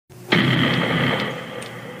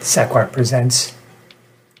Sequart presents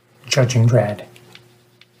Judging Dread,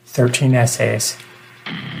 13 essays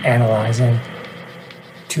analyzing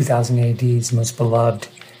 2000 AD's most beloved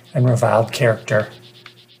and reviled character.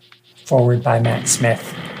 Forward by Matt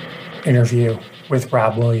Smith. Interview with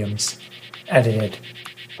Rob Williams. Edited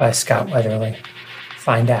by Scott Weatherly.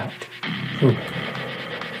 Find out who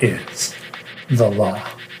is the law.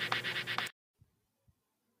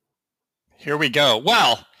 Here we go.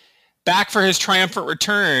 Well, back for his triumphant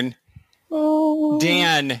return. Oh.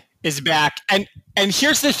 Dan is back. And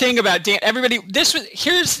here's the thing about Dan. Everybody,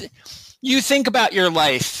 you think about your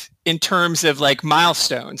life in terms of like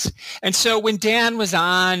milestones. And so when Dan was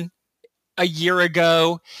on a year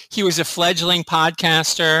ago, he was a fledgling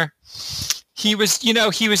podcaster. He was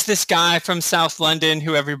this guy from South London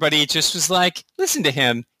who everybody just was like, listen to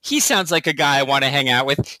him. He sounds like a guy I want to hang out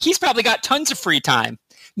with. He's probably got tons of free time.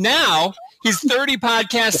 Now he's 30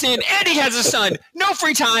 podcasts in and he has a son. No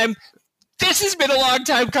free time. This has been a long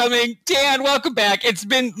time coming. Dan, welcome back. It's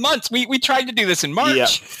been months. We tried to do this in March. Yeah.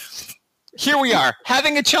 Here we are,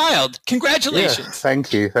 having a child. Congratulations. Yeah,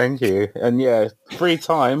 thank you. And yeah, free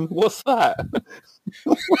time. What's that?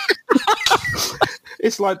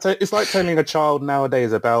 It's like telling a child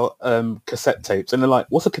nowadays about cassette tapes, and they're like,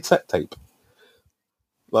 "What's a cassette tape?"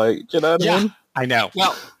 Like, do you know what I mean? I know.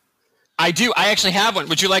 Well, I do. I actually have one.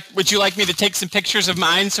 Would you like me to take some pictures of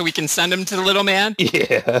mine so we can send them to the little man?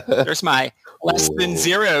 Yeah. There's my Less Than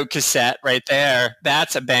Zero cassette right there.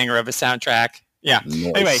 That's a banger of a soundtrack. Yeah.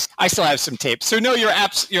 Nice. Anyway, I still have some tapes. So no, you're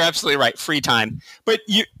absolutely right. Free time. But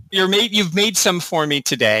you've made some for me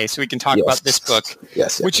today, so we can talk about this book,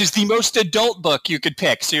 which is the most adult book you could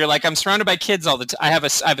pick. So you're like, I'm surrounded by kids all the time. I have a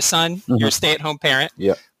son. Mm-hmm. You're a stay-at-home parent,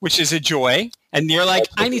 which is a joy. And you're like,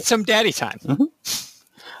 I need some daddy time. Mm-hmm.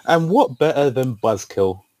 And what better than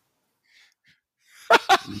Buzzkill?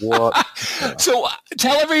 What? So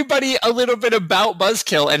tell everybody a little bit about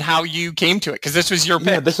Buzzkill and how you came to it, because this was your pick.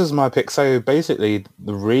 Yeah, this was my pick. So basically,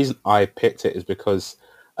 the reason I picked it is because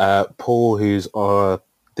Paul, who's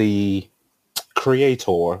the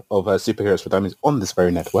creator of Superheroes for Dummies on this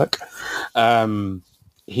very network,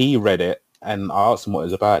 he read it, and I asked him what it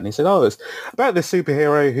was about, and he said, "Oh, it's about this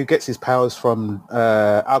superhero who gets his powers from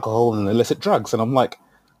alcohol and illicit drugs." And I'm like,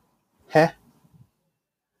 "Heh."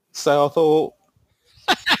 So I thought,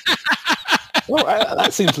 well,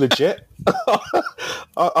 that seems legit.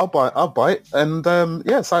 I'll bite. And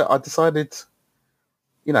so I decided,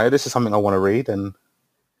 this is something I want to read and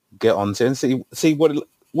get onto and see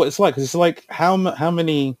what it's like. Because it's like, how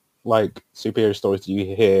many like superhero stories do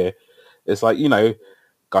you hear? It's like,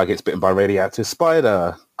 guy gets bitten by a radioactive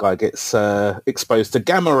spider, guy gets exposed to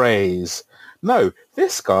gamma rays. No,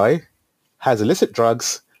 this guy has illicit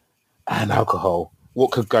drugs and alcohol.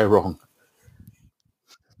 What could go wrong?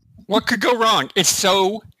 What could go wrong? It's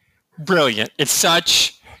so brilliant. It's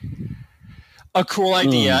such a cool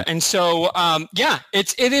idea. And so,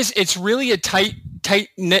 it's really a tight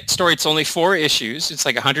knit story. It's only 4 issues. It's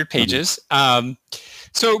like 100 pages.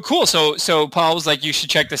 So cool. So Paul was like, you should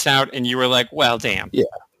check this out. And you were like, well, damn. Yeah.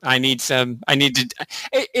 It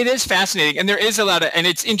is fascinating. And there is a lot of, and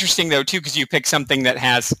it's interesting though, too, because you pick something that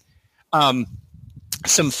has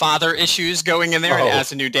some father issues going in there. And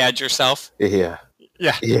as a new dad yourself. Yeah,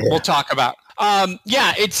 we'll talk about.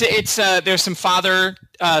 It's there's some father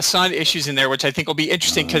son issues in there, which I think will be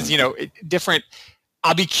interesting because different.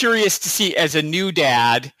 I'll be curious to see as a new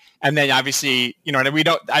dad, and then obviously and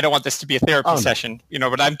I don't want this to be a therapy session,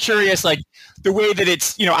 but I'm curious like the way that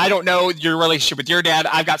it's I don't know your relationship with your dad.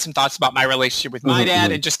 I've got some thoughts about my relationship with my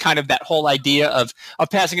dad, and just kind of that whole idea of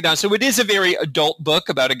passing it down. So it is a very adult book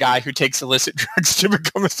about a guy who takes illicit drugs to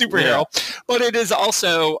become a superhero, but it is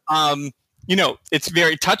also it's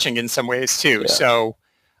very touching in some ways too. Yeah. So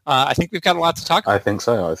I think we've got a lot to talk about. I think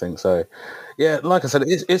so. Yeah, like I said,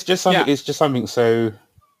 it's just something. Yeah. It's just something so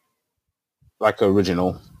like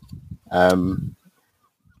original.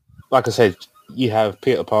 Like I said, you have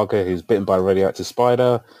Peter Parker who's bitten by a radioactive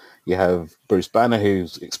spider. You have Bruce Banner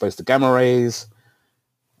who's exposed to gamma rays,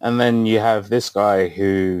 and then you have this guy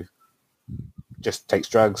who just takes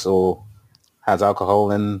drugs or has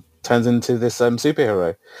alcohol and turns into this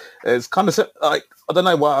superhero. It's kind of like, I don't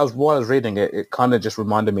know, while I was reading it, it kind of just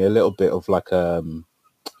reminded me a little bit of like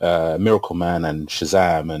Miracle Man and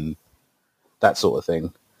Shazam and that sort of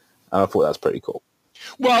thing. And I thought that's pretty cool.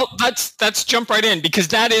 Well, let's jump right in, because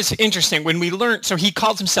that is interesting. When we learned, so he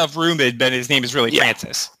calls himself Rumid, but his name is really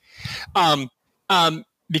Francis.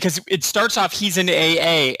 Because it starts off, he's in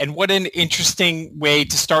AA, and what an interesting way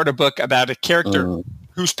to start a book about a character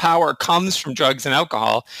whose power comes from drugs and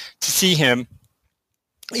alcohol, to see him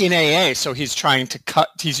in AA. So he's trying to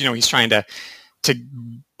trying to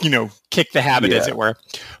kick the habit, as it were.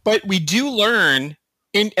 But we do learn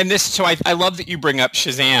and this, so I love that you bring up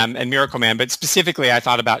Shazam and Miracle Man, but specifically I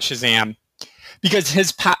thought about Shazam because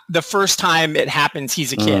the first time it happens,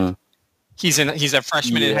 he's a kid. He's a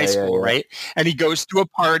freshman in high school, right? And he goes to a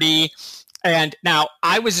party. And now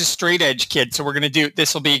I was a straight edge kid, so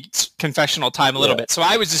this will be confessional time a little bit. So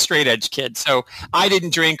I was a straight edge kid. So I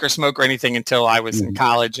didn't drink or smoke or anything until I was in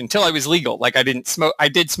college, until I was legal. Like I didn't smoke. I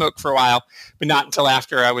did smoke for a while, but not until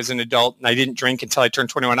after I was an adult, and I didn't drink until I turned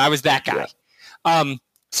 21. I was that guy.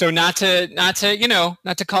 So not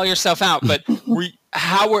to call yourself out, but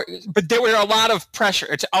but there were a lot of pressure.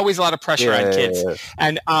 It's always a lot of pressure on kids.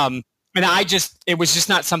 And it was just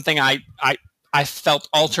not something I felt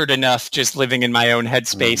altered enough just living in my own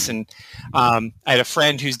headspace. And I had a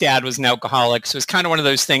friend whose dad was an alcoholic. So it was kind of one of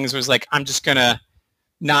those things was like, I'm just going to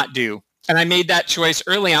not do. And I made that choice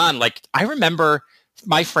early on. Like I remember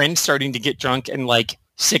my friend starting to get drunk in like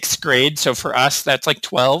 6th grade. So for us, that's like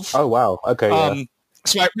 12. Oh, wow. Okay.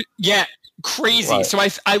 Crazy. Right. So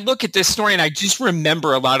I look at this story and I just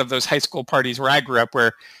remember a lot of those high school parties where I grew up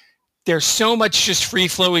where there's so much just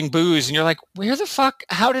free-flowing booze, and you're like, where the fuck,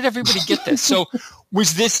 how did everybody get this? So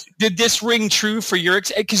did this ring true for your,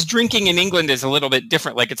 because drinking in England is a little bit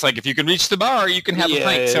different. Like, it's like, if you can reach the bar, you can have a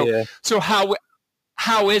pint. So how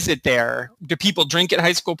is it there? Do people drink at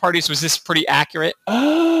high school parties? Was this pretty accurate?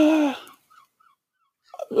 Yeah,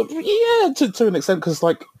 to an extent, because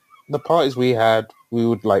like the parties we had, we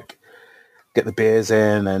would like get the beers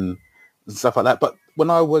in and stuff like that. But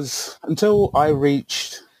until I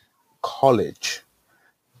reached college,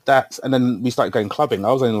 and then we started going clubbing.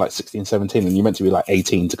 I was only like 16, 17, and you meant to be like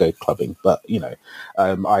 18 to go clubbing. But,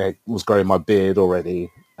 I was growing my beard already.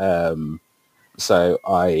 So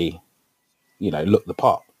I, looked the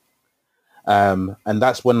part. And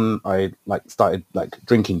that's when I like started like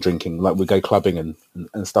drinking, like we go clubbing and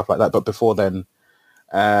stuff like that. But before then,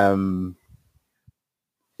 I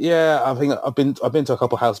think I've been to a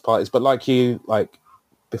couple house parties, but like you, like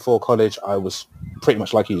before college, I was pretty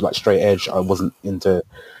much like you, like straight edge. I wasn't into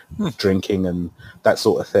drinking and that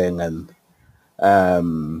sort of thing. And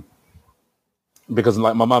because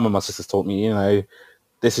like my mum and my sisters taught me,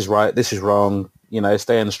 this is right, this is wrong,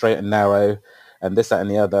 stay in the straight and narrow and this, that and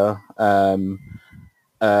the other.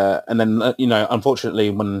 And then,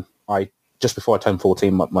 unfortunately, just before I turned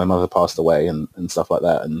 14, my mother passed away and stuff like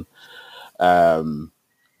that. And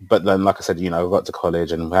but then, like I said, I got to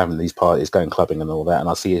college and we're having these parties, going clubbing and all that. And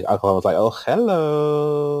I see alcohol, I was like, oh,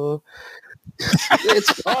 hello.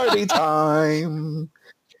 It's party time.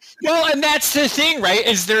 Well, and that's the thing, right?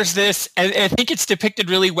 Is there's this, and I think it's depicted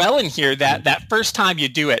really well in here, that first time you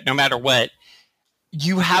do it, no matter what,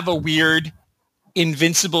 you have a weird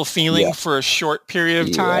invincible feeling for a short period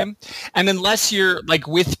of time. And unless you're like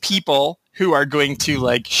with people who are going to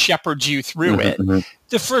like shepherd you through it,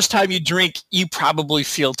 the first time you drink, you probably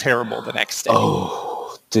feel terrible the next day.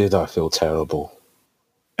 Oh, did I feel terrible?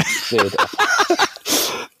 Did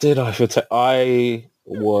I feel I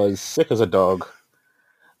was sick as a dog.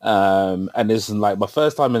 And this is like my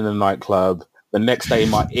first time in the nightclub. The next day,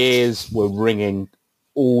 my ears were ringing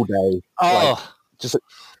all day. Oh. Like, just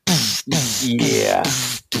yeah.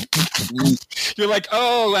 You're like,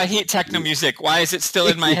 oh, I hate techno music. Why is it still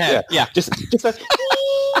in my head? Yeah. Just a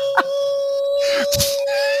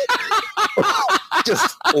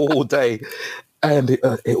just all day. And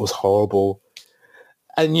it was horrible.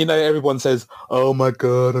 And, everyone says, oh, my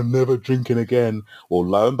God, I'm never drinking again. Well,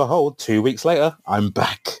 lo and behold, 2 weeks later, I'm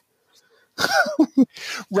back.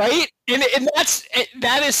 Right? And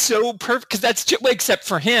that is so perfect, because that's just, except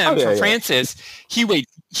for him, Francis, he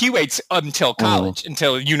waits until college,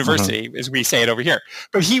 until university, as we say it over here.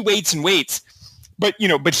 But he waits and waits. But,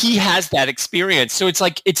 but he has that experience. So it's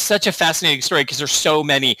like, it's such a fascinating story because there's so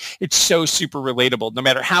many, it's so super relatable. No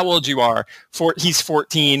matter how old you are, he's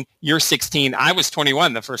 14, you're 16. I was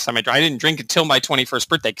 21 the first time I drank. I didn't drink until my 21st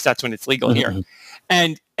birthday because that's when it's legal here.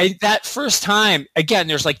 And that first time, again,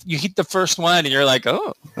 there's like, you hit the first one and you're like,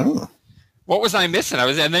 oh, what was I missing?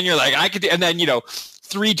 And then you're like, I could, and then,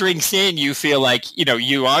 3 drinks in, you feel like,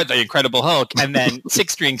 you are the Incredible Hulk. And then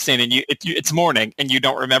 6 drinks in and it's morning and you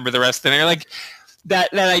don't remember the rest. And you're like,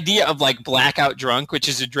 that idea of like blackout drunk, which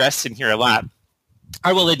is addressed in here a lot.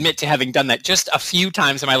 I will admit to having done that just a few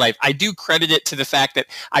times in my life. I do credit it to the fact that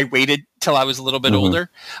I waited till I was a little bit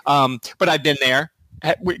older. But I've been there.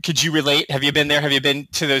 Could you relate? Have you been there? Have you been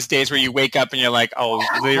to those days where you wake up and you're like, oh,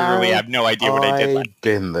 literally I have no idea what I did? I've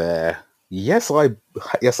been there. Yes, I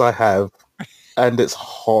have. And it's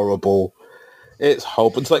horrible. It's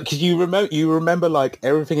horrible. It's like, cause you remember like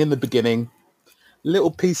everything in the beginning,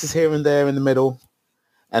 little pieces here and there in the middle.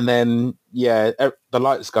 And then, the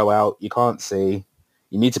lights go out. You can't see.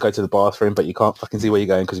 You need to go to the bathroom, but you can't fucking see where you're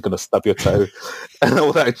going because you're going to stub your toe and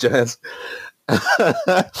all that jazz.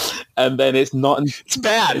 And then it's not... It's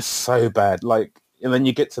bad. It's so bad. Like, and then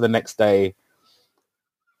you get to the next day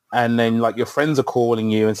and then, like, your friends are calling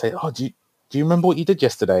you and say, oh, do you remember what you did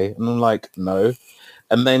yesterday? And I'm like, no.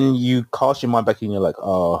 And then you cast your mind back and you're like,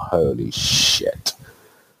 oh, holy shit.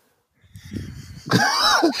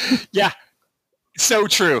 Yeah. So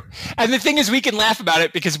true. And the thing is, we can laugh about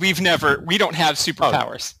it because we don't have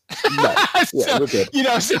superpowers. No. Yeah, we're good.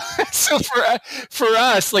 So for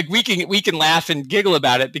us, like we can laugh and giggle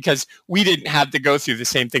about it because we didn't have to go through the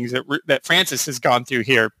same things that Francis has gone through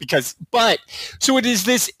here. So it is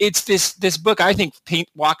this. It's this book. I think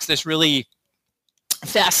walks this really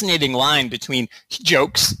fascinating line between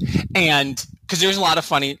jokes and because there's a lot of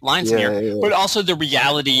funny lines in here, but also the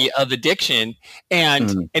reality of addiction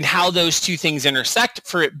and how those two things intersect.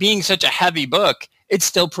 For it being such a heavy book, it's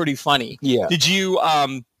still pretty funny. Yeah. Did you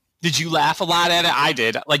laugh a lot at it? I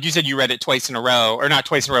did. Like you said, you read it twice in a row, or not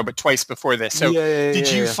twice in a row, but twice before this. So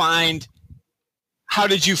how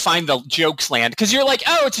did you find the jokes land? Because you're like,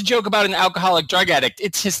 oh, it's a joke about an alcoholic drug addict.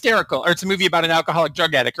 It's hysterical. Or it's a movie about an alcoholic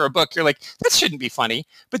drug addict or a book. You're like, that shouldn't be funny.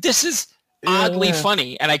 But this is oddly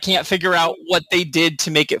funny. And I can't figure out what they did to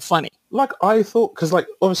make it funny. Like I thought, because like,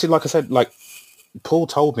 obviously, like I said, like Paul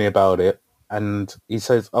told me about it. And he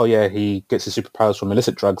says, oh, yeah, he gets his superpowers from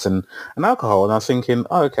illicit drugs and alcohol. And I was thinking,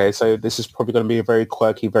 oh, okay, so this is probably going to be a very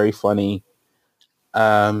quirky, very funny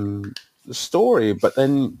story. But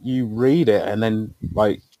then you read it and then,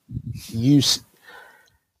 like,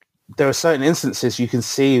 there are certain instances you can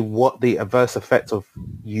see what the adverse effect of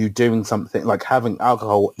you doing something, like having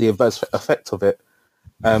alcohol, the adverse effect of it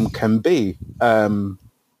can be.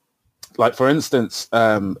 Like, for instance,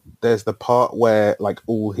 there's the part where, like,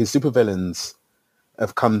 all his supervillains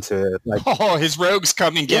have come to, like... Oh, his rogues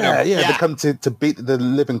come and get him. Yeah, they come to beat the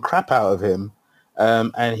living crap out of him.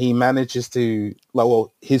 And he manages to...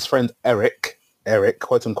 Well, his friend Eric,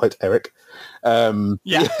 quote-unquote Eric, comes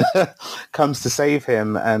to save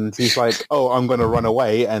him. And he's like, oh, I'm going to run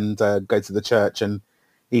away and go to the church. And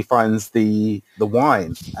he finds the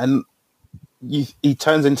wine. And he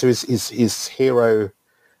turns into his hero...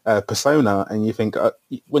 persona, and you think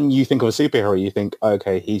when you think of a superhero, you think,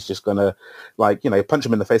 okay, he's just gonna, like, punch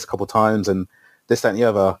him in the face a couple times and this, that, and the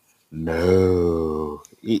other. No,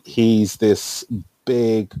 he's this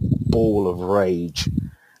big ball of rage,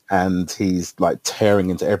 and he's like tearing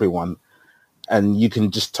into everyone, and you can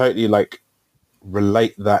just totally like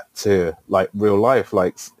relate that to like real life.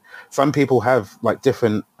 Like some people have like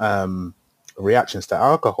different reactions to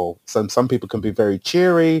alcohol. Some people can be very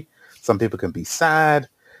cheery, some people can be sad.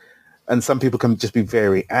 And some people can just be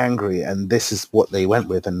very angry, and this is what they went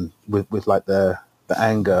with, and with like the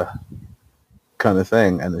anger kind of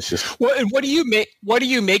thing, and it's just. Well, and what do you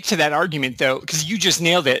make to that argument though? Because you just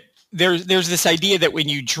nailed it. There's this idea that when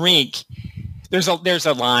you drink, there's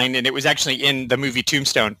a line, and it was actually in the movie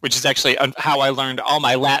Tombstone, which is actually how I learned all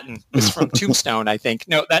my Latin is from Tombstone, I think.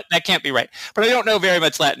 No, that can't be right. But I don't know very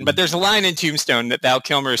much Latin. But there's a line in Tombstone that Val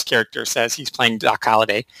Kilmer's character says. He's playing Doc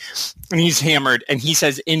Holliday, and he's hammered, and he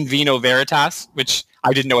says "in vino veritas," which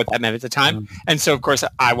I didn't know what that meant at the time. And so, of course,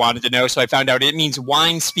 I wanted to know. So I found out it means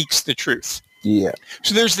wine speaks the truth. Yeah.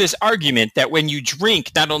 So there's this argument that when you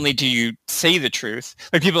drink, not only do you say the truth,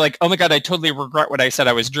 like people are like, oh my God, I totally regret what I said,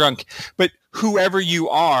 I was drunk, but whoever you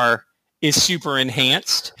are is super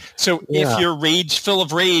enhanced. So if you're full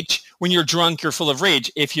of rage, when you're drunk, you're full of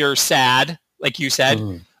rage. If you're sad, like you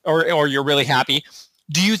said, or you're really happy,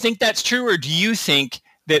 do you think that's true? Or do you think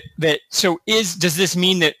does this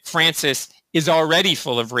mean that Francis is already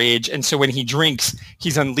full of rage, and so when he drinks,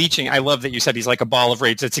 he's unleashing? I love that you said he's like a ball of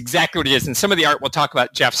rage. That's exactly what it is. And some of the art, we'll talk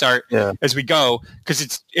about Jeff's art as we go,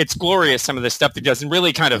 because it's glorious, some of the stuff that he does, and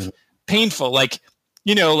really kind of painful, like,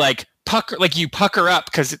 like pucker, like you pucker up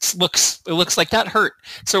because it looks like that hurt.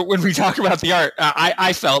 So when we talk about the art,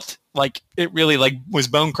 I felt like it really like was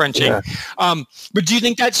bone crunching. But do you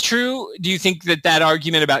think that's true? Do you think that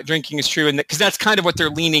argument about drinking is true? And because that's kind of what they're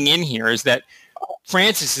leaning in here, is that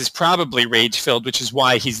Francis is probably rage-filled, which is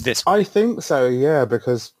why he's this way. I think so, yeah,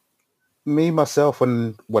 because myself,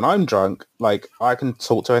 when I'm drunk, like, I can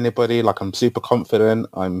talk to anybody, like, I'm super confident,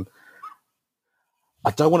 I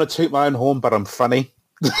don't want to toot my own horn, but I'm funny.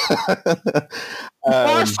 You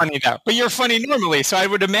are funny, though, but you're funny normally, so I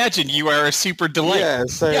would imagine you are a super delight. Yeah,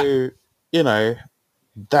 so,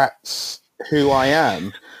 that's who I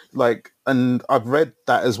am. Like, and I've read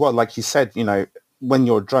that as well, like you said, when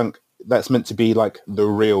you're drunk, that's meant to be like the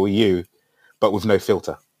real you, but with no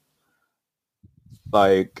filter.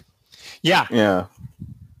 Like, yeah.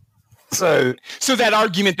 So that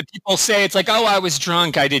argument that people say, it's like, oh, I was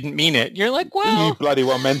drunk, I didn't mean it. You're like, well, you bloody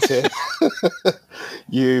well meant it.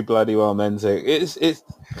 You bloody well meant it. It's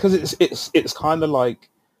because it's kind of like,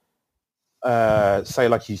 say,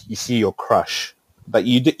 like you see your crush that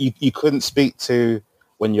you couldn't speak to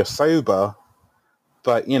when you're sober,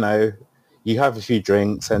 but you have a few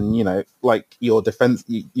drinks and like your defense,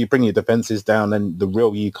 you bring your defenses down and the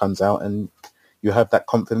real you comes out and you have that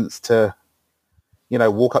confidence to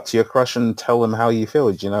walk up to your crush and tell them how you feel.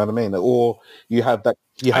 Do you know what I mean? Or you have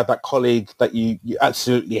that colleague that you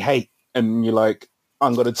absolutely hate and you're like,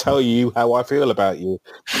 I'm going to tell you how I feel about you.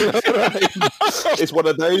 It's one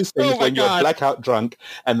of those things when you're blackout drunk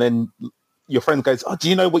and then your friend goes, oh, do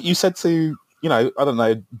you know what you said to, I don't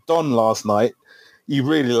know, Don last night? You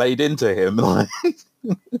really laid into him.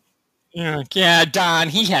 Yeah, Don,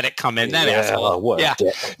 he had it coming. That asshole. What a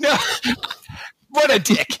dick. No. What a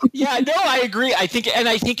dick. Yeah, no, I agree. I think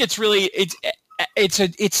it's really,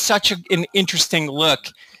 it's such an interesting look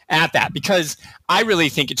at that, because I really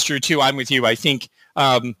think it's true too. I'm with you. I think,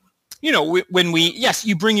 when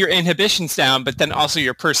you bring your inhibitions down, but then also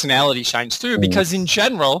your personality shines through, because in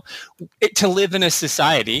general, to live in a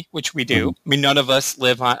society, which we do, I mean, none of us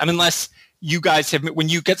live on, unless you guys have, when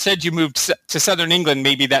you said you moved to Southern England,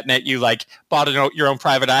 maybe that meant you like bought your own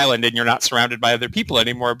private island and you're not surrounded by other people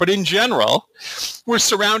anymore. But in general, we're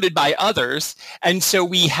surrounded by others. And so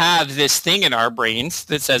we have this thing in our brains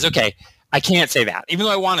that says, okay, I can't say that, even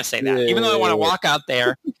though I want to say that, even though I want to walk out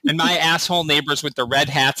there and my asshole neighbors with the red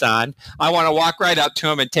hats on, I want to walk right up to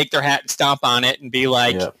them and take their hat and stomp on it and be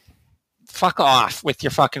like, fuck off with your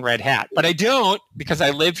fucking red hat. But I don't, because I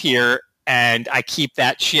live here and I keep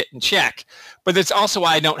that shit in check. But that's also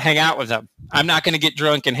why I don't hang out with them. I'm not going to get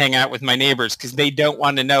drunk and hang out with my neighbors because they don't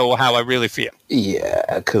want to know how I really feel.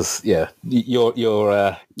 Yeah, because your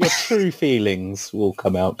true feelings will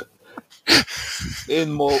come out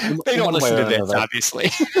in more. They don't listen to this,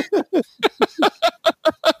 obviously.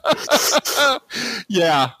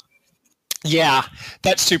 Yeah,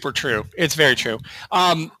 that's super true. It's very true.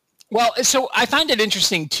 Well, so I find it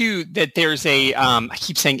interesting, too, that there's I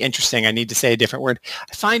keep saying interesting. I need to say a different word.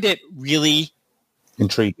 I find it really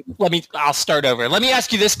intriguing. I'll start over. Let me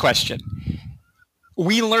ask you this question.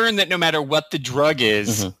 We learn that no matter what the drug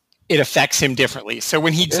is, it affects him differently. So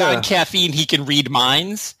when he's on caffeine, he can read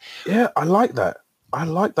minds. Yeah, I like that. I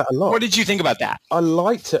like that a lot. What did you think about that? I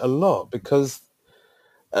liked it a lot because,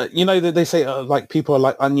 they say like people are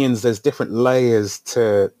like onions. There's different layers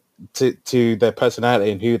to their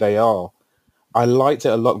personality and who they are. I liked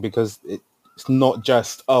it a lot because it's not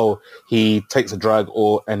just, he takes a drug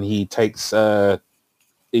and he takes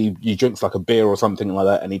he drinks like a beer or something like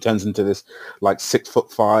that and he turns into this like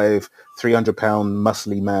 6'5", 300-pound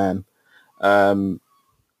muscly man.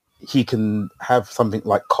 He can have something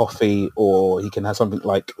like coffee, or he can have something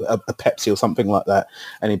like a Pepsi or something like that,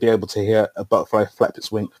 and he'd be able to hear a butterfly flap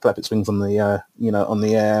its wings on the on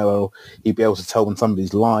the air, or he'd be able to tell when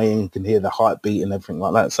somebody's lying. He can hear the heartbeat and everything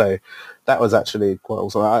like that. So that was actually quite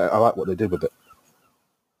awesome. I like what they did with it.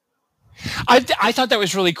 I thought that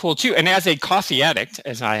was really cool too. And as a coffee addict,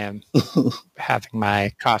 as I am having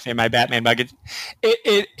my coffee and my Batman mug,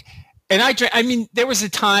 and I drink. I mean, there was a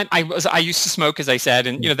time I used to smoke, as I said,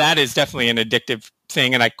 and that is definitely an addictive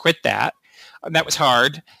thing, and I quit that. That was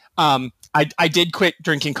hard. I did quit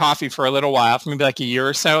drinking coffee for a little while, for maybe like a year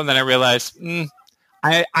or so, and then I realized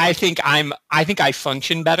I think I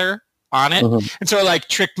function better on it, and so I like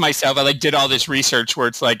tricked myself. I like did all this research where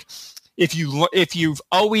it's like, if you've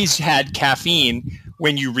always had caffeine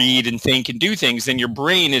when you read and think and do things, then your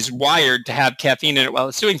brain is wired to have caffeine in it while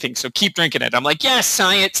it's doing things. So keep drinking it. I'm like, yes,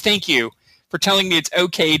 science, thank you for telling me it's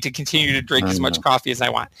okay to continue to drink as much coffee as I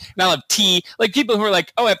want. And I love tea. Like people who are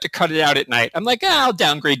like, oh, I have to cut it out at night. I'm like, I'll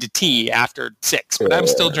downgrade to tea after 6, but I'm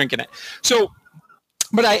still drinking it. So,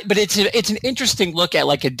 but it's an interesting look at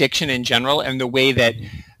like addiction in general, and the way that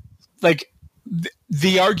like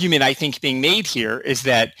the argument I think being made here is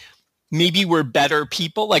that maybe we're better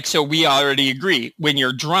people. Like, so we already agree. When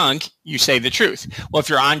you're drunk, you say the truth. Well, if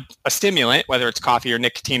you're on a stimulant, whether it's coffee or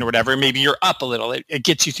nicotine or whatever, maybe you're up a little. It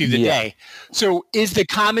gets you through the day. So is the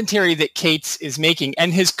commentary that Cates is making,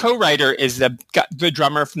 and his co-writer is the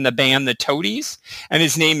drummer from the band The Toadies, and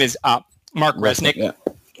his name is Mark Resnick. Yeah.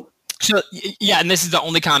 So, and this is the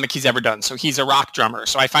only comic he's ever done. So he's a rock drummer.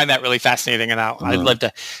 So I find that really fascinating, and I'd love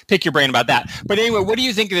to pick your brain about that. But anyway, what do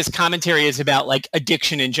you think this commentary is about, like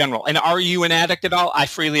addiction in general? And are you an addict at all? I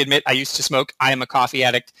freely admit I used to smoke. I am a coffee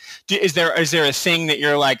addict. Is there a thing that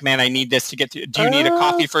you're like, man, I need this to get to? Do you need a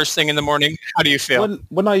coffee first thing in the morning? How do you feel?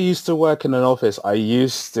 When I used to work in an office, I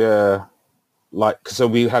used to so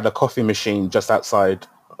we had a coffee machine just outside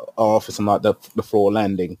our office on like the floor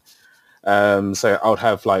landing. So I would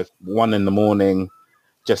have like 1 a.m.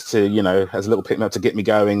 just to, as a little pick me up to get me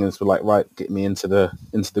going, and so like, right, get me into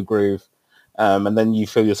the groove. And then you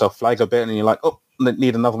feel yourself flag a bit and you're like, oh, I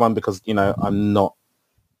need another one because, I'm not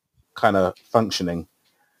kind of functioning.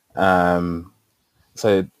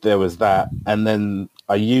 So there was that. And then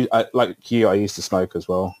I used to smoke as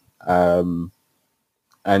well. And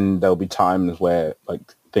there'll be times where like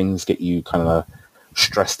things get you kind of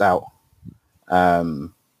stressed out.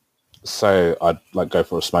 So I'd like go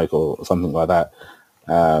for a smoke or something like that.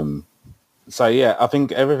 So yeah, I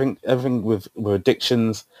think everything with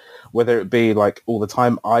addictions, whether it be like all the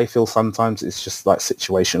time, I feel sometimes it's just like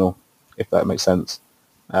situational, if that makes sense.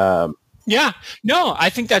 Yeah, no,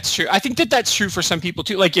 I think that's true. I think that's true for some people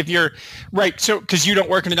too. Like if you're right, so because you don't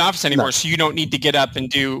work in an office anymore, so you don't need to get up and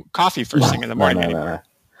do coffee first thing in the morning anymore.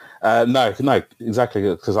 No, exactly.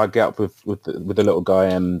 Because I get up with the little guy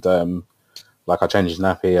and like I change his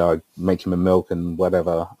nappy, I make him a milk and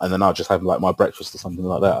whatever, and then I'll just have like my breakfast or something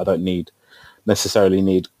like that. I don't necessarily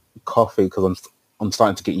need coffee because I'm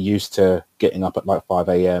starting to get used to getting up at like 5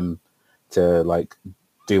 a.m. to like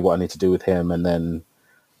do what I need to do with him, and then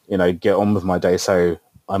get on with my day. So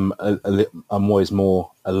I'm always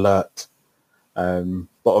more alert. But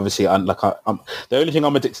obviously, I'm the only thing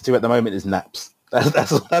I'm addicted to at the moment is naps.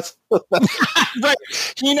 That's right.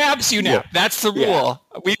 He naps, you nap. Yeah. That's the rule.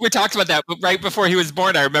 Yeah. We talked about that, but right before he was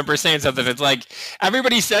born, I remember saying something. It's like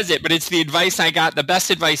everybody says it, but it's the advice I got, the best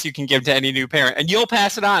advice you can give to any new parent, and you'll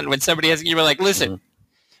pass it on when somebody has. You're like, listen. Mm-hmm.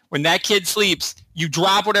 When that kid sleeps, you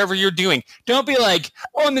drop whatever you're doing. Don't be like,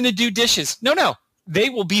 oh, I'm going to do dishes. No. They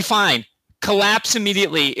will be fine. Collapse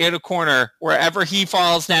immediately in a corner. Wherever he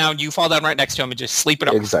falls down, you fall down right next to him and just sleep it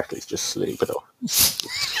off. Exactly. Just sleep it off.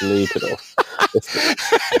 Sleep it off.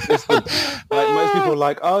 Like most people are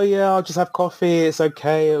like, oh, yeah, I'll just have coffee. It's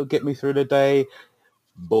okay. It'll get me through the day.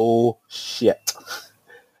 Bullshit.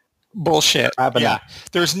 Yeah.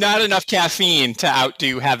 There's not enough caffeine to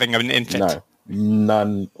outdo having an infant. No.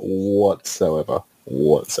 None whatsoever.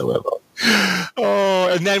 Oh,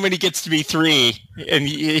 and then when he gets to be 3 and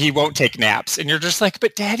he won't take naps, and you're just like,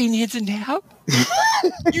 but Daddy needs a nap.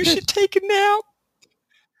 You should take a nap.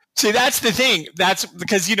 See, that's the thing. That's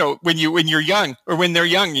because when you're young, or when they're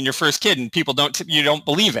young and your first kid, and people you don't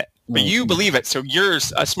believe it, but you believe it. So you're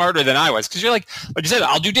smarter than I was, because you're like you said,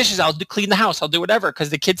 I'll do dishes, I'll clean the house, I'll do whatever,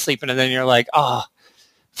 because the kid's sleeping, and then you're like, oh.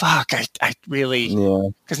 Fuck, I really,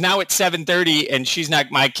 because now it's 7:30 and she's not,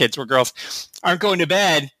 my kids were girls, aren't going to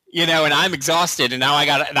bed, and I'm exhausted, and now I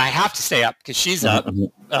have to stay up because she's up.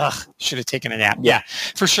 Ugh, should have taken a nap. Yeah,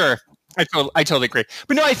 for sure. I totally agree.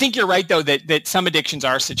 But no, I think you're right though, that some addictions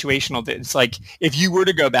are situational. That it's like, if you were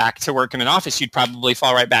to go back to work in an office, you'd probably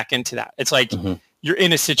fall right back into that. It's like, you're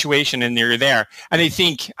in a situation and you're there. And I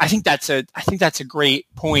think that's a great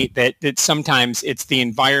point, that sometimes it's the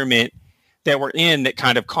environment that we're in that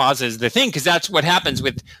kind of causes the thing, because that's what happens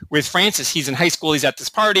with Francis. He's in high school, he's at this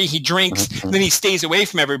party, he drinks, and then he stays away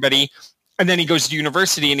from everybody, and then he goes to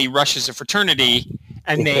university and he rushes a fraternity,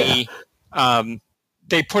 and they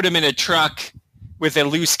put him in a truck with a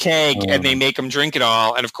loose keg and they make him drink it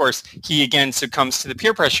all, and of course he again succumbs to the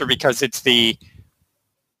peer pressure because it's the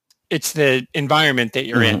environment that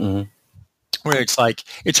you're in, where it's like,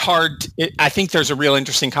 it's hard. I think there's a real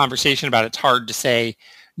interesting conversation about it's hard to say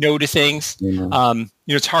no to things.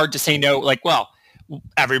 It's hard to say no. Like, well,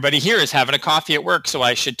 everybody here is having a coffee at work, so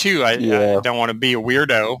I should too. I don't want to be a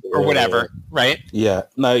weirdo or whatever, right? Yeah,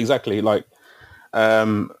 no, exactly. Like,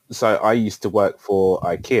 so I used to work for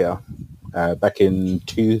IKEA back in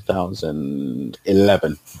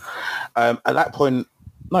 2011. At that point,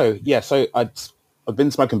 so I've been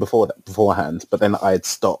smoking beforehand, but then I had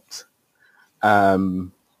stopped.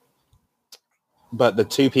 But the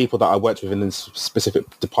 2 people that I worked with in this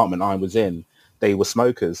specific department I was in, they were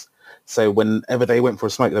smokers. So whenever they went for a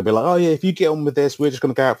smoke, they'd be like, oh, yeah, if you get on with this, we're just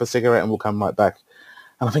going to go out for a cigarette and we'll come right back.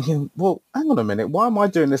 And I'm thinking, well, hang on a minute. Why am I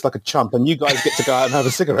doing this like a chump? And you guys get to go out and have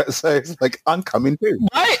a cigarette. So it's like, I'm coming too.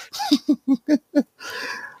 Right.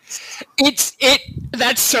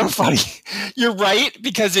 That's so funny. You're right,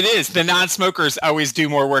 because it is. The non-smokers always do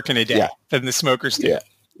more work in a day than the smokers do. Yeah.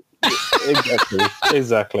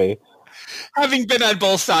 Exactly. Having been on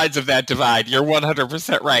both sides of that divide, you're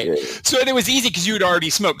 100% right. Yeah. So it was easy because you had already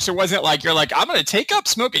smoked. So it wasn't like you're like, I'm going to take up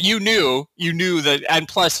smoking. You knew that, and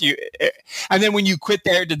plus and then when you quit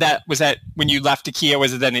there, was that when you left IKEA,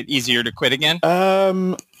 was it then easier to quit again?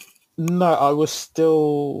 No, I was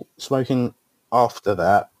still smoking after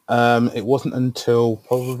that. It wasn't until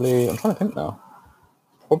probably, I'm trying to think now,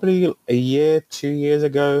 probably a year, 2 years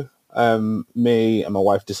ago, me and my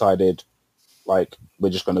wife decided, like, we're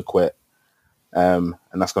just going to quit. And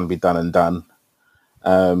that's going to be done and done.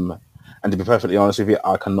 And to be perfectly honest with you,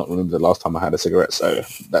 I cannot remember the last time I had a cigarette. So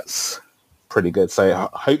that's pretty good. So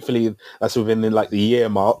hopefully that's within like the year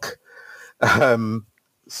mark.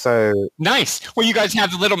 So nice. Well, you guys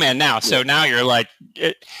have the little man now, so now you're like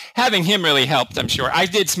having him really helped. I'm sure. I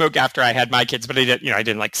did smoke after I had my kids, but I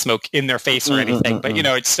didn't like smoke in their face or anything. But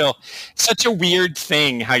it's still such a weird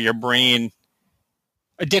thing how your brain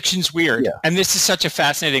addiction's weird, and this is such a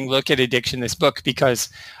fascinating look at addiction. This book because,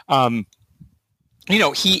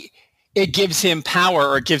 it gives him power,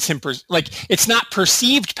 or it gives him it's not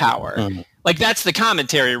perceived power. Like that's the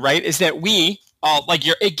commentary, right? Is that we.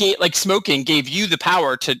 Smoking gave you the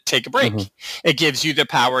power to take a break. It gives you the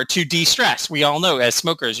power to de-stress. We all know as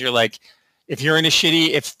smokers, you're like, if you're in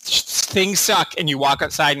if things suck and you walk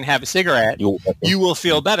outside and have a cigarette, you will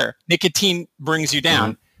feel better. Nicotine brings you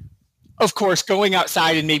down. Of course, going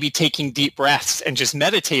outside and maybe taking deep breaths and just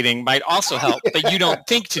meditating might also help, but you don't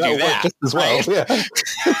think to do that. Just as well. Right?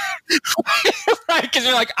 Right? Because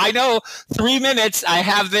you're like, I know 3 minutes, I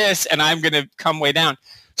have this, and I'm going to come way down.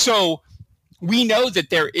 So we know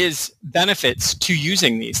that there is benefits to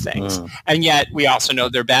using these things, and yet we also know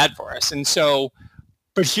they're bad for us. And so,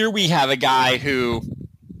 but here we have a guy who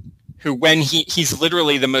when he's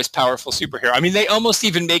literally the most powerful superhero. I mean, they almost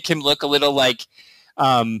even make him look a little like,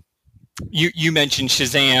 you mentioned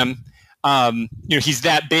Shazam. He's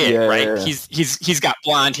that big, right? Yeah. He's got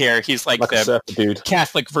blonde hair. He's like the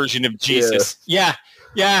Catholic version of Jesus. Yeah.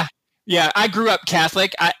 I grew up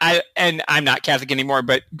Catholic. And I'm not Catholic anymore,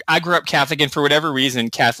 but I grew up Catholic, and for whatever reason,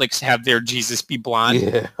 Catholics have their Jesus be blonde.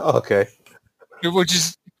 Yeah. Okay. Which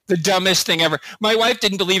is the dumbest thing ever. My wife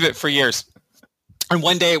didn't believe it for years. And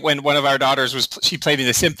one day when one of our daughters she played in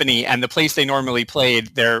a symphony, and the place they normally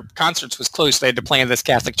played their concerts was closed. They had to play in this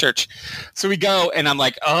Catholic church. So we go, and I'm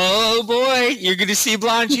like, oh boy, you're going to see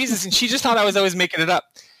blonde Jesus. And she just thought I was always making it up.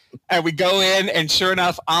 And we go in, and sure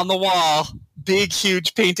enough, on the wall, big,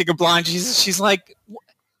 huge painting of blonde Jesus. She's like,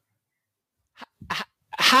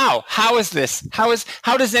 how is this? How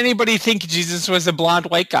does anybody think Jesus was a blonde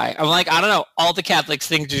white guy? I'm like, I don't know. All the Catholics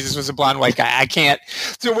think Jesus was a blonde white guy. I can't.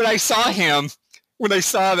 So when I saw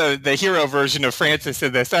the hero version of Francis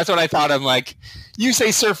in this, that's what I thought. I'm like, you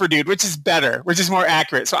say surfer dude, which is better, which is more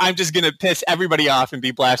accurate. So I'm just going to piss everybody off and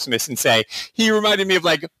be blasphemous and say, he reminded me of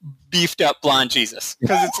like beefed up blonde Jesus.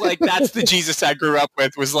 Because it's like, that's the Jesus I grew up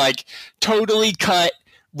with, was like totally cut,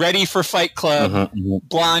 ready for Fight Club,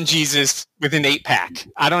 blonde Jesus with an 8-pack.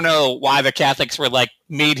 I don't know why the Catholics were like,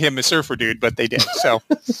 made him a surfer dude, but they did. So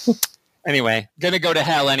anyway, going to go to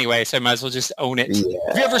hell anyway, so I might as well just own it. Yeah.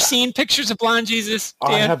 Have you ever seen pictures of blonde Jesus,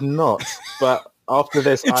 Dan? I have not, but after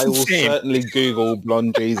this, I will certainly Google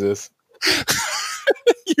blonde Jesus.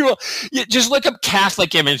 Just look up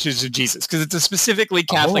Catholic images of Jesus, because it's a specifically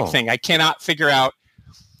Catholic thing. I cannot figure out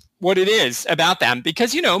what it is about them,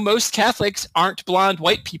 because, most Catholics aren't blonde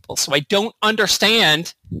white people, so I don't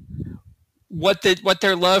understand what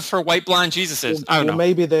their love for white blonde Jesus is. I don't know.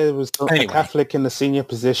 Maybe there was a Catholic in the senior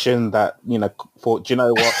position that, thought, do you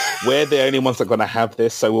know what? We're the only ones that are going to have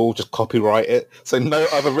this, so we'll just copyright it. So no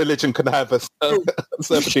other religion can have a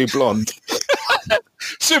surfer blonde.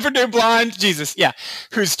 Super dude blonde Jesus,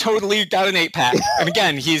 who's totally got an 8-pack, and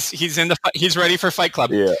again, he's ready for Fight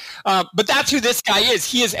Club. Yeah. But that's who this guy is.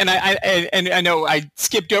 He is, and I know I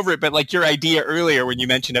skipped over it, but like your idea earlier when you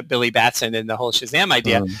mentioned up Billy Batson and the whole Shazam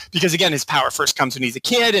idea, because again, his power first comes when he's a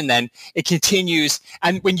kid, and then it continues.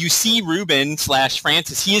 And when you see Ruben /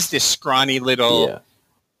 Francis, he is this scrawny little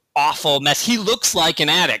awful mess. He looks like an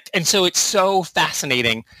addict, and so it's so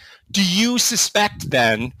fascinating. Do you suspect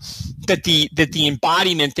then that the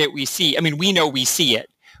embodiment that we see, I mean, we know we see it,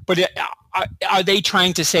 but are they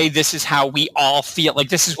trying to say this is how we all feel? Like,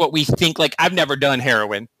 this is what we think? Like, I've never done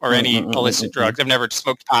heroin or any illicit drugs. I've never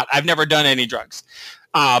smoked pot. I've never done any drugs,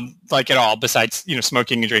 like at all, besides,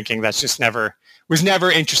 smoking and drinking. That's just was never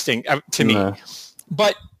interesting to me.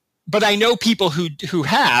 But I know people who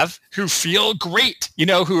feel great,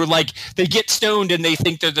 who are like, they get stoned and they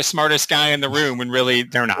think they're the smartest guy in the room when really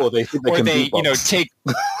they're not. Or they think they can take.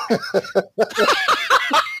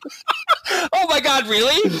 Oh my God,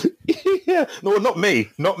 really? Yeah. No, not me.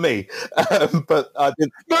 But I did.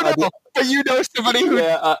 No. But somebody who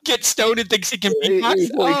gets stoned and thinks he can beatbox? He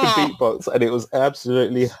can beatbox, and it was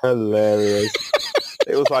absolutely hilarious.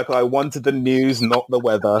 It was like, I wanted the news, not the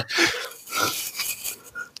weather.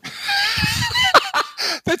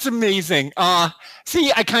 That's amazing.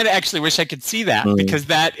 See, I kind of actually wish I could see that, because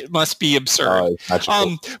that must be absurd.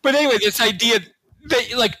 But anyway, this idea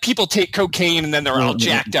that like people take cocaine and then they're all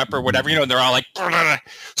jacked up or whatever, and they're all like,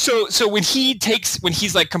 so when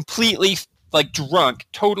he's like completely like drunk,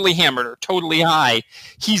 totally hammered or totally high,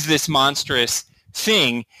 he's this monstrous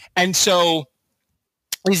thing. And so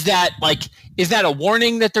is that a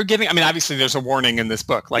warning that they're giving? I mean, obviously there's a warning in this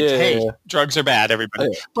book, like, hey, drugs are bad, everybody.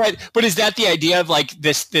 Yeah. But is that the idea of like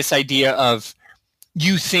this idea of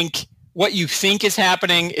what you think is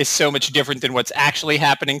happening is so much different than what's actually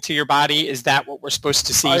happening to your body? Is that what we're supposed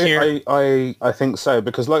to see here? I think so,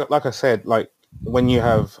 because like I said, like when you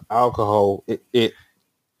have alcohol, it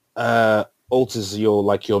alters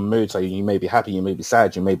your mood. So you may be happy, you may be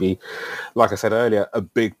sad, you may be, like I said earlier, a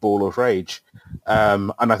big ball of rage.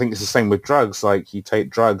 And I think it's the same with drugs. Like you take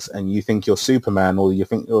drugs and you think you're Superman or you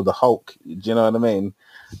think you're the Hulk. Do you know what I mean?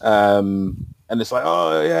 And it's like,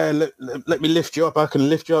 oh yeah, let me lift you up. I can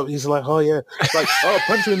lift you up. He's like, oh yeah, it's like, oh,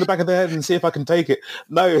 punch you in the back of the head and see if I can take it.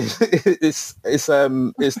 No, it's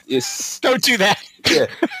don't do that. Yeah,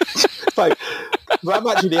 like I've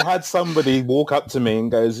actually had somebody walk up to me and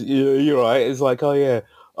goes, you're right. It's like, oh yeah,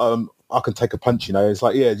 I can take a punch. You know, it's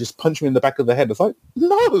like, yeah, just punch me in the back of the head. It's like,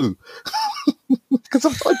 no, because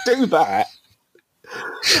if I do that,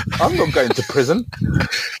 I'm not going to prison.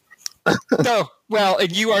 No, well,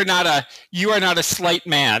 and you are not a slight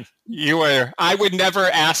man. I would never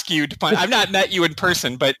ask you to punch. I've not met you in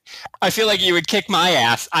person, but I feel like you would kick my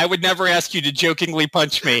ass. I would never ask you to jokingly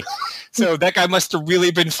punch me. So that guy must have really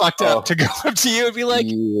been fucked up to go up to you and be like,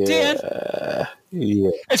 Dan. Yeah.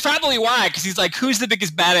 It's probably why, because he's like, who's the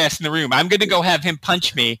biggest badass in the room? I'm going to go have him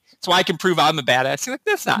punch me so I can prove I'm a badass. He's like,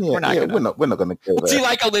 that's not. We're not going to kill that. Was he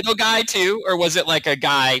like a little guy too, or was it like a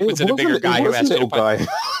guy? Was it a bigger guy who asked you to punch?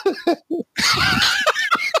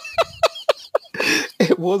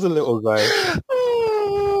 It was a little guy.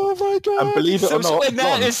 Oh my god! And believe it or not,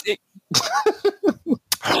 that is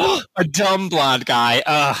a dumb blonde guy.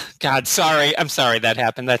 God, sorry. I'm sorry that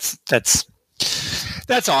happened. That's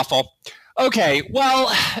awful. Okay, well,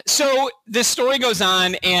 so the story goes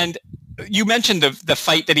on, and you mentioned the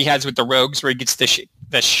fight that he has with the rogues, where he gets the shit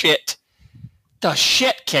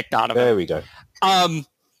kicked out of him. There we go.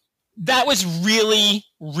 That was really,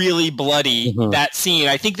 really bloody, that scene.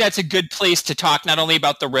 I think that's a good place to talk not only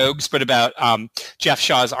about the rogues, but about Jeff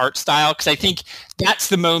Shaw's art style, because I think that's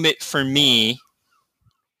the moment for me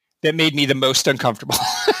that made me the most uncomfortable,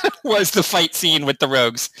 was the fight scene with the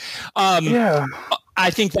rogues. I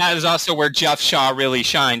think that is also where Jeff Shaw really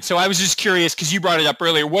shines. So I was just curious, because you brought it up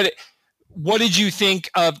earlier, what did you think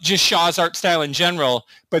of just Shaw's art style in general,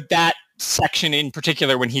 but that section in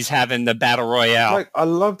particular when he's having the battle royale? Like, I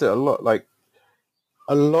loved it a lot. Like,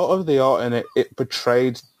 a lot of the art in it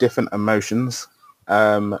portrayed different emotions.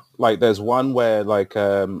 Like, there's one where, like,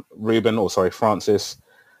 Francis,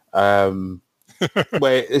 where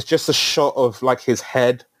it's just a shot of, like, his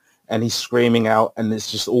head, and he's screaming out, and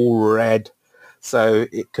it's just all red. So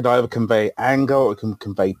it could either convey anger or it can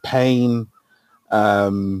convey pain.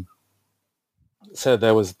 So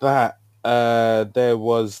there was that. There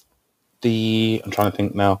was I'm trying to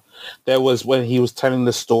think now. There was when he was telling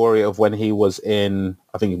the story of when he was in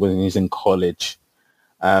college,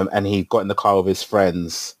 and he got in the car with his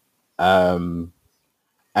friends, and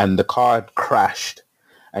the car had crashed,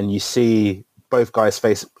 and you see both guys'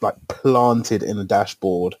 face like planted in the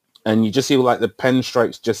dashboard, and you just see like the pen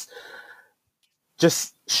strokes just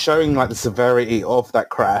showing like the severity of that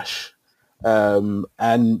crash. And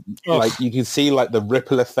like you can see like the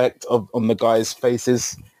ripple effect on the guys'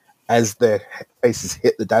 faces as their faces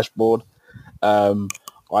hit the dashboard.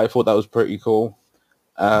 I thought that was pretty cool.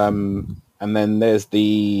 And then there's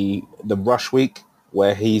the rush week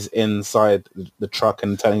where he's inside the truck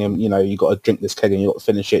and telling him, you got to drink this keg and you got to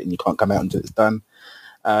finish it and you can't come out until it's done.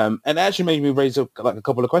 And it actually made me raise up like a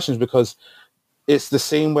couple of questions, because it's the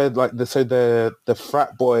scene where like the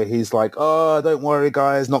frat boy, he's like, oh, don't worry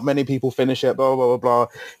guys, not many people finish it, blah, blah, blah, blah.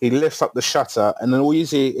 He lifts up the shutter and then all you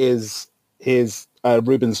see is his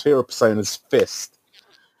Ruben's hero persona's fist.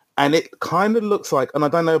 And it kind of looks like, and I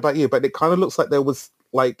don't know about you, but it kind of looks like there was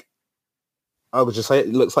like, I would just say it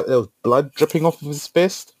looks like there was blood dripping off of his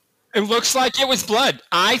fist. It looks like it was blood.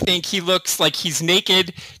 I think he looks like he's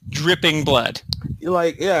naked, dripping blood.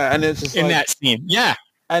 Like, yeah, and it's just in that scene. Yeah.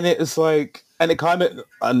 And it's like, and it kind of,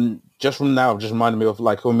 and just from now, just reminded me of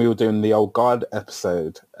like when we were doing the Old Guard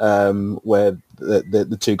episode, where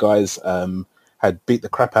the two guys had beat the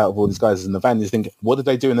crap out of all these guys in the van. You think, what did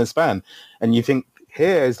they do in this van? And you think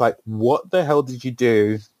here is like, what the hell did you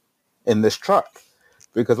do in this truck?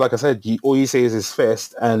 Because like I said, all you see is his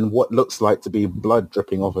fist and what looks like to be blood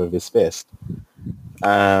dripping off of his fist.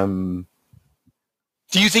 Do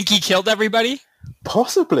you think he killed everybody?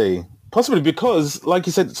 Possibly, because like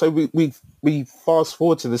you said, so we fast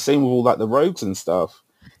forward to the scene with all like the rogues and stuff.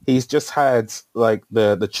 He's just had like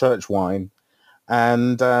the church wine,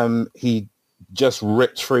 and he just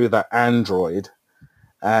ripped through that android.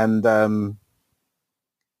 And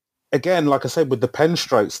again, like I said, with the pen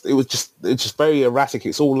strokes, it's just very erratic.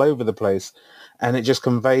 It's all over the place, and it just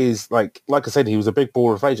conveys like I said, he was a big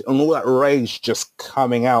ball of rage, and all that rage just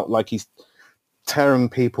coming out like he's tearing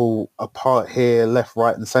people apart here, left,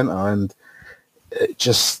 right, and center, and it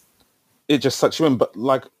just sucks you in. But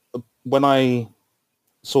like when I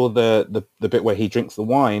saw the bit where he drinks the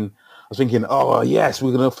wine, I was thinking, oh yes,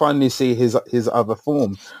 we're gonna finally see his other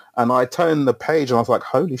form. And I turned the page and I was like,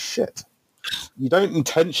 holy shit. You don't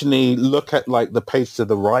intentionally look at like the page to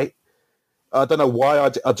the right. I don't know why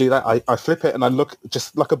I do that. I flip it and I look,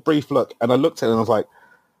 just like a brief look, and I looked at it and I was like,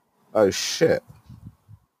 oh shit.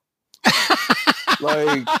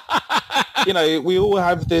 Like, you know, we all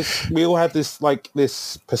have this like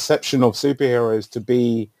this perception of superheroes to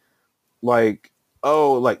be like,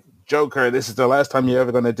 oh, like Joker, this is the last time you're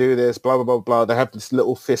ever going to do this, blah, blah, blah, blah. They have this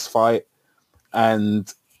little fist fight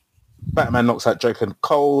and Batman knocks out Joker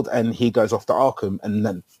cold and he goes off to Arkham, and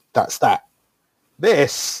then that's that.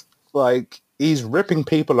 This, like, he's ripping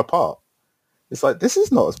people apart. It's like, this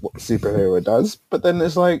is not what a superhero does. But then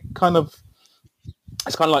it's like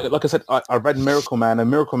it's kind of like I said, I read Miracle Man, and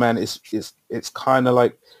Miracle Man is it's kind of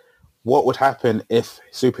like what would happen if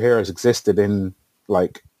superheroes existed in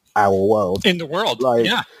like our world. In the world, like,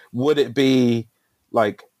 yeah. Would it be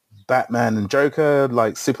like Batman and Joker,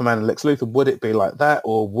 like Superman and Lex Luthor? Would it be like that,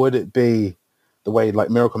 or would it be the way like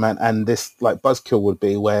Miracle Man and this like Buzzkill would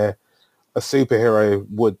be, where a superhero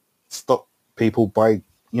would stop people by,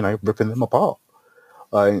 you know, ripping them apart?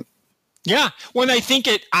 Like, yeah. When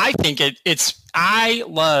I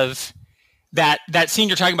love that scene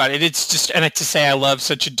you're talking about. It's just, and to say I love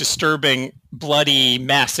such a disturbing, bloody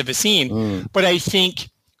mess of a scene. But I think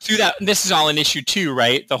through that, and this is all an issue too,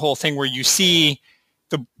 right? The whole thing where you see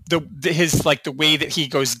his like the way that he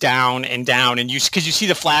goes down, and because you see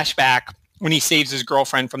the flashback when he saves his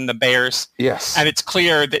girlfriend from the bears. Yes. And it's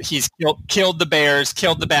clear that he's killed the bears,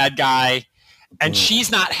 killed the bad guy, and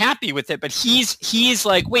she's not happy with it. But he's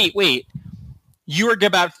like, wait. You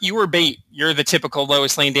were bait. You're the typical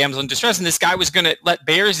Lois Lane damsel in distress, and this guy was going to let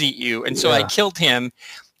bears eat you, and so I killed him.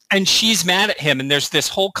 And she's mad at him, and there's this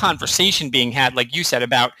whole conversation being had, like you said,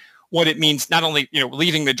 about what it means, not only, you know,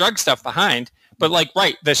 leaving the drug stuff behind, but like,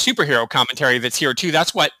 right, the superhero commentary that's here too.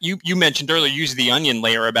 That's what you mentioned earlier, use the onion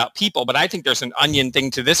layer about people, but I think there's an onion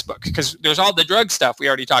thing to this book, because there's all the drug stuff we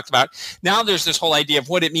already talked about. Now there's this whole idea of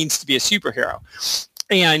what it means to be a superhero,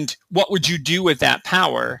 and what would you do with that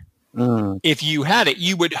power? If you had it.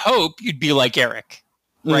 You would hope you'd be like Eric,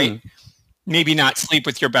 right? Maybe not sleep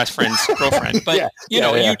with your best friend's girlfriend, but you'd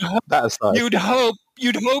hope, that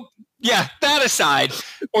aside,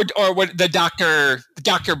 or what the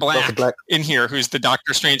Dr. Black in here, who's the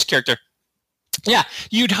Doctor Strange character. Yeah,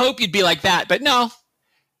 you'd hope you'd be like that, but no.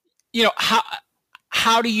 You know,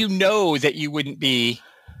 how do you know that you wouldn't be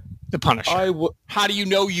the Punisher? How do you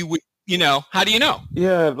know you would? You know, how do you know?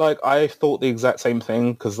 Yeah, like I thought the exact same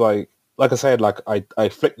thing, because like I said, like I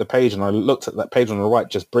flicked the page and I looked at that page on the right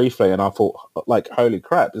just briefly, and I thought, like, holy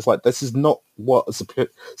crap, it's like, this is not what a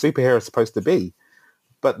superhero is supposed to be.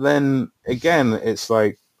 But then again, it's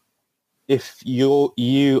like, if you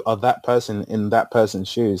are that person in that person's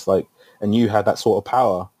shoes, like, and you had that sort of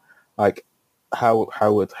power, like, how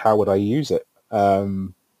would I use it?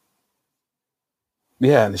 And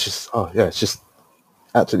it's just, it's just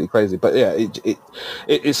absolutely crazy. But yeah,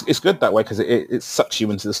 it's good that way, because it sucks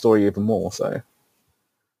you into the story even more. So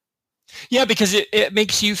yeah, because it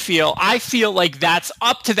makes you feel, I feel like that's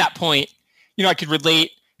up to that point, you know, I could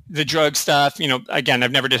relate the drug stuff, you know, again,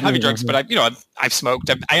 I've never did heavy drugs, but I've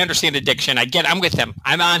smoked, I understand addiction, I'm with him,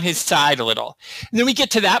 I'm on his side a little. And then we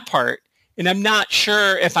get to that part, and I'm not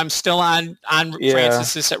sure if I'm still on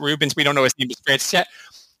Francis at Rubens. We don't know his name is Francis yet.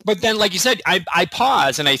 But then, like you said, I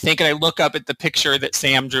pause and I think, and I look up at the picture that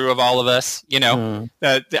Sam drew of all of us. You know,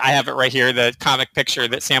 I have it right here, the comic picture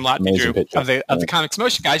that Sam Lotney drew of the Comics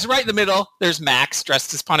Motion guys. Right in the middle, there's Max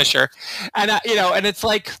dressed as Punisher, and and it's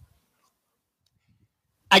like,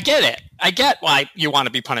 I get it. I get why you want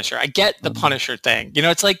to be Punisher. I get the Punisher thing. You know,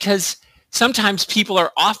 it's like, because sometimes people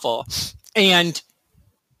are awful, and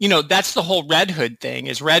you know, that's the whole Red Hood thing,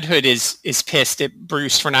 is Red Hood is pissed at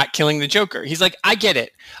Bruce for not killing the Joker. He's like, I get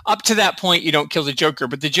it. Up to that point, you don't kill the Joker,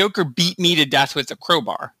 but the Joker beat me to death with a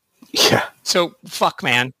crowbar. Yeah. So fuck,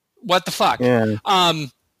 man. What the fuck? Yeah.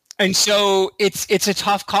 And so it's a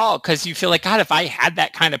tough call, because you feel like, God, if I had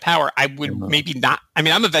that kind of power, I would maybe not. I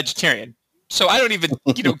mean, I'm a vegetarian, so I don't even,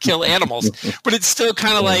 kill animals, but it's still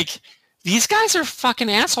kind of like, these guys are fucking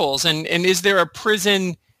assholes. And is there a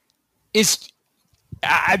prison?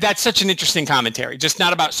 That's such an interesting commentary. Just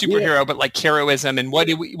not about superhero, but like heroism and what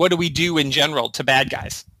do we do in general to bad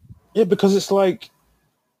guys? Yeah, because it's like,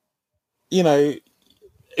 you know,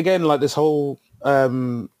 again, like this whole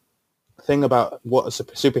thing about what a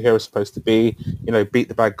superhero is supposed to be, you know, beat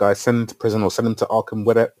the bad guy, send them to prison or send them to Arkham,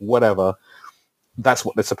 whatever. That's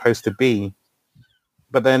what they're supposed to be.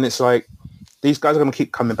 But then it's like, these guys are going to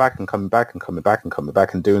keep coming back and coming back and coming back and coming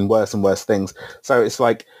back and doing worse and worse things. So it's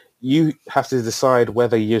like, you have to decide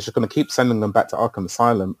whether you're just going to keep sending them back to Arkham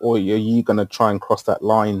Asylum, or are you going to try and cross that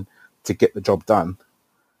line to get the job done?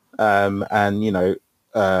 And, you know,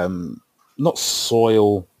 not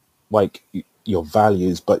soil like your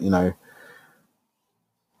values, but, you know,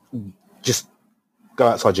 just go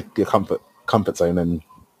outside your comfort zone and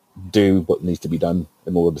do what needs to be done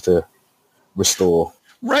in order to restore.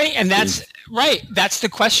 Right. And that's right. That's the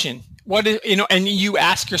question. What is, you know, and you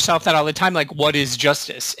ask yourself that all the time, like, what is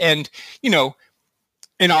justice? And, you know,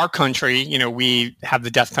 in our country, you know, we have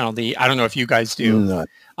the death penalty. I don't know if you guys do. No.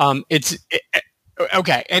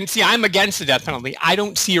 Okay. And see, I'm against the death penalty. I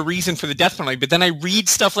don't see a reason for the death penalty, but then I read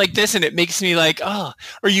stuff like this and it makes me like, oh,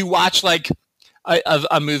 or you watch like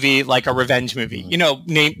a movie, like a revenge movie, you know,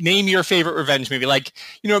 name your favorite revenge movie. Like,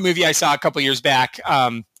 you know, a movie I saw a couple years back,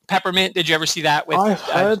 Peppermint. Did you ever see that? With I've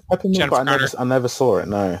heard Peppermint, Jennifer but I never saw it.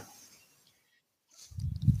 No.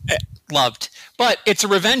 Loved, but it's a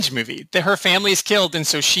revenge movie. Her family is killed, and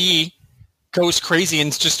so she goes crazy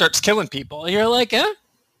and just starts killing people. And you're like, all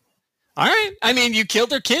right. I mean, you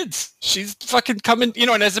killed her kids. She's fucking coming, you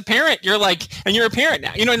know. And as a parent, you're like, and you're a parent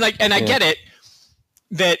now, you know. And like, and I get it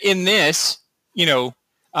that in this, you know,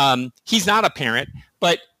 he's not a parent,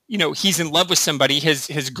 but you know, he's in love with somebody.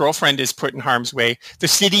 His girlfriend is put in harm's way. The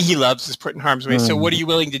city he loves is put in harm's way. So what are you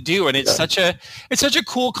willing to do? And it's such a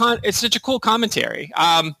cool commentary.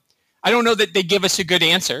 I don't know that they give us a good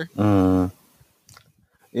answer.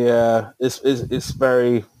 Yeah, it's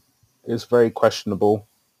very questionable.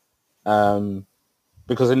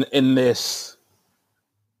 Because in this,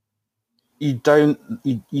 you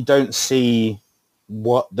don't see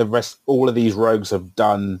what all of these rogues have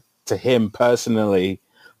done to him personally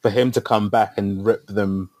for him to come back and rip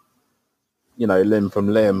them, you know, limb from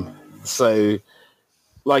limb. So,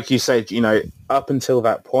 like you said, you know, up until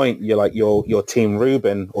that point, you're like you're Team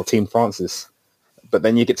Ruben or Team Francis, but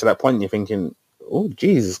then you get to that point and you're thinking, oh,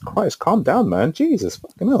 Jesus Christ, calm down, man. Jesus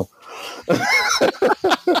fucking hell.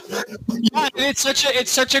 Yeah, and it's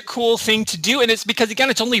such a cool thing to do, and it's because again,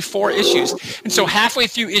 it's only 4 issues, and so halfway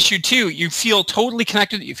through issue 2, you feel totally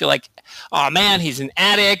connected. You feel like, oh man, he's an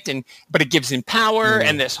addict, but it gives him power,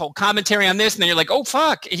 and this whole commentary on this, and then you're like, oh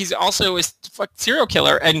fuck, he's also a serial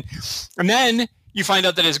killer, and then you find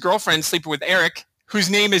out that his girlfriend's sleeping with Eric, whose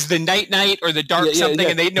name is the Night or the Dark something,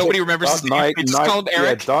 and nobody remembers his name. It's called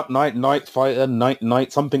Eric. Yeah, Dark Night Fighter,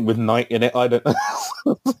 Night, something with night in it. I don't know.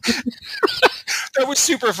 That was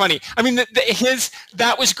super funny. I mean,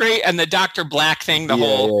 that was great, and the Dr. Black thing,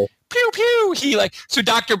 whole pew pew. He so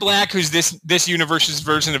Dr. Black, who's this universe's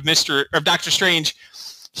version of Doctor Strange.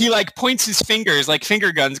 He points his fingers like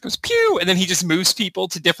finger guns, goes pew, and then he just moves people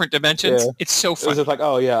to different dimensions. Yeah. It's so funny. It was just like,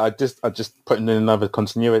 oh yeah, I just put in another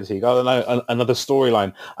continuity. Oh no, another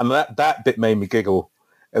storyline, and that bit made me giggle.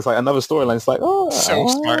 It's like another storyline. It's like, oh, so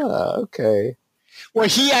smart. Okay. Well,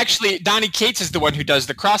 Donny Cates is the one who does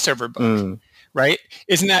the crossover book, right?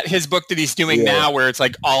 Isn't that his book that he's doing now, where it's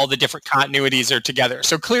like all the different continuities are together?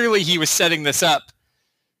 So clearly, he was setting this up.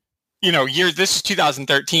 You know, this is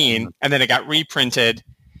 2013, and then it got reprinted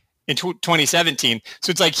in 2017.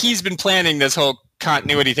 So it's like he's been planning this whole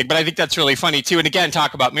continuity thing. But I think that's really funny too. And again,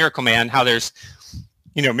 talk about Miracle Man, how there's,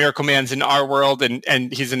 you know, Miracle Man's in our world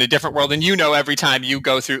and he's in a different world. And you know, every time you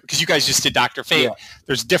go through, because you guys just did Dr. Fate,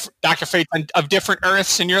 there's different Dr. Fate of different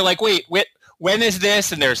Earths. And you're like, wait, when is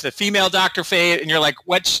this? And there's the female Dr. Fate. And you're like,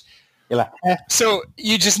 what? You're like, eh. So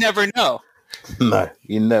you just never know. No,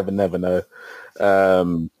 you never know.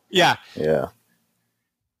 Yeah.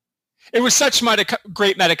 It was such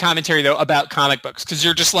great meta commentary though about comic books, because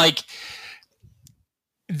you're just like,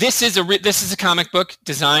 this is a comic book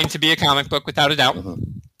designed to be a comic book without a doubt. Mm-hmm.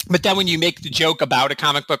 But then when you make the joke about a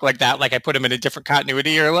comic book like that, like I put them in a different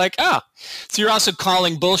continuity, you're like, oh, so you're also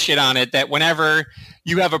calling bullshit on it, that whenever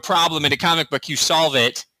you have a problem in a comic book, you solve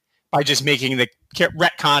it by just making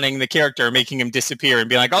retconning the character, making him disappear and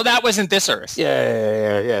be like, oh, that wasn't this Earth.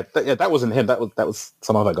 Yeah. That wasn't him. That was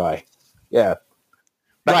some other guy. Yeah.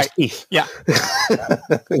 That was Keith. Yeah.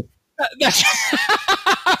 That's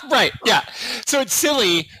right. Yeah. So it's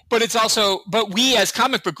silly, but it's also, but we as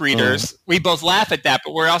comic book readers, we both laugh at that,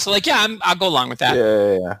 but we're also like, yeah, I'll go along with that.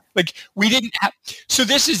 Yeah. Like we didn't have, so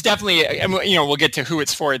this is definitely, we'll get to who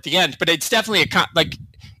it's for at the end, but it's definitely like,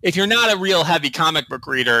 if you're not a real heavy comic book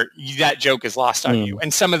reader, that joke is lost on you.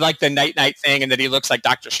 And some of like the night thing and that he looks like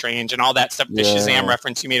Doctor Strange and all that stuff, the Shazam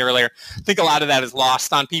reference you made earlier, I think a lot of that is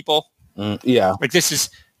lost on people. Yeah. Like this is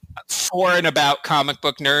for and about comic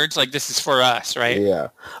book nerds. Like this is for us, right? Yeah.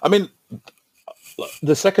 I mean,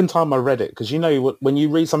 the second time I read it, because when you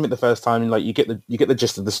read something the first time, like you get the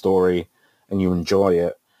gist of the story and you enjoy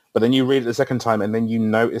it, but then you read it the second time and then you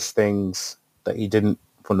notice things that you didn't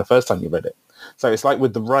from the first time you read it. So it's like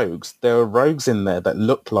with the rogues, there are rogues in there that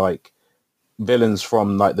look like villains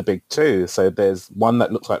from like the big two. So there's one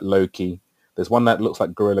that looks like Loki. There's one that looks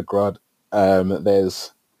like Gorilla Grodd.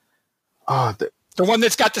 There's the one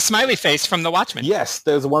that's got the smiley face from The Watchmen. Yes,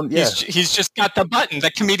 there's one. Yeah, he's just got the button,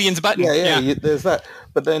 the comedian's button. Yeah. There's that.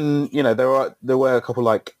 But then there were a couple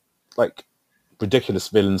like ridiculous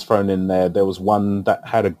villains thrown in there. There was one that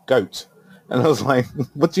had a goat, and I was like,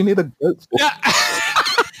 "What do you need a goat for?" Yeah.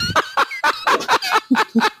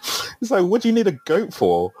 It's like, what do you need a goat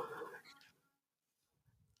for?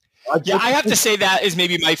 I have to say that is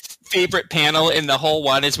maybe my favorite panel in the whole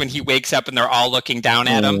one is when he wakes up and they're all looking down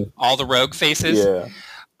at him, all the rogue faces. Yeah.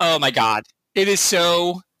 Oh my God. It is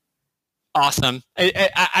so awesome.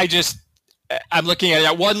 I'm looking at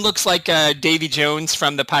it. One looks like Davy Jones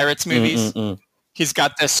from the Pirates movies. He's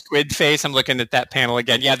got the squid face. I'm looking at that panel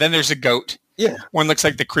again. Yeah. Then there's a goat. Yeah. One looks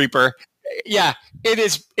like the creeper. Yeah. It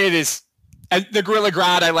is. And the Gorilla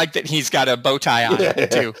Grodd, I like that he's got a bow tie on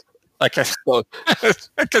it too. Like, got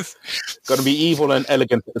to be evil and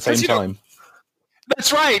elegant at the same time.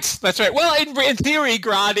 That's right. Well, in theory,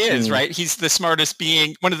 Grodd is right. He's the smartest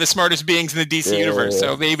being, one of the smartest beings in the DC universe.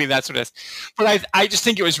 So maybe that's what it is. But I just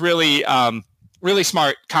think it was really, really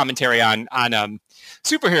smart commentary on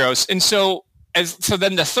superheroes. And so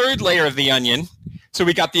then the third layer of the onion. So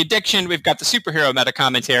we got the addiction, we've got the superhero meta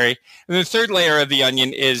commentary, and the third layer of the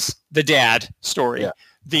onion is the dad story.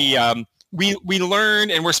 Yeah. We learn,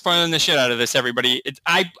 and we're spoiling the shit out of this, everybody.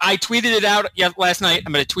 I tweeted it out last night.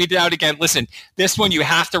 I'm going to tweet it out again. Listen, this one you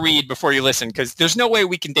have to read before you listen, because there's no way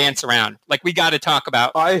we can dance around. Like, we got to talk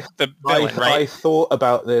about the villain, right? I thought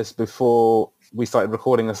about this before we started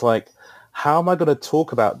recording. It's like, how am I going to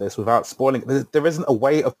talk about this without spoiling it? There isn't a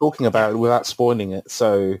way of talking about it without spoiling it.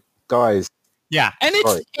 So, guys. Yeah, and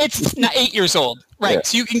it's not 8 years old, right? Yeah.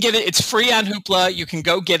 So you can get it. It's free on Hoopla. You can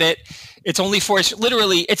go get it. It's only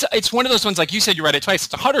literally, it's one of those ones, like you said, you read it twice.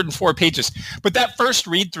 It's 104 pages. But that first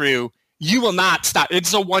read through, you will not stop.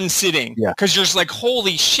 It's a one sitting. Yeah. Because you're just like,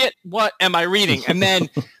 holy shit, what am I reading? And then,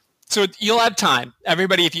 so you'll have time,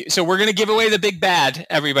 everybody. So we're going to give away the big bad,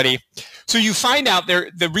 everybody. So you find out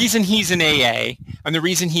the reason he's in AA and the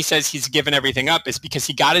reason he says he's given everything up is because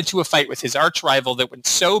he got into a fight with his arch rival that went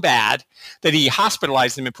so bad that he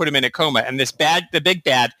hospitalized him and put him in a coma. And the big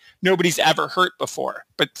bad, nobody's ever hurt before.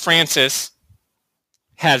 But Francis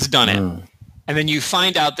has done it. And then you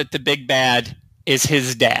find out that the big bad is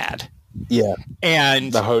his dad. Yeah.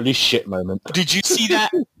 And the holy shit moment. Did you see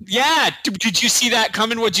that? Yeah. Did you see that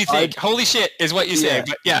coming? What'd you think? Holy shit is what you say.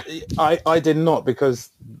 But yeah. I did not, because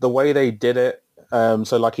the way they did it,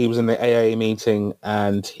 so like he was in the AA meeting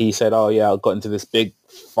and he said, oh yeah, I got into this big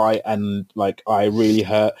fight and like I really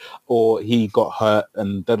hurt, or he got hurt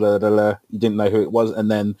and you didn't know who it was.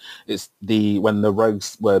 And then it's when the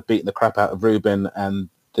rogues were beating the crap out of Ruben and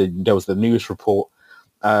there was the news report,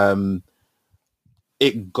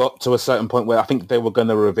 it got to a certain point where I think they were going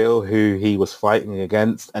to reveal who he was fighting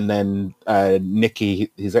against, and then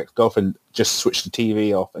Nikki, his ex-girlfriend, just switched the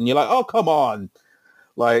TV off, and you're like, "Oh, come on!"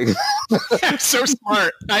 Like, so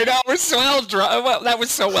smart. I know, it was so that was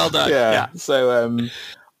so well done. Yeah. So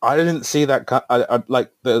I didn't see that.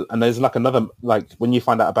 And there's like another, like when you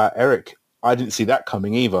find out about Eric, I didn't see that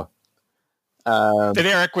coming either. That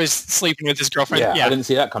Eric was sleeping with his girlfriend. Yeah, I didn't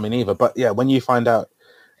see that coming either. But yeah, when you find out.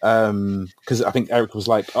 Because I think Eric was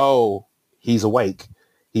like, oh, he's awake,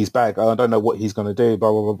 he's back, I don't know what he's going to do,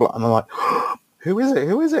 blah, blah, blah, blah. And I'm like, who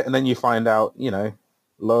is it? And then you find out,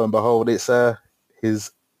 lo and behold, it's his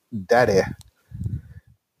daddy.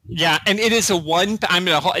 Yeah, and it is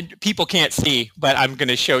people can't see, but I'm going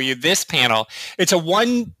to show you this panel.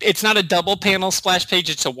 It's not a double panel splash page,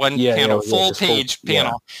 it's a full page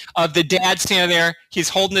panel of the dad standing there. He's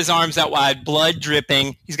holding his arms out wide, blood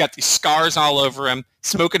dripping. He's got these scars all over him,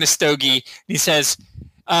 smoking a stogie. He says,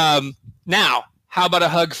 now, how about a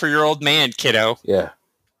hug for your old man, kiddo? Yeah.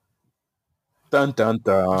 Dun, dun,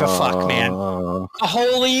 dun. The fuck, man.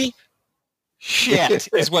 Holy shit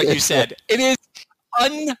is what you said. It is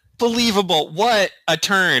unbelievable. What a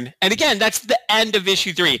turn. And again, that's the end of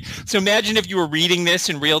issue 3. So imagine if you were reading this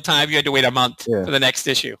in real time, you had to wait a month for the next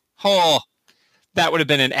issue. Oh, that would have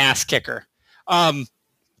been an ass kicker.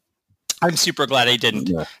 I'm super glad I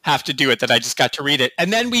didn't have to do it, that I just got to read it.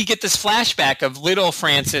 And then we get this flashback of little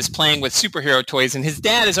Francis playing with superhero toys, and his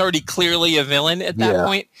dad is already clearly a villain at that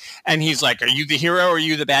point. And he's like, are you the hero or are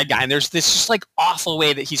you the bad guy? And there's this just like awful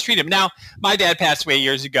way that he's treated him. Now, my dad passed away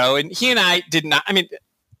years ago, and he and I did not, I mean,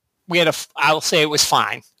 we had I'll say it was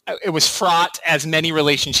fine. It was fraught, as many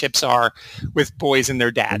relationships are with boys and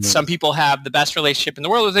their dads. Some people have the best relationship in the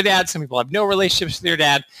world with their dad. Some people have no relationships with their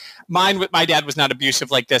dad. Mine with my dad was not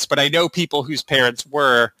abusive like this, but I know people whose parents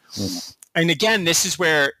were. And again, this is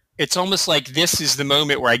where it's almost like this is the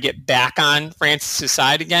moment where I get back on Francis's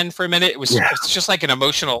side again for a minute. It's just like an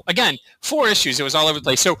emotional, again, 4 issues. It was all over the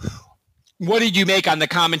place. So what did you make on the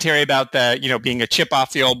commentary about the, being a chip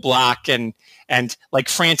off the old block and like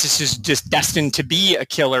Francis is just destined to be a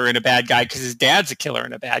killer and a bad guy because his dad's a killer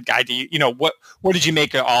and a bad guy? Do what did you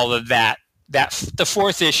make of all of that? The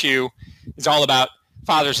 4th issue is all about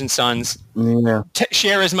fathers and sons.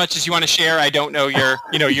 Share as much as you want to share. I don't know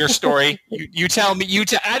your story. You tell me. You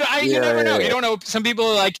never know. You don't know. Some people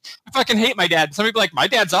are like, I fucking hate my dad. Some people are like, my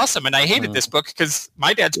dad's awesome, and I hated this book because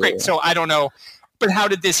my dad's great. So I don't know. But how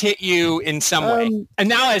did this hit you in some way? And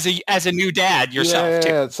now as a new dad yourself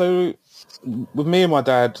too. So with me and my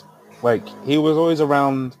dad, like he was always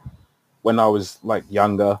around when I was like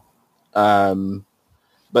younger.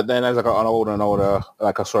 But then as I got older and older,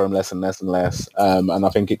 like I saw him less and less and less. And I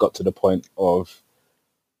think it got to the point of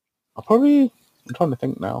I'm trying to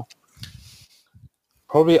think now.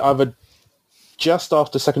 Probably either just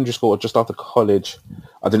after secondary school or just after college,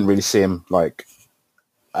 I didn't really see him like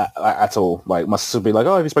at all. Like my sister would be like,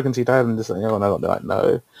 "Oh, have you spoken to your dad?" And this, and I'd be like,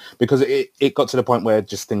 "No," because it got to the point where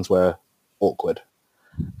just things were awkward,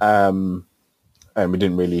 and we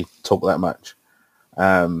didn't really talk that much.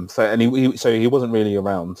 So he wasn't really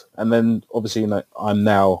around. And then obviously, I'm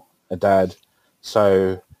now a dad,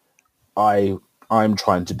 so I'm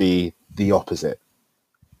trying to be the opposite.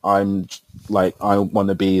 I'm like, I want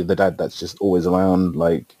to be the dad that's just always around,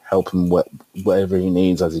 like help him whatever he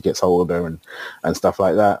needs as he gets older and stuff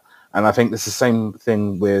like that. And I think it's the same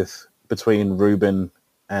thing between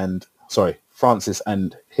Francis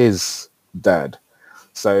and his dad.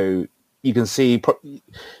 So you can see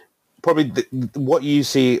probably what you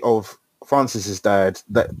see of Francis's dad,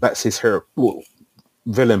 that's his hero,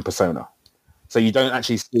 villain persona. So you don't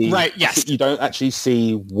actually see, you don't actually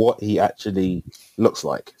see what he actually looks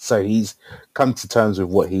like. So he's come to terms with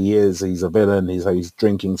what he is. He's a villain. He's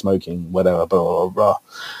drinking, smoking, whatever, blah, blah, blah.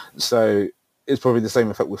 So it's probably the same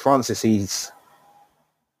effect with Francis. He's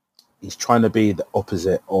trying to be the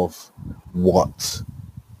opposite of what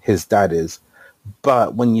his dad is.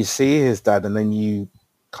 But when you see his dad and then you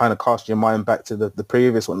kind of cast your mind back to the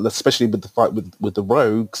previous one, especially with the fight with the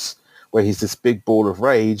rogues, where he's this big ball of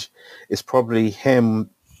rage, it's probably him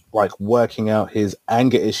like working out his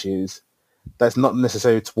anger issues. That's not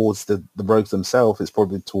necessarily towards the rogues themselves. It's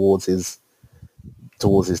probably towards his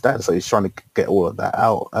dad. So he's trying to get all of that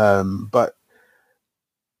out. But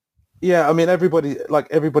yeah, I mean, everybody's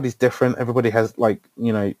different. Everybody has they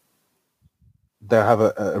have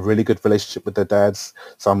a really good relationship with their dads.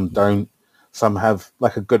 Some don't. Some have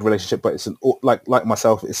like a good relationship, but it's like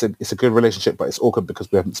myself. It's a good relationship, but it's awkward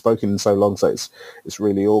because we haven't spoken in so long. So it's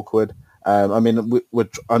really awkward. I mean,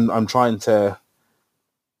 I'm trying to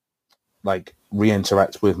like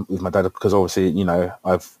re-interact with my dad because obviously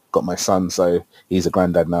I've got my son, so he's a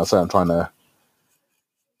granddad now. So I'm trying to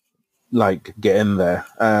like get in there.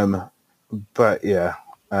 But yeah,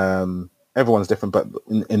 everyone's different. But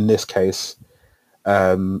in this case,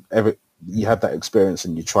 you have that experience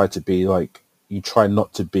and you try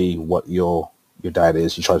not to be what your dad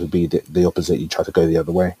is. You try to be the opposite. You try to go the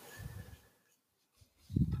other way.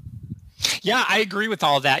 Yeah, I agree with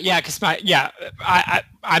all of that. Yeah, because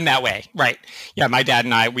I'm that way. Right. Yeah, my dad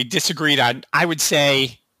and we disagreed on, I would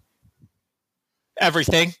say,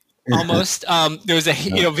 everything. Almost. There was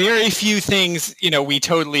very few things, we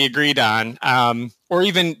totally agreed on, or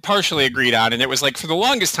even partially agreed on. And it was like, for the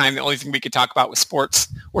longest time, the only thing we could talk about was sports,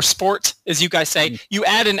 or sport, as you guys say. You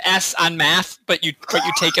add an S on math, but you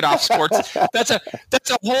take it off sports. That's a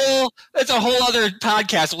whole other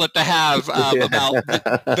podcast we'll have to have about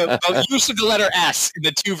the use of the letter S in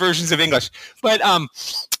the 2 versions of English. But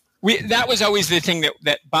that was always the thing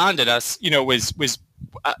that bonded us, was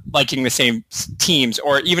liking the same teams,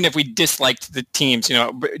 or even if we disliked the teams,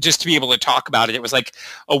 just to be able to talk about it. It was like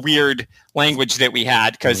a weird language that we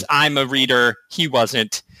had because I'm a reader, he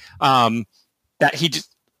wasn't. that he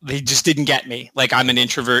just didn't get me. Like, I'm an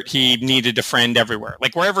introvert. He needed a friend everywhere.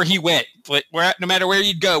 Like, wherever he went, no matter where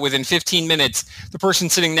you'd go, within 15 minutes, the person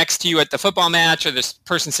sitting next to you at the football match or this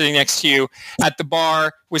person sitting next to you at the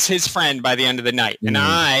bar was his friend by the end of the night. And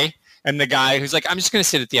I am the guy who's like, I'm just going to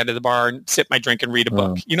sit at the end of the bar and sip my drink and read a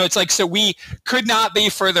book. You know, it's like, so we could not be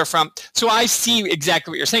further from. So I see exactly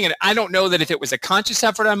what you're saying. And I don't know that if it was a conscious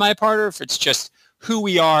effort on my part or if it's just who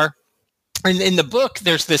we are. And in the book,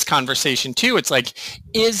 there's this conversation too. It's like,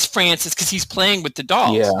 is Francis, because he's playing with the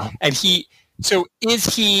dolls, and is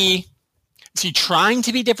he trying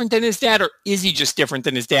to be different than his dad, or is he just different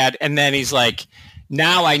than his dad? And then he's like,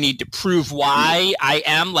 now I need to prove why I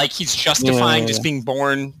am. Like, he's justifying just being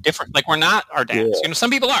born different. Like, we're not our dads. You know, some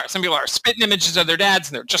people are spitting images of their dads,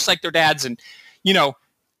 and they're just like their dads. And you're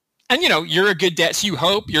a good dad. So you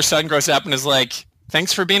hope your son grows up and is like,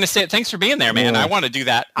 thanks for being there, man. I want to do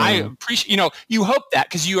that. I appreciate, you hope that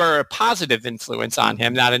because you are a positive influence on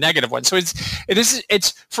him, not a negative one. So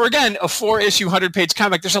it's for, again, a 4-issue, 100-page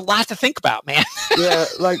comic. There's a lot to think about, man. Yeah.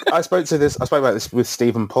 Like, I spoke about this with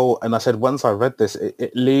Stephen Paul, and I said, once I read this,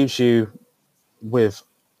 it leaves you with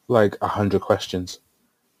like 100 questions.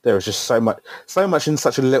 There is just so much in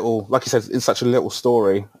such a little, like you said, in such a little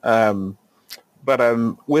story.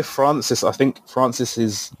 But with Francis, I think Francis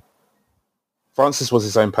was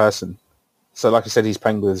his own person. So like I said, he's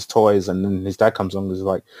playing with his toys, and then his dad comes along and is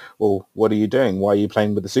like, well, what are you doing? Why are you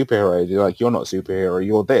playing with the superhero? You're like, you're not a superhero,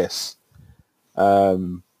 you're this.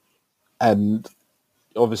 And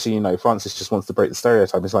obviously, Francis just wants to break the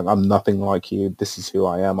stereotype. It's like, I'm nothing like you. This is who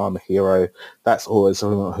I am. I'm a hero. That's always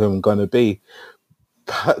who I'm going to be.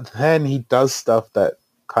 But then he does stuff that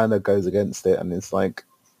kind of goes against it. And it's like,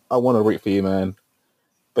 I want to root for you, man.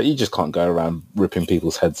 But you just can't go around ripping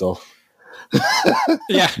people's heads off.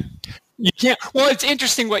 Yeah, you can't. Well, it's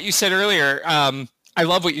interesting what you said earlier. I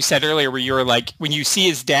love what you said earlier, where you were like, when you see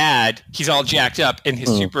his dad, he's all jacked up in his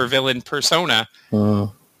supervillain persona,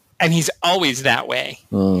 and he's always that way,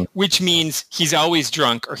 which means he's always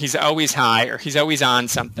drunk, or he's always high, or he's always on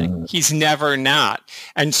something. He's never not.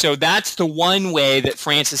 And so that's the one way that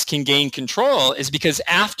Francis can gain control, is because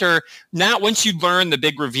once you learn the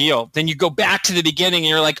big reveal, then you go back to the beginning and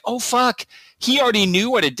you're like, oh, fuck. He already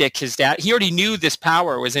knew what a dick his dad, he already knew this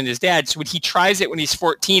power was in his dad. So when he tries it when he's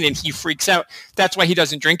 14 and he freaks out, that's why he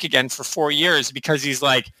doesn't drink again for 4 years, because he's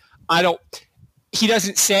like, he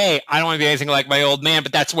doesn't say, I don't want to be anything like my old man,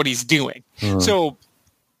 but that's what he's doing. So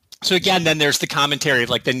again, then there's the commentary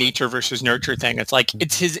of like the nature versus nurture thing. It's like,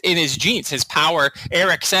 it's in his genes, his power.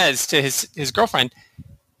 Eric says to his girlfriend,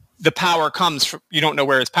 the power comes from, you don't know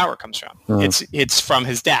where his power comes from. It's from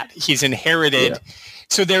his dad. He's inherited. Yeah.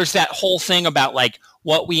 So there's that whole thing about like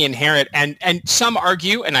what we inherit. And some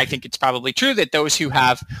argue, and I think it's probably true, that those who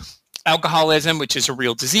have alcoholism, which is a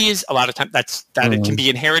real disease, a lot of times it can be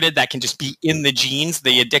inherited. That can just be in the genes.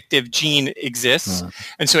 The addictive gene exists.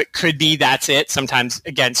 And so it could be that's it. Sometimes,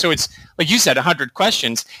 again, so it's like you said, 100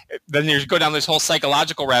 questions. Then you go down this whole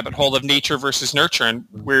psychological rabbit hole of nature versus nurture, and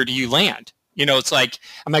where do you land? It's like,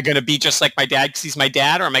 am I going to be just like my dad because he's my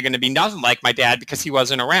dad, or am I going to be nothing like my dad because he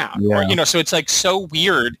wasn't around? Yeah. Or, so it's like so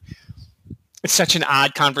weird. It's such an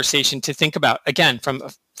odd conversation to think about, again, from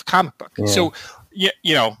a comic book. Yeah. So,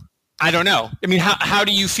 I don't know. I mean, how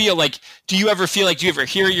do you feel? Like, do you ever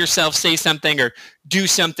hear yourself say something or do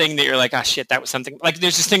something that you're like, ah, shit, that was something? Like,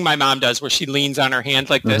 there's this thing my mom does where she leans on her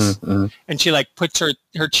hand like this, and she like puts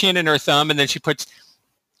her chin in her thumb, and then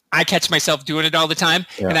I catch myself doing it all the time,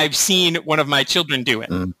 and I've seen one of my children do it.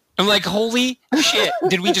 I'm like, holy shit,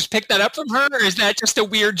 did we just pick that up from her? Or is that just a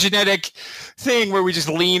weird genetic thing where we just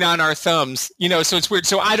lean on our thumbs? So it's weird.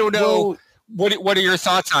 So I don't know. What are your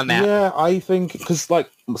thoughts on that? Yeah, I think, because my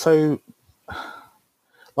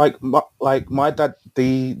dad,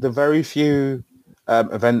 the very few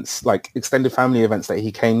events, like extended family events that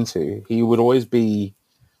he came to, he would always be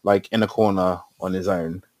like in a corner on his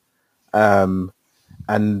own.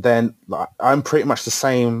 And then I'm pretty much the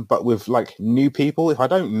same, but with like new people. If I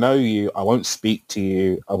don't know you, I won't speak to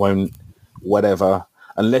you. I won't whatever.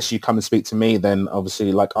 Unless you come and speak to me, then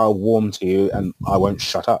obviously like I'll warm to you and I won't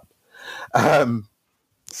shut up.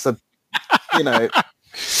 So,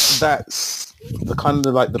 that's the kind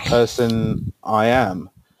of like the person I am.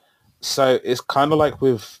 So it's kind of like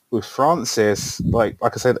with Francis, like I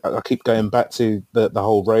said, I keep going back to the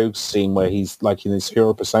whole rogue scene where he's like in his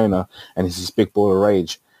hero persona and he's this big ball of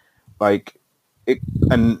rage. Like it,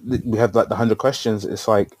 and we have like the 100 questions. It's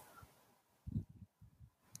like,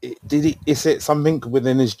 is it something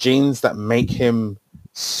within his genes that make him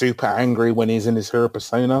super angry when he's in his hero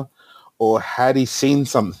persona? Or had he seen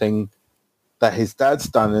something that his dad's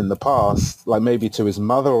done in the past, like maybe to his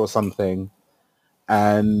mother or something,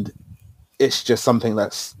 and it's just something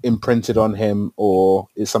that's imprinted on him, or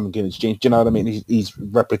is something in his genes. Do you know what I mean? He's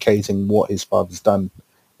replicating what his father's done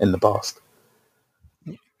in the past.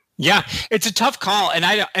 Yeah, it's a tough call, and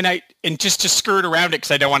just to skirt around it,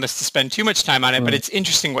 because I don't want us to spend too much time on it, but it's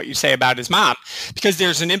interesting what you say about his mom, because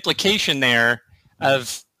there's an implication there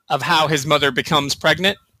of how his mother becomes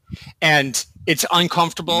pregnant, and it's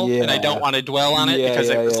uncomfortable, and I don't want to dwell on it because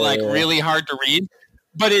it was really hard to read,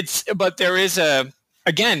 but there is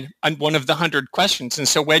again, one of the 100 questions, and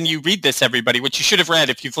so when you read this, everybody, which you should have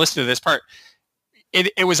read if you've listened to this part.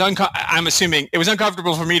 It was I'm assuming it was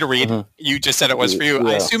uncomfortable for me to read. Mm-hmm. You just said it was for you.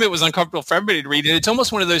 Yeah. I assume it was uncomfortable for everybody to read. And it's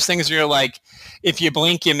almost one of those things where you're like, if you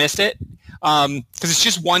blink, you missed it. Because it's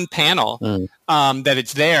just one panel that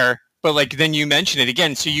it's there. But like then you mention it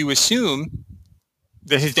again. So you assume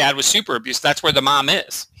that his dad was super abusive. That's where the mom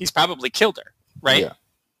is. He's probably killed her, right? Yeah.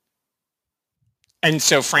 And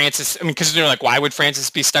so Francis, because they're like, why would Francis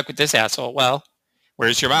be stuck with this asshole? Well,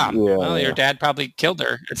 where's your mom? Yeah, well, your dad probably killed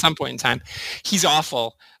her at some point in time. He's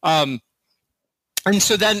awful. And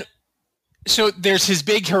so there's his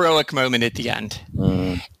big heroic moment at the end.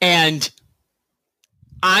 And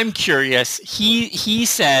I'm curious. He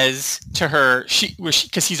says to her,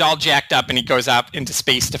 because he's all jacked up and he goes up into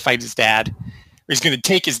space to fight his dad. Or he's going to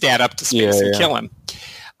take his dad up to space and kill him.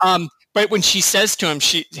 But when she says to him,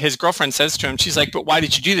 his girlfriend says to him, she's like, but why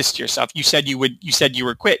did you do this to yourself? You said you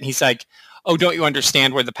were quit. And he's like, oh, don't you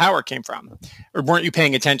understand where the power came from? Or weren't you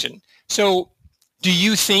paying attention? So do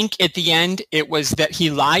you think at the end it was that he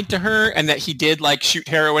lied to her and that he did like shoot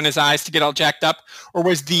heroin in his eyes to get all jacked up? Or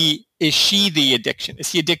is she the addiction?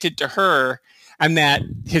 Is he addicted to her and that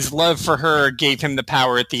his love for her gave him the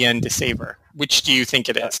power at the end to save her? Which do you think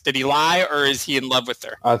it is? Did he lie or is he in love with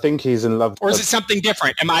her? I think he's in love. Or is it something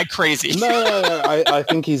different? Am I crazy? No. I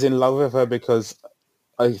think he's in love with her because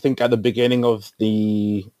I think at the beginning of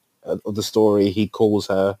the story, he calls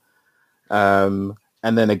her. And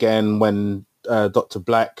then again, when Dr.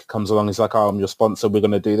 Black comes along, he's like, oh, I'm your sponsor. We're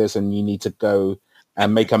going to do this. And you need to go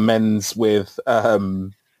and make amends with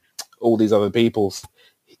all these other people.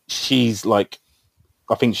 She's like,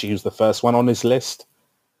 I think she was the first one on his list.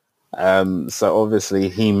 So obviously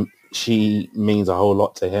she means a whole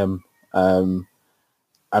lot to him. And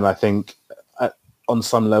I think on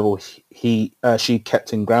some level, she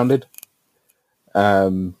kept him grounded.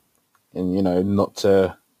 And, not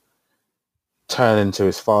to turn into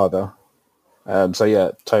his father. So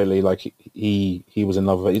yeah, totally. Like he was in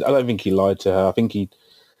love with her. I don't think he lied to her. I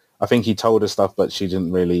think he told her stuff, but she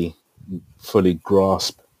didn't really fully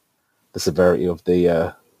grasp the severity of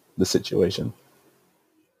the situation.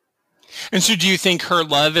 And so do you think her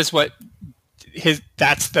love is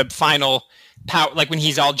that's the final power? Like when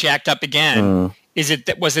he's all jacked up again, was it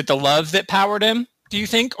the love that powered him? Do you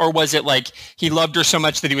think? Or was it like he loved her so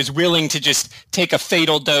much that he was willing to just take a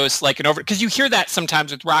fatal dose like because you hear that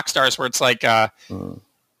sometimes with rock stars where it's like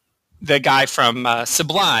the guy from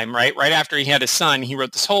Sublime, right? Right after he had his son, he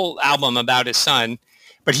wrote this whole album about his son,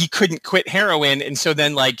 but he couldn't quit heroin. And so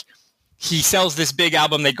then like he sells this big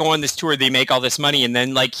album, they go on this tour, they make all this money, and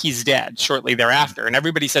then like he's dead shortly thereafter. And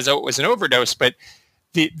everybody says, oh, it was an overdose. But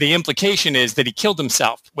the implication is that he killed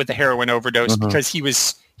himself with a heroin overdose because he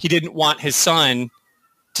didn't want his son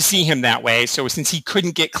to see him that way. So since he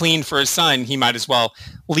couldn't get clean for his son, he might as well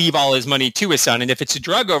leave all his money to his son. And if it's a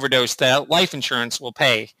drug overdose, the life insurance will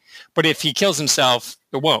pay. But if he kills himself,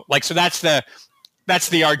 it won't. Like, so that's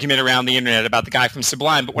the argument around the internet about the guy from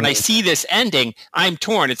Sublime. But when I see this ending, I'm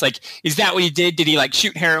torn. It's like, is that what he did? Did he like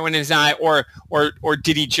shoot heroin in his eye, or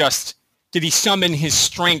did he summon his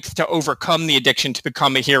strength to overcome the addiction to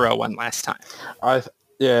become a hero one last time?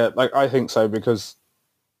 I think so, because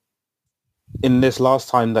in this last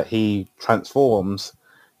time that he transforms,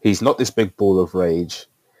 he's not this big ball of rage.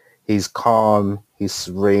 He's calm, he's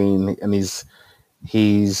serene, and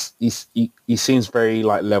he seems very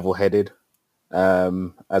like level-headed,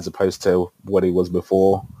 as opposed to what he was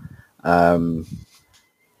before.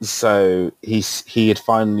 So he had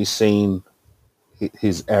finally seen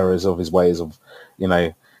his errors of his ways of,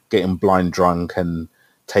 getting blind drunk and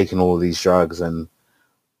taking all of these drugs and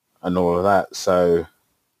all of that. So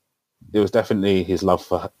it was definitely his love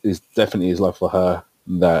for her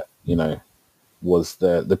that, was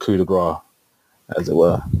the coup de grace, as it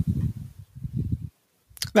were.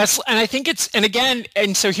 And I think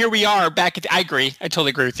so here we are back at, I totally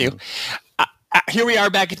agree with you. Here we are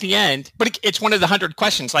back at the end, but it's one of the 100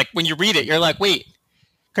 questions. Like when you read it, you're like, wait,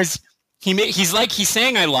 because he's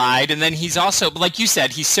saying I lied. And then he's also, like you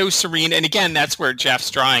said, he's so serene. And again, that's where Jeff's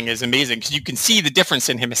drawing is amazing, because you can see the difference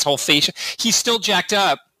in him, his whole face. He's still jacked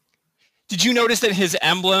up. Did you notice that his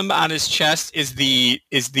emblem on his chest is the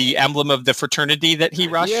emblem of the fraternity that he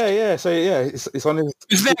rushed? Yeah. So it's on his.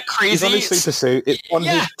 Isn't that crazy? It's on his super suit. It's on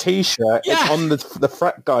his T-shirt. Yeah. It's on the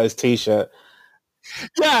frat guy's T-shirt.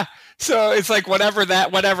 Yeah. So it's like whatever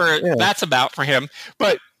that's about for him.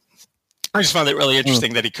 But I just found it really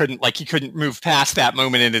interesting that he couldn't move past that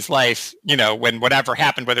moment in his life, when whatever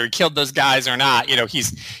happened, whether he killed those guys or not,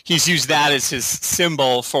 he's used that as his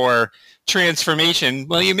symbol for transformation.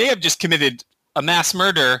 Well, you may have just committed a mass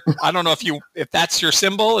murder. I don't know if that's your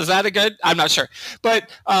symbol. Is that I'm not sure. But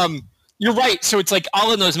you're right. So it's like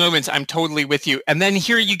all in those moments, I'm totally with you. And then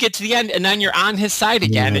here you get to the end and then you're on his side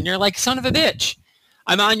again and you're like, son of a bitch,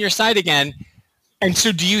 I'm on your side again. And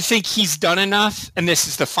so do you think he's done enough? And this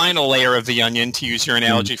is the final layer of the onion, to use your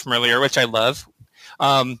analogy from earlier, which I love.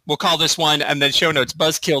 We'll call this one, and then show notes,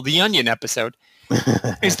 Buzzkill, the Onion episode.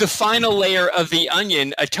 Is the final layer of the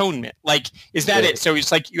onion atonement? Like, is that it? So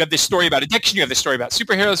it's like you have this story about addiction, you have this story about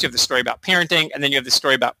superheroes, you have this story about parenting, and then you have this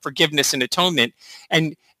story about forgiveness and atonement.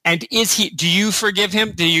 And do you forgive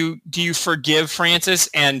him? Do you forgive Francis?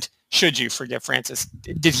 And should you forgive Francis?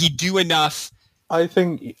 Did he do enough? I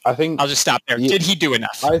think I'll just stop there. Did he do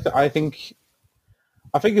enough? I think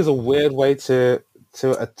it's a weird way to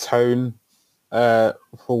atone for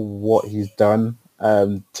what he's done,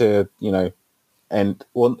 to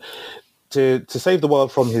save the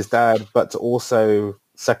world from his dad, but to also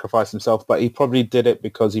sacrifice himself. But he probably did it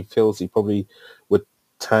because he feels he probably would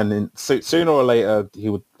sooner or later he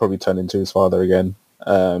would probably turn into his father again.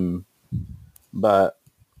 But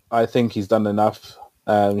I think he's done enough.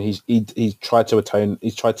 He's tried to atone.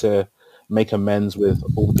 He's tried to make amends with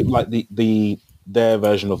all the people, like their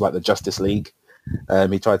version of like the Justice League.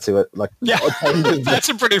 He tried to that's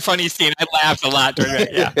a pretty funny scene. I laughed a lot during it.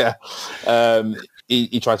 Yeah.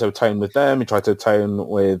 He tried to atone with them. He tried to atone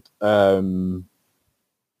with a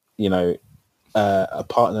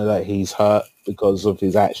partner that he's hurt because of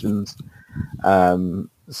his actions.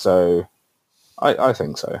 So I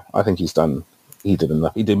think so. I think he's done. He did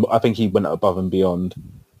enough. I think he went above and beyond.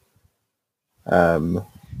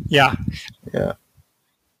 Yeah.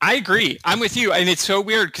 I agree. I'm with you. And it's so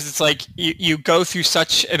weird because it's like you go through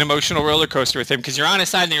such an emotional roller coaster with him because you're on his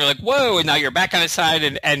side and you're like, whoa, and now you're back on his side.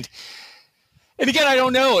 And again, I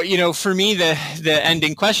don't know. For me, the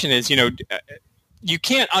ending question is, you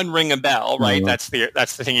can't unring a bell, right? Mm-hmm.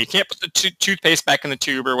 That's the thing. You can't put the toothpaste back in the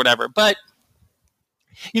tube or whatever. But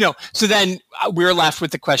so then we're left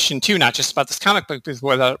with the question too, not just about this comic book,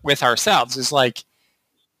 but with ourselves, is like,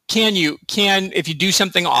 if you do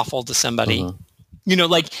something awful to somebody,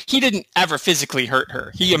 like he didn't ever physically hurt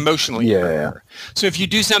her, he emotionally hurt her. So if you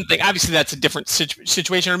do something, obviously that's a different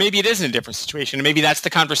situation, or maybe it isn't a different situation, and maybe that's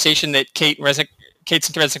the conversation that Kate and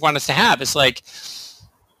Resnick want us to have. It's like,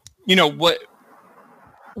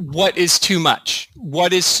 what is too much?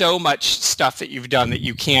 What is so much stuff that you've done that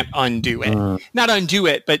you can't undo it? Not undo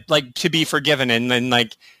it, but like to be forgiven. And then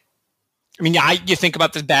you think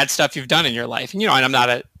about the bad stuff you've done in your life, and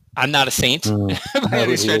and I'm not a saint by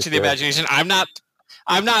any stretch of the imagination. I'm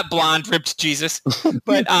not blonde ripped Jesus,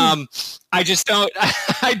 but I just want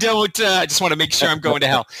to make sure I'm going to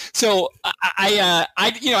hell. So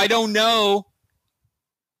I don't know.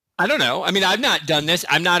 I don't know. I mean, I've not done this.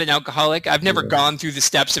 I'm not an alcoholic. I've never gone through the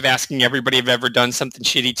steps of asking everybody I've ever done something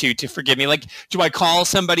shitty to forgive me. Like, do I call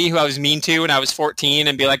somebody who I was mean to when I was 14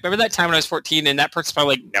 and be like, remember that time when I was 14? And that person's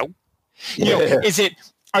probably like, no.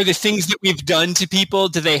 Are the things that we've done to people,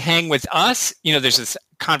 do they hang with us? There's this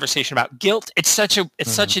conversation about guilt. It's such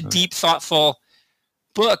a deep, thoughtful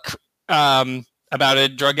book about a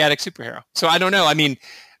drug addict superhero. So I don't know. I mean,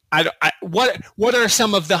 what are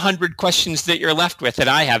some of the 100 questions that you're left with that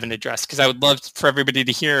I haven't addressed? Because I would love for everybody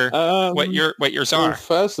to hear what yours are.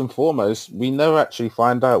 First and foremost, we never actually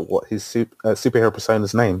find out what his superhero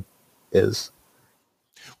persona's name is.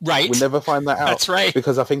 Right. We never find that out. That's right.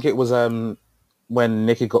 Because I think it was when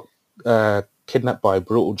Nicky got kidnapped by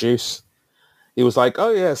Brutal Juice. He was like,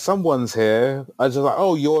 oh yeah, someone's here. I was like,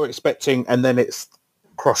 oh, you're expecting, and then it's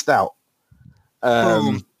crossed out.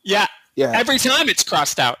 Yeah. Every time it's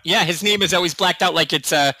crossed out. Yeah, his name is always blacked out like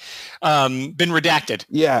it's been redacted.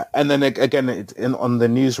 Yeah, and then again on the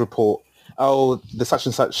news report, oh, the such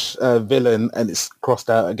and such villain, and it's crossed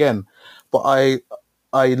out again. But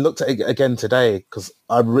I looked at it again today because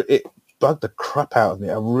it bugged the crap out of me.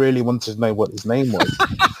 I really wanted to know what his name was.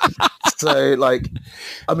 So,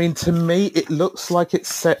 to me, it looks like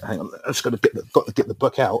it's set. Hang on, I'm just got to get the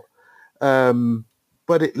book out.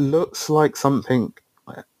 But it looks like something.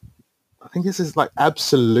 I think this is like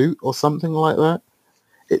Absolute or something like that.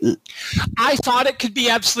 I thought it could be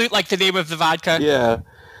Absolute, like the name of the vodka. Yeah.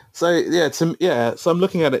 So so I'm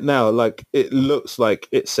looking at it now. Like it looks like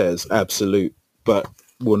it says absolute, but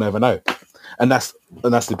we'll never know. And that's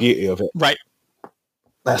the beauty of it. Right.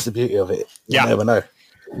 That's the beauty of it. We'll never know.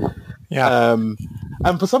 Yeah.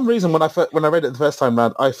 And for some reason, when I read it the first time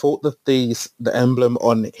round, I thought that the emblem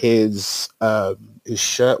on his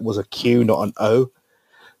shirt was a Q, not an O.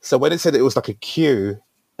 So when it said it was like a Q,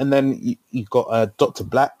 and then you got Dr.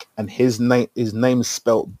 Black, and his name's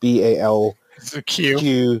spelled BAL. It's a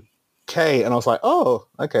Q. QK, and I was like, oh,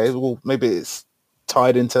 okay, well maybe it's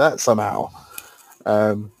tied into that somehow.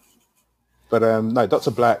 But no,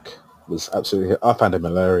 Dr. Black was absolutely. I found him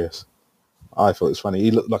hilarious. I thought it was funny.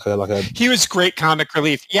 He looked like a. He was great comic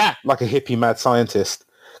relief. Yeah, like a hippie mad scientist,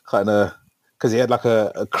 kind of, because he had like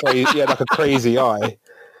a crazy eye.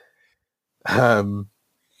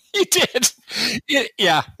 He did.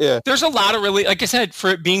 Yeah. There's a lot of really, like I said, for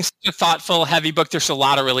it being such a thoughtful, heavy book, there's a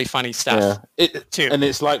lot of really funny stuff. Too. And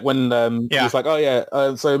it's like when he's like, oh yeah,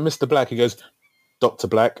 so Mr. Black, he goes, Dr.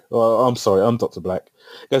 Black. Oh, I'm sorry, I'm Dr. Black.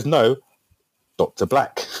 He goes, no, Dr.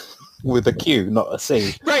 Black. With a Q, not a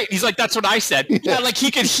C. Right. He's like, that's what I said. Yeah, like he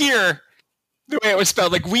could hear the way it was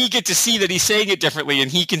spelled. Like we get to see that he's saying it differently and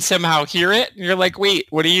he can somehow hear it. And you're like, wait,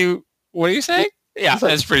 what are you saying? Yeah,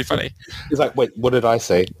 that's pretty funny. He's like, wait, what did I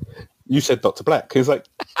say? You said Dr. Black. He's like,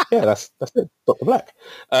 yeah, that's it, Dr. Black.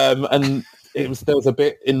 And there was a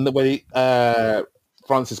bit in the way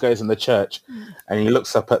Francis goes in the church and he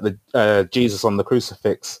looks up at the Jesus on the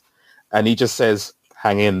crucifix and he just says,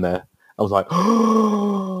 hang in there. I was like,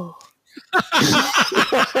 oh. I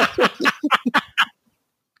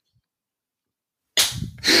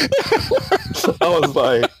was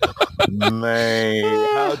like, man,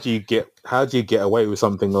 how do you get away with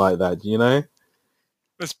something like that? You know,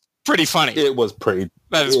 it's pretty funny. It was pretty.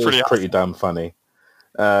 That is pretty pretty damn funny.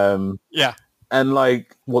 Yeah, and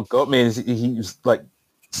like what got me is he was like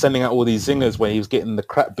sending out all these zingers when he was getting the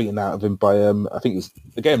crap beaten out of him by I think it was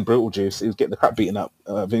again Brutal Juice. He was getting the crap beaten up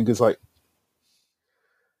of him. It's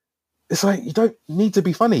like you don't need to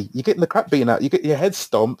be funny. You're getting the crap beaten out. You get your head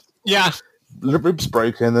stomped. Yeah, ribs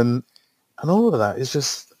broken, and all of that. It's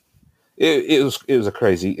just it was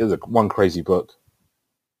one crazy book.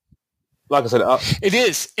 Like I said, it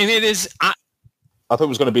is, and it is. I thought it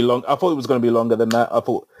was going to be long. I thought it was going to be longer than that. I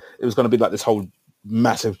thought it was going to be like this whole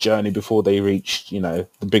massive journey before they reached, the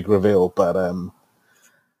big reveal. But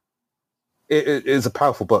it is a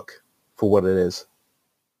powerful book for what it is.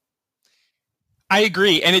 I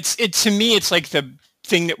agree, and it's to me, it's like the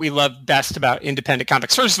thing that we love best about independent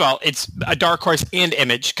comics. First of all, it's a Dark Horse and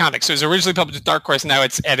Image comic. So it was originally published with Dark Horse, now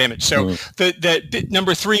it's at Image. So the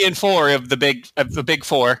number 3 and 4 of the big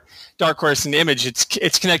four, Dark Horse and Image,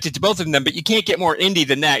 it's connected to both of them. But you can't get more indie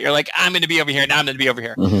than that. You're like, I'm going to be over here, and I'm going to be over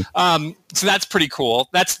here. So that's pretty cool.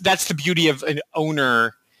 That's the beauty of an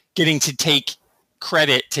owner getting to take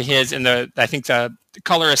credit to his, and I think the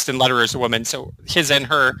colorist and letterer is a woman, so his and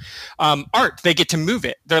her art, they get to move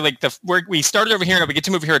it. They're like, we started over here, and we get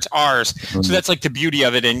to move here, it's ours. So that's like the beauty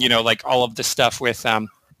of it. And like all of the stuff with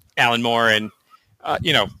Alan Moore and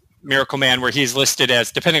Miracle Man, where he's listed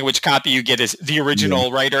as, depending on which copy you get, as the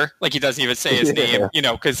original writer. Like he doesn't even say his name,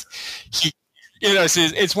 because he, so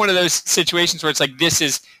it's one of those situations where it's like, this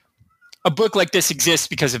is a book like this exists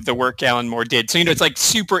because of the work Alan Moore did. So, it's like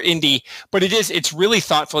super indie, but it's really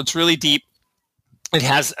thoughtful. It's really deep. It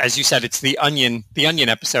has, as you said, it's the onion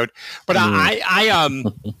episode. But I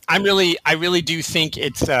really do think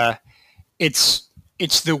it's the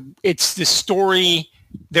story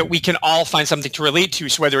that we can all find something to relate to.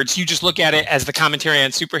 So whether it's you just look at it as the commentary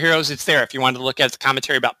on superheroes, it's there. If you wanted to look at the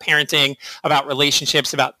commentary about parenting, about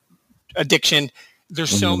relationships, about addiction, there's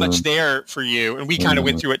so much there for you. And we kind of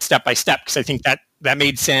went through it step by step because I think that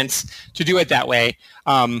made sense to do it that way.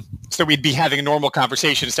 So we'd be having a normal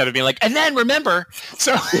conversation instead of being like, and then remember.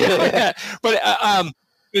 So, but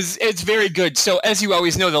it's very good. So as you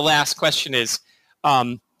always know, the last question is,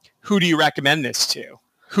 who do you recommend this to?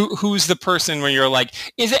 Who's the person where you're like,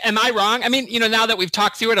 am I wrong? I mean, now that we've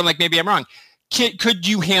talked through it, I'm like, maybe I'm wrong. Could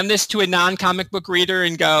you hand this to a non-comic book reader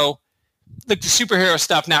and go, like, the superhero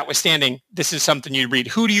stuff notwithstanding, this is something you'd read?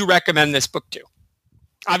 Who do you recommend this book to?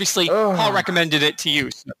 Obviously, Paul recommended it to you.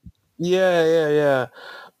 So. Yeah.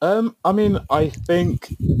 I mean, I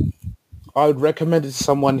think I would recommend it to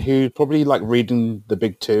someone who probably like reading the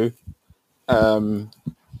big two. And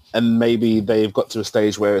maybe they've got to a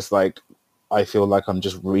stage where it's like, I feel like I'm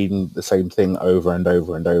just reading the same thing over and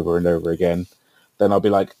over and over and over again. Then I'll be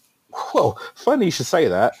like, whoa, funny you should say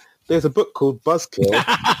that. There's a book called Buzzkill,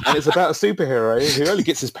 and it's about a superhero who only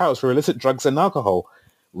gets his powers for illicit drugs and alcohol.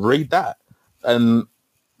 Read that. And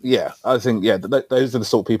yeah, I think, those are the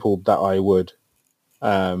sort of people that I would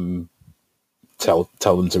tell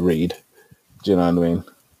them to read. Do you know what I mean?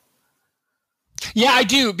 Yeah, I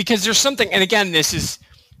do, because there's something, and again,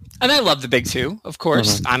 and I love the big two, of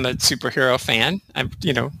course. Mm-hmm. I'm a superhero fan,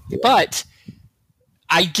 but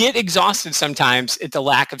I get exhausted sometimes at the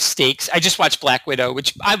lack of stakes. I just watched Black Widow,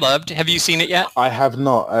 which I loved. Have you seen it yet? I have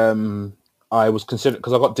not. I was considering,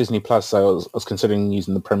 because I got Disney Plus, so I was considering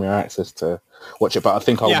using the Premier Access to watch it, but I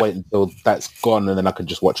think I'll wait until that's gone and then I can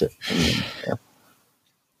just watch it. Yeah.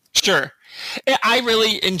 Sure. I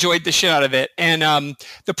really enjoyed the shit out of it, and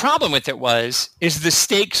the problem with it is the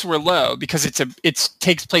stakes were low because it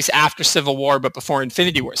takes place after Civil War but before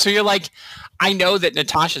Infinity War. So you're like, I know that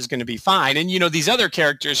Natasha's going to be fine, and these other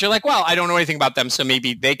characters, you're like, well, I don't know anything about them, so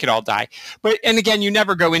maybe they could all die. And again, you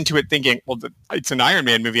never go into it thinking, well, it's an Iron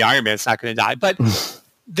Man movie, Iron Man's not going to die, but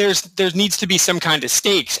there needs to be some kind of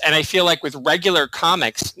stakes, and I feel like with regular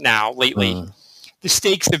comics now lately, the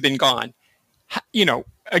stakes have been gone.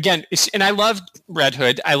 Again, and I loved Red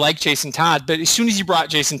Hood. I like Jason Todd, but as soon as you brought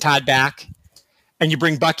Jason Todd back and you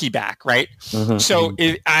bring Bucky back, right? Mm-hmm. So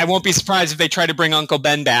I won't be surprised if they try to bring Uncle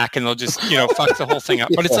Ben back and they'll just, fuck the whole thing up.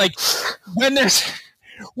 But it's like when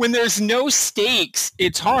there's no stakes,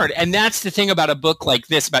 it's hard. And that's the thing about a book like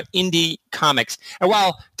this, about indie comics. And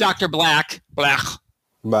while Dr. Black. Yeah.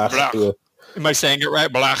 Am I saying it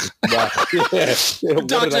right? Black. Dr.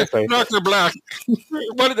 Black.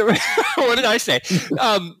 What did I say?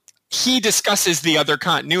 He discusses the other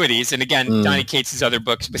continuities, and again, Donny Cates' other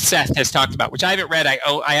books, but Seth has talked about, which I haven't read.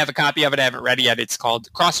 I have a copy of it. I haven't read it yet. It's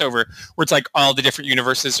called Crossover, where it's like all the different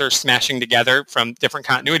universes are smashing together from different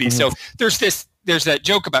continuities. So there's that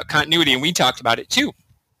joke about continuity, and we talked about it too.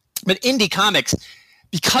 But indie comics,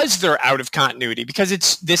 because they're out of continuity, because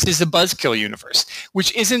this is a Buzzkill universe,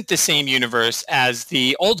 which isn't the same universe as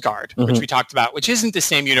the Old Guard, which we talked about, which isn't the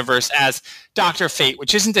same universe as Dr. Fate,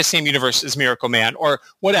 which isn't the same universe as Miracle Man or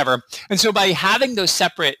whatever. And so by having those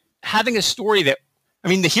having a story the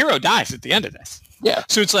hero dies at the end of this. Yeah.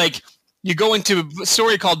 So it's like you go into a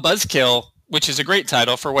story called Buzzkill, which is a great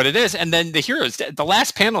title for what it is, and then the hero's dead. The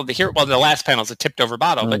last panel, the last panel is a tipped over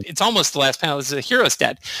bottle, but it's almost the last panel is the hero's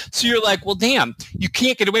dead. So you're like, well, damn, you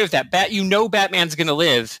can't get away with that. Batman's going to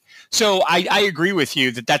live. So I agree with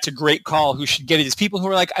you that that's a great call. Who should get it is people who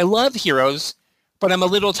are like, I love heroes, but I'm a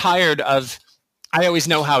little tired of, I always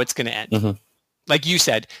know how it's going to end. Mm-hmm. Like you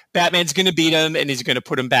said, Batman's going to beat him and he's going to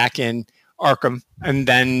put him back in Arkham, and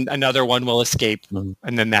then another one will escape, and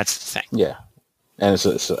then that's the thing. Yeah. And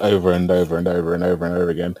it's over and over and over and over and over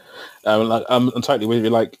again. I'm totally with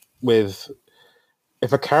you. Like, if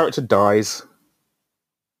a character dies,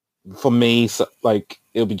 for me,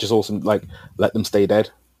 it'll be just awesome. Like, let them stay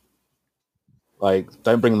dead. Like,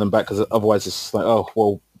 don't bring them back, because otherwise it's just like, oh,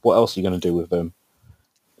 well, what else are you going to do with them?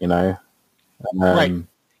 Right.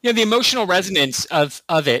 Yeah, the emotional resonance of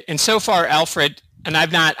it. And so far, Alfred. And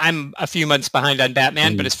I'm a few months behind on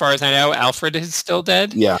Batman, but as far as I know, Alfred is still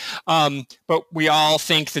dead. Yeah. But we all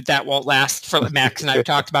think that won't last. For Max and I have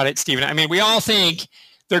talked about it, Stephen. We all think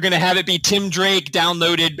they're going to have it be Tim Drake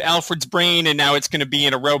downloaded Alfred's brain, and now it's going to be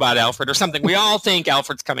in a robot Alfred or something. We all think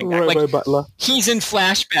Alfred's coming back. Butler. He's in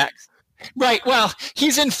flashbacks. Right. Well,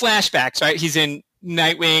 he's in flashbacks, right? He's in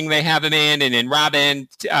Nightwing. They have him in, and in Robin,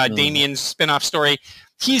 Damien's spinoff story.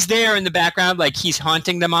 He's there in the background, like he's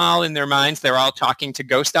haunting them all in their minds. They're all talking to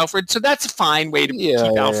Ghost Alfred. So that's a fine way to keep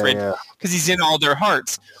Alfred, because he's in all their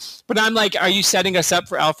hearts. But I'm like, are you setting us up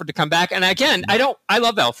for Alfred to come back? And again, I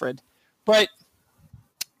love Alfred, but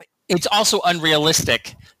it's also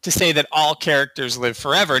unrealistic to say that all characters live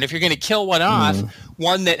forever. And if you're going to kill one off,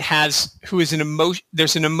 one that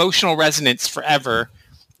there's an emotional resonance forever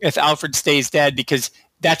if Alfred stays dead, because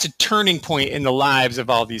that's a turning point in the lives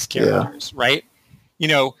of all these characters, right?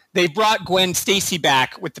 They brought Gwen Stacy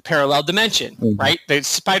back with the parallel dimension, right? The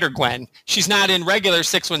Spider-Gwen. She's not in regular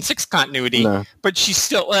 616 continuity, but she's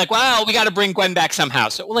still like, well, we got to bring Gwen back somehow.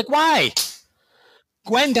 So we're like, why?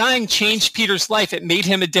 Gwen dying changed Peter's life. It made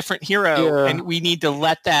him a different hero, and we need to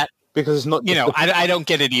let that. Because it's not, I don't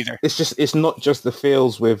get it either. It's not just the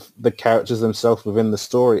feels with the characters themselves within the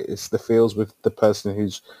story. It's the feels with the person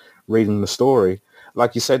who's reading the story.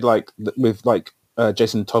 Like you said, with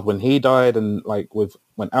Jason Todd when he died, and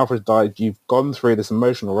when Alfred died, you've gone through this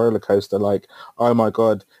emotional roller coaster. Like, oh my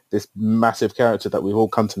god, this massive character that we've all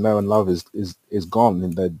come to know and love is gone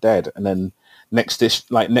and they're dead. And then next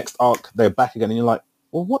arc they're back again, and you're like,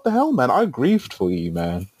 well, what the hell, man? I grieved for you,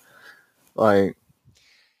 man. Like,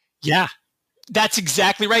 yeah, That's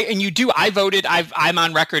exactly right. And you do. I voted. I'm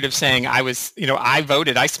on record of saying I was, I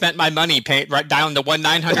voted. I spent my money paying right down the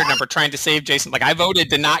 1-900 number trying to save Jason. Like I voted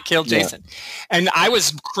to not kill Jason. Yeah. And I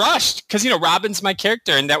was crushed because, Robin's my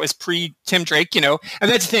character and that was pre-Tim Drake, And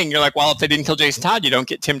that's the thing. You're like, well, if they didn't kill Jason Todd, you don't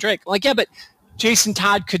get Tim Drake. I'm like, yeah, but Jason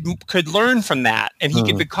Todd could learn from that and he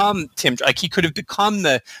could become Tim. Like he could have become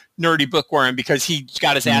the nerdy bookworm because he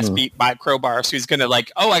got his ass beat by a crowbar. So he's going to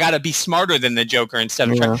I got to be smarter than the Joker instead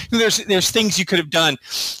of trying. There's things you could have done.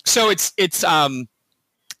 So it's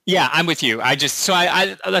yeah, I'm with you. I that's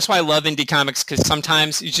why I love indie comics because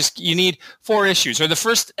sometimes you need 4 issues or the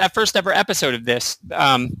first ever episode of this.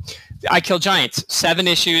 I Kill Giants, 7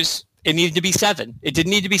 issues. It needed to be 7. It didn't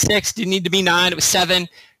need to be 6. Didn't need to be 9. It was 7.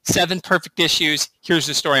 7 perfect issues. Here's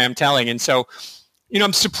the story I'm telling. And so,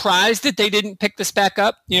 I'm surprised that they didn't pick this back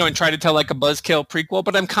up, and try to tell like a Buzzkill prequel,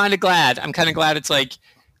 but I'm kind of glad. It's like,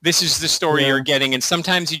 this is the story you're getting. And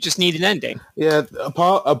sometimes you just need an ending. Yeah. A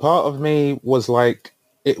part of me was like,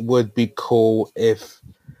 it would be cool if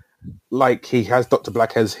like he has Dr.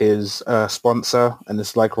 Black as his sponsor and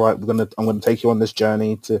it's like, right, I'm going to take you on this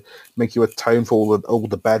journey to make you atone for all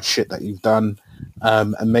the bad shit that you've done.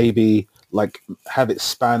 And maybe like have it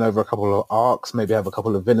span over a couple of arcs, maybe have a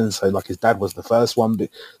couple of villains. So like his dad was the first one, but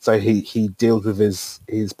so he deals with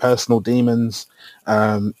his personal demons.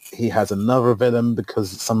 He has another villain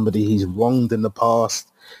because somebody he's wronged in the past.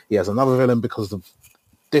 He has another villain because of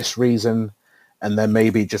this reason, and then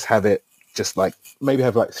maybe just have it maybe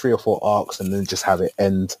have like 3 or 4 arcs and then just have it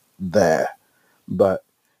end there. But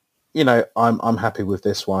I'm happy with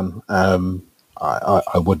this one.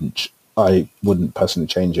 I wouldn't personally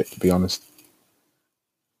change it, to be honest.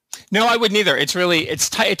 No, I wouldn't either. It's really,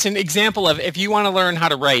 it's an example of if you want to learn how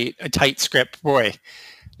to write a tight script, boy,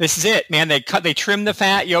 this is it, man. They trim the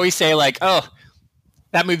fat. You always say like, oh,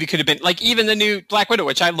 that movie could have been like even the new Black Widow,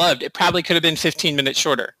 which I loved. It probably could have been 15 minutes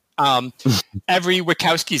shorter. Every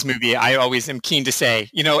Wachowski's movie, I always am keen to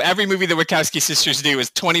say, every movie the Wachowski sisters do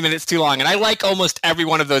is 20 minutes too long. And I like almost every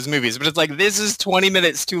one of those movies, but it's like, this is 20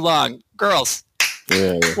 minutes too long. Girls,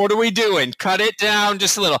 what are we doing? Cut it down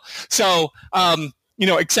just a little. So,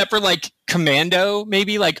 except for like Commando,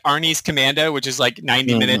 maybe like Arnie's Commando, which is like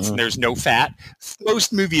 90 minutes and there's no fat.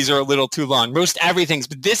 Most movies are a little too long. Most everything's,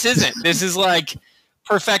 but this isn't. This is like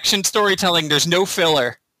perfection storytelling. There's no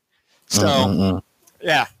filler. So,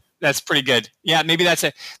 yeah. That's pretty good. Yeah, maybe there's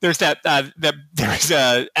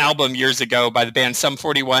a album years ago by the band Sum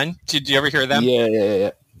 41. Did you ever hear them?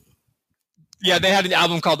 Yeah. Yeah, they had an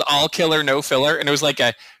album called All Killer No Filler, and it was like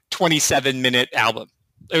a 27-minute album.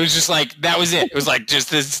 It was just like, that was it. It was like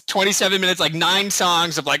just this 27 minutes, like 9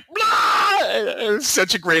 songs of like, blah! It was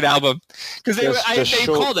such a great album. Because they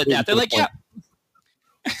called it that. They're like, yeah.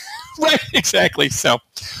 Right, exactly. So,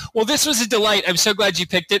 well, this was a delight. I'm so glad you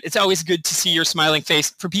picked it. It's always good to see your smiling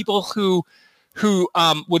face. For people who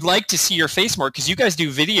would like to see your face more, because you guys do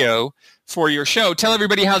video for your show, tell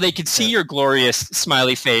everybody how they can see your glorious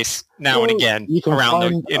smiley face now and again around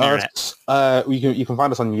the internet. You can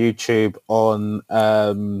find us on YouTube on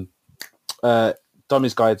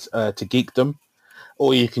Dummies Guides to Geekdom,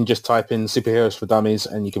 or you can just type in Superheroes for Dummies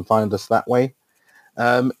and you can find us that way.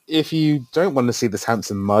 If you don't want to see this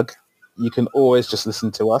handsome mug, you can always just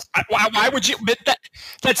listen to us. Why would you? But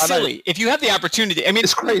that's silly. If you have the opportunity, I mean,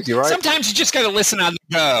 it's crazy, right? Sometimes you just got to listen on the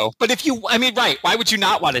go. But right? Why would you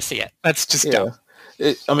not want to see it? That's just dumb.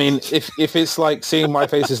 If it's like seeing my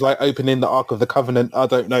face is like opening the Ark of the Covenant, I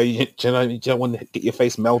don't know. You don't want to get your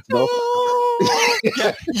face melted off.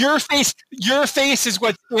 Yeah, your face is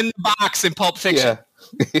what's in the box in Pulp Fiction.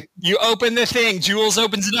 Yeah. You open the thing, Jules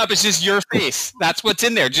opens it up, it's just your face. That's what's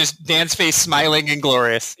in there, just Dan's face smiling and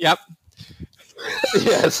glorious. Yep.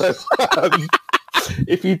 Yeah, so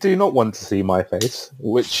if you do not want to see my face,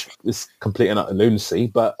 which is complete and utter lunacy,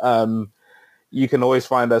 but you can always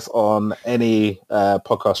find us on any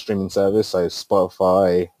podcast streaming service, so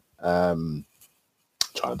Spotify, trying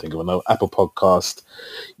to think of another, Apple Podcast,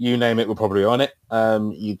 you name it, we're probably on it.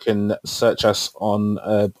 You can search us on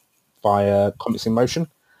via Comics in Motion.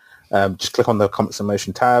 Just click on the Comics in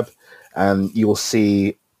Motion tab and you will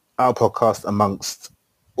see our podcast amongst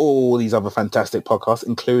all these other fantastic podcasts,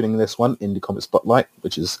 including this one, Indie Comic Spotlight,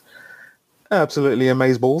 which is absolutely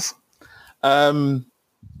amazeballs.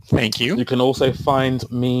 Thank you. You can also find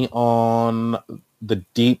me on the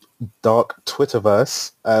deep, dark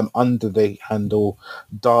Twitterverse under the handle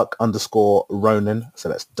dark_Ronin. So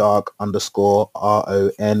that's dark_RONIN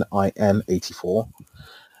 84.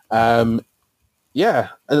 And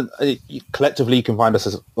collectively you can find us,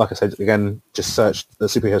 as like I said again, just search the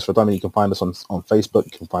Superheroes for Dummies. You can find us on Facebook,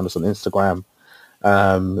 you can find us on Instagram.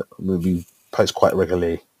 We post quite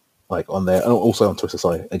regularly like on there, and also on Twitter.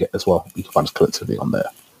 Sorry, again as well. You can find us collectively on there.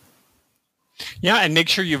 Yeah, and make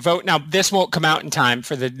sure you vote. Now, this won't come out in time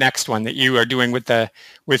for the next one that you are doing with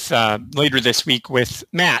later this week with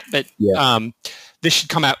Matt, but this should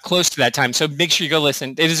come out close to that time. So make sure you go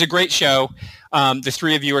listen. It is a great show. The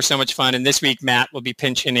three of you are so much fun, and this week Matt will be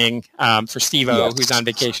pinch hitting for Steve-O, who's on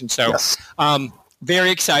vacation. So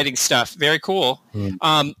very exciting stuff. Very cool.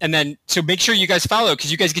 And then so make sure you guys follow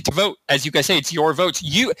because you guys get to vote. As you guys say, it's your votes.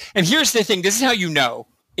 And here's the thing. This is how you know.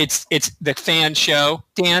 It's the fan show,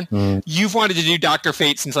 Dan. You've wanted to do Dr.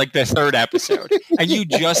 Fate since like the 3rd episode, and you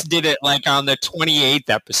just did it like on the 28th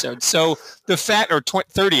episode. So the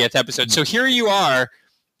 30th episode. So here you are.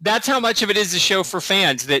 That's how much of it is a show for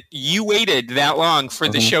fans that you waited that long for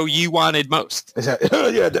the show you wanted most.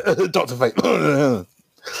 Dr. Fate.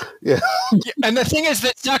 Yeah. And the thing is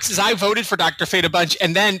that sucks is I voted for Dr. Fate a bunch,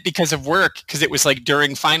 and then because of work, because it was like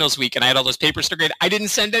during finals week and I had all those papers to grade, I didn't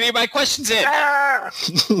send any of my questions in.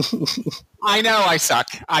 I know I suck.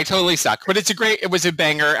 I totally suck. But it was a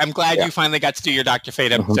banger. I'm glad you finally got to do your Dr.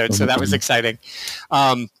 Fate episode, so that was exciting.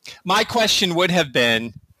 My question would have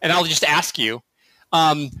been, and I'll just ask you,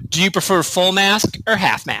 do you prefer full mask or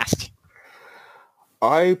half mask?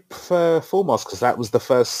 I prefer full mask because that was the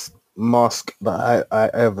first mask that I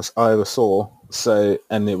ever saw. So,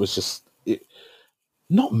 and it was just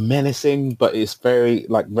not menacing, but it's very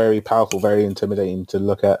powerful, very intimidating to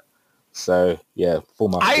look at. So yeah, full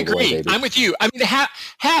mask. I agree. I'm with you. I mean, the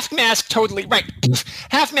half mask, totally right.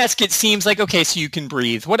 Half mask, it seems like okay, so you can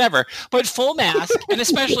breathe, whatever. But full mask, and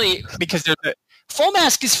especially because full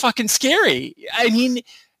mask is fucking scary. I mean,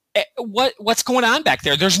 what's going on back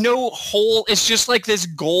there? There's no hole. It's just like this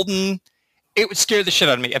golden. It would scare the shit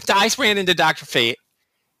out of me. If I ran into Dr. Fate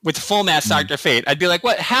with full mask Dr. Fate, I'd be like,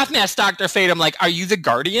 what? Half mask Dr. Fate? I'm like, are you the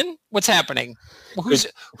Guardian? What's happening?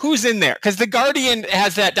 Who's in there? Because the Guardian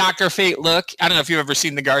has that Dr. Fate look. I don't know if you've ever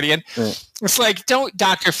seen the Guardian. It's like, don't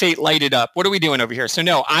Dr. Fate light it up. What are we doing over here? So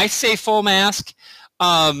no, I say full mask.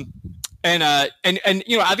 And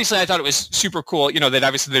obviously I thought it was super cool, that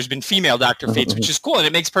obviously there's been female Dr. Fates, which is cool. And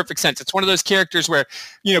it makes perfect sense. It's one of those characters where,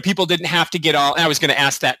 people didn't have to get all, and I was going to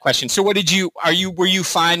ask that question. So were you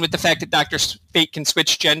fine with the fact that Dr. Fate can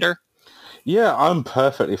switch gender? Yeah, I'm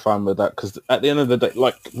perfectly fine with that. Cause at the end of the day,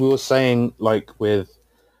 like we were saying, like with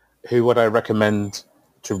who would I recommend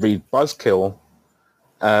to read Buzzkill?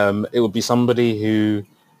 It would be somebody who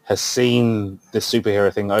has seen this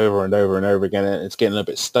superhero thing over and over and over again. And it's getting a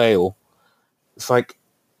bit stale. It's like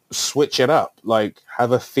switch it up, like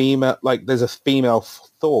have a female, like there's a female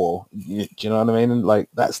Thor, do you know what I mean? Like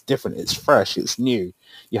that's different, it's fresh, it's new.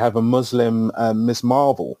 You have a Muslim Miss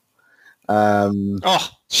Marvel.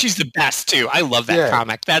 She's the best too. I love that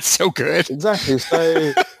comic. That's so good. Exactly.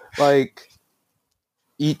 So like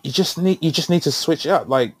you just need to switch it up.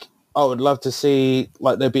 Like I would love to see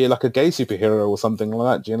like there be like a gay superhero or something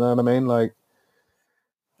like that. Do you know what I mean? Like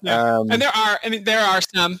and there are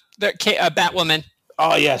some Batwoman.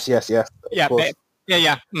 Oh yes. Yeah, yeah.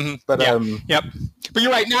 Mm-hmm. But yep. But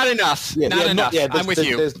you're right. Not enough. Not enough. I'm with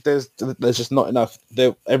you. There's just not enough.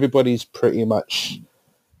 Everybody's pretty much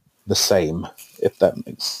the same. If that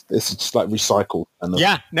makes it's just like recycled.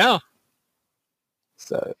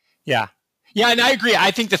 So yeah, and I agree. I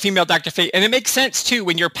think the female Dr. Fate, and it makes sense too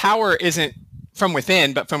when your power isn't from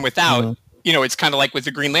within but from without. Mm-hmm. It's kind of like with the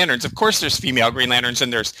Green Lanterns. Of course, there's female Green Lanterns,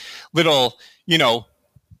 and there's little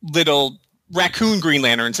raccoon Green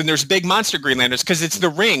Lanterns, and there's big monster Green Lanterns because it's the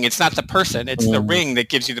ring. It's not the person. It's the ring that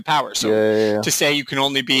gives you the power. So to say you can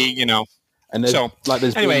only be, and there's, like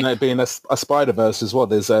there's being a Spider-Verse as well.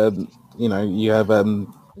 There's you have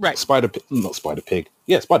right Spider-Pig.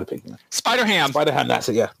 Yeah, Spider-Pig. Yeah. Spider-Ham. Spider-Ham. That's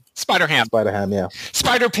it. Yeah. Spider-Ham. Spider-Ham. Yeah.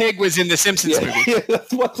 Spider-Pig was in the Simpsons movie. Yeah,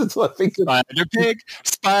 that's what I think.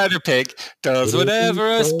 Spider-Pig does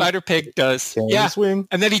whatever a Spider-Pig does. Swing.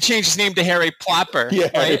 And then he changed his name to Harry Plopper. Yeah,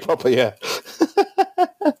 right? Harry Plopper.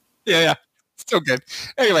 Yeah. yeah. Still good.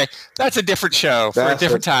 Anyway, that's a different show for a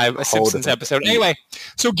different time, a Simpsons episode. Anyway,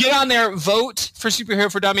 so get on there, vote for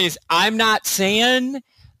Superhero for Dummies. I'm not saying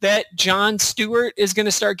that Jon Stewart is going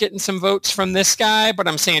to start getting some votes from this guy, but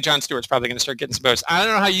I'm saying Jon Stewart's probably going to start getting some votes. I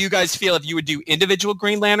don't know how you guys feel if you would do individual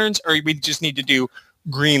Green Lanterns or we just need to do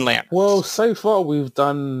Green Lanterns. Well, so far we've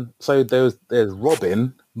done, so there's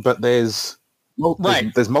Robin, but there's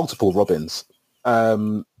multiple Robins.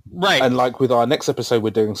 Right. And like with our next episode, we're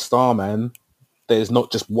doing Starman. There's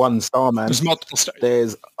not just one Starman. There's multiple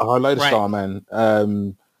There's a whole load of Starman.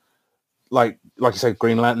 Like like you said,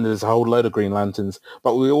 Green Lantern, there's a whole load of Green Lanterns,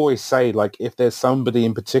 but we always say, like, if there's somebody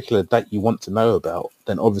in particular that you want to know about,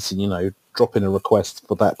 then obviously, you know, drop in a request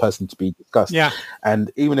for that person to be discussed. Yeah.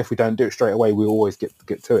 And even if we don't do it straight away, we always get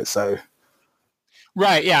to it. So.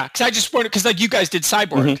 Right. Yeah. Because I just wondered, because like you guys did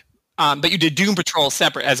Cyborg. But you did Doom Patrol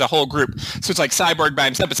separate as a whole group. So it's like Cyborg by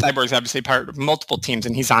himself, but Cyborg's obviously part of multiple teams,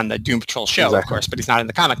 and he's on the Doom Patrol show, of course, but he's not in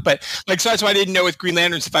the comic. But like, so that's why I didn't know with Green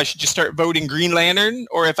Lanterns if I should just start voting Green Lantern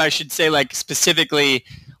or if I should say like specifically,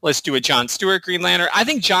 let's do a John Stewart Green Lantern. I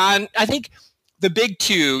think the big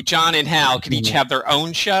two, John and Hal, could each have their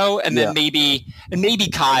own show, and then maybe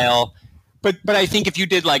Kyle. But I think if you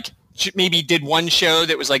did like maybe did one show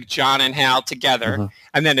that was like John and Hal together,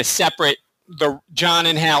 and then a separate the John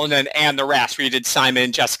and Hal and the rest, where you did Simon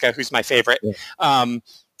and Jessica, who's my favorite,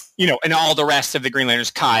 you know, and all the rest of the Green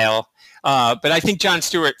Lanterns, Kyle. But I think John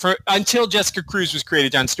Stewart, until Jessica Cruz was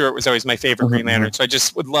created, John Stewart was always my favorite Green Lantern. So I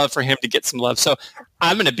just would love for him to get some love. So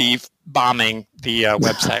I'm going to be bombing the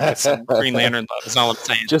website with some Green Lantern love. Is all I'm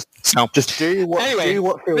saying. Just do what feels right.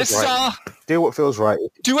 Do what feels right.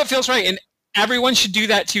 Do what feels right. And everyone should do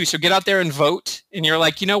that too. So get out there and vote. And you're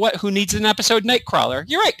like, you know what? Who needs an episode? Nightcrawler.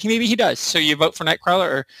 You're right. Maybe he does. So you vote for Nightcrawler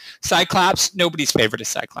or Cyclops. Nobody's favorite is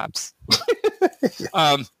Cyclops.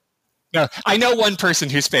 No, I know one person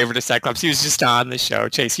whose favorite is Cyclops. He was just on the show.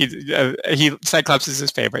 Chase. Cyclops is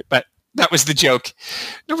his favorite, but that was the joke.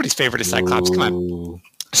 Nobody's favorite is Cyclops. Come on.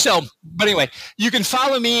 So, but anyway, you can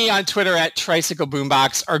follow me on Twitter at Tricycle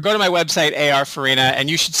Boombox or go to my website, AR Farina, and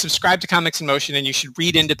you should subscribe to Comics in Motion and you should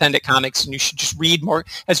read independent comics and you should just read more.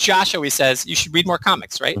 As Josh always says, you should read more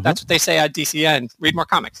comics, right? That's what they say at DCN. Read more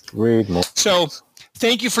comics. Read more. So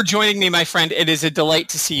thank you for joining me, my friend. It is a delight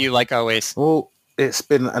to see you like always. Well, it's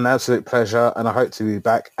been an absolute pleasure and I hope to be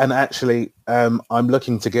back. And actually, I'm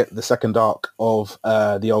looking to get the second arc of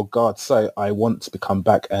The Old Guard. So I want to come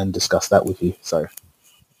back and discuss that with you. So.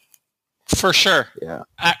 For sure. Yeah.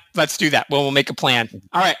 Let's do that. We'll make a plan.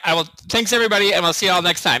 All right. Thanks everybody, and we'll see you all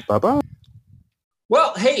next time. Bye-bye.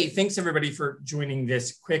 Well, hey, thanks everybody for joining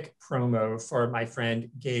this quick promo for my friend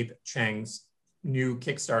Gabe Cheng's new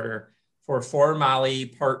Kickstarter for For Mali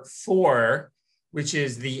Part 4, which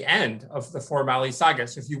is the end of the For Mali saga.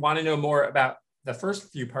 So if you want to know more about the first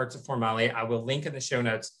few parts of For Mali, I will link in the show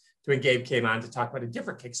notes to when Gabe came on to talk about a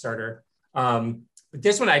different Kickstarter. But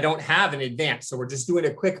this one I don't have in advance. So we're just doing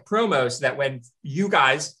a quick promo so that when you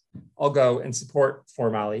guys all go and support For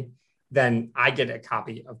Mali, then I get a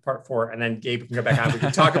copy of Part 4 and then Gabe can go back on. We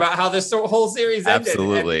can talk about how this whole series ended.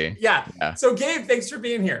 Absolutely. And, yeah. So Gabe, thanks for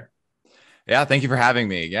being here. Yeah. Thank you for having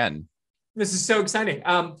me again. This is so exciting.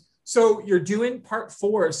 So you're doing Part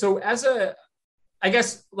 4. So I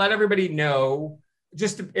guess let everybody know,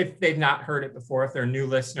 just if they've not heard it before, if they're a new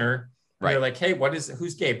listener, right. They're like, hey,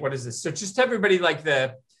 who's Gabe? What is this? So just everybody like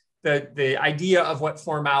the idea of what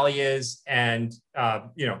For Mali is, and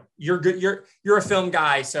you know, you're good. You're a film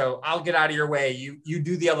guy, so I'll get out of your way. You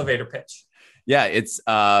do the elevator pitch. Yeah, it's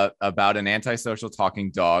about an antisocial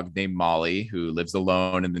talking dog named Molly who lives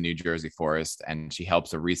alone in the New Jersey forest, and she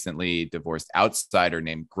helps a recently divorced outsider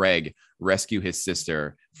named Greg rescue his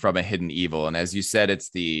sister from a hidden evil. And as you said,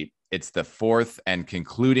 it's the fourth and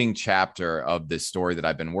concluding chapter of this story that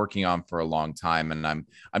I've been working on for a long time. And I'm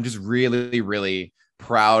just really, really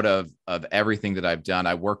proud of everything that I've done.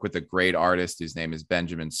 I work with a great artist whose name is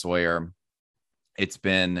Benjamin Sawyer. It's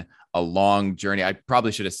been a long journey. I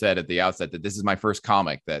probably should have said at the outset that this is my first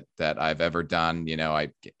comic that I've ever done. You know,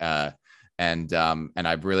 and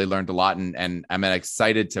I've really learned a lot, and I'm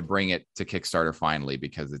excited to bring it to Kickstarter finally,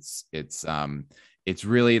 because it's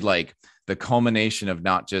really like the culmination of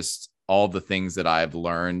not just all the things that I've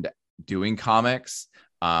learned doing comics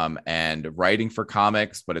and writing for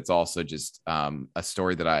comics, but it's also just a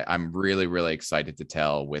story that I'm really, really excited to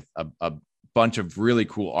tell with a bunch of really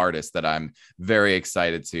cool artists that I'm very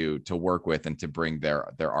excited to work with and to bring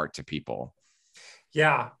their art to people.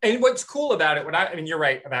 Yeah. And what's cool about it, I mean, you're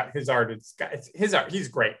right about his art. It's his art. He's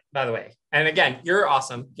great, by the way. And again, you're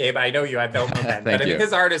awesome, Gabe. I know you. I don't know that. But I mean,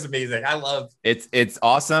 his art is amazing. I love it's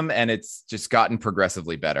awesome. And it's just gotten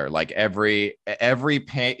progressively better. Like every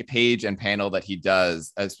page and panel that he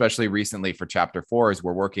does, especially recently for chapter 4, as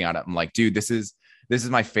we're working on it, I'm like, dude, this is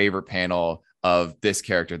my favorite panel of this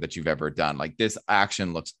character that you've ever done. Like, this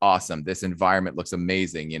action looks awesome. This environment looks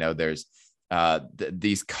amazing. You know, there's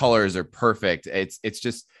these colors are perfect. It's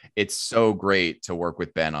so great to work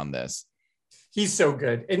with Ben on this. He's so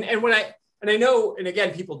good. And I know, and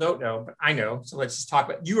again, people don't know, but I know. So let's just talk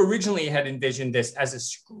about, you originally had envisioned this as a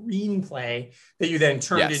screenplay that you then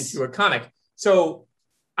turned into a comic. So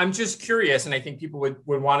I'm just curious, and I think people would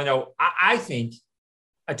want to know, I think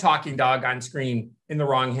a talking dog on screen in the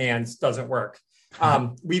wrong hands doesn't work.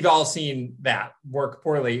 We've all seen that work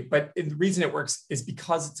poorly, but the reason it works is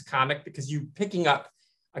because it's a comic, because you picking up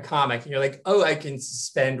a comic and you're like, oh, I can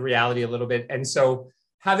suspend reality a little bit. And so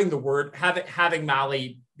having having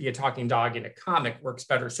Molly be a talking dog in a comic works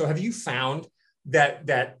better. So have you found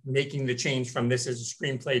that making the change from this as a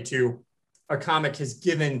screenplay to a comic has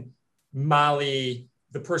given Molly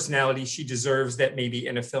the personality she deserves that maybe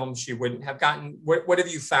in a film she wouldn't have gotten? What have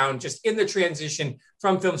you found just in the transition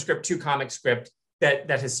from film script to comic script that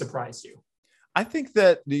has surprised you? I think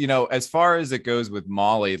that, as far as it goes with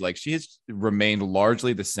Molly, like she has remained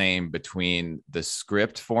largely the same between the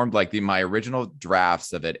script formed, like my original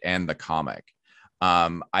drafts of it, and the comic.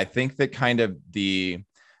 I think that kind of the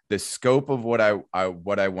scope of what I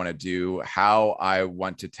want to do, how I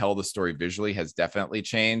want to tell the story visually has definitely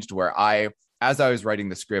changed, where as I was writing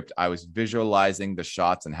the script, I was visualizing the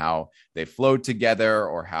shots and how they flowed together,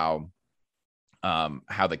 or how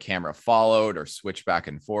the camera followed or switched back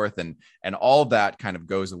and forth. And all that kind of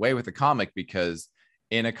goes away with the comic, because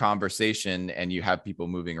in a conversation and you have people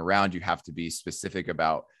moving around, you have to be specific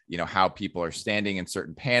about, how people are standing in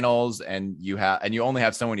certain panels, and you only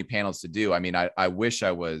have so many panels to do. I mean, I wish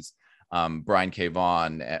I was Brian K.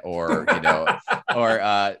 Vaughan or,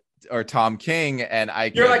 or Tom King, and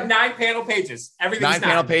you're like 9 panel pages. Everything's 9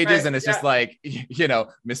 panel pages, right? And it's just like,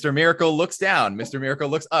 Mr. Miracle looks down, Mr. Miracle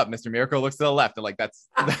looks up, Mr. Miracle looks to the left, and like that's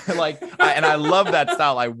like, and I love that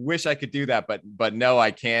style. I wish I could do that, but no,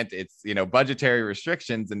 I can't. It's budgetary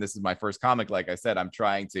restrictions, and this is my first comic. Like I said, I'm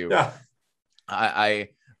trying to,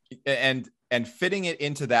 and fitting it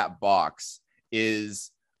into that box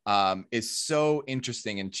is so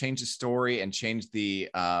interesting, and change the story and change the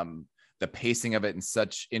pacing of it in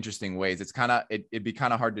such interesting ways. It's it'd be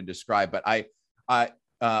kind of hard to describe, but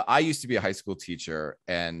I used to be a high school teacher,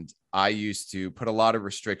 and I used to put a lot of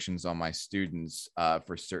restrictions on my students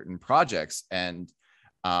for certain projects. And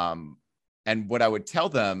what I would tell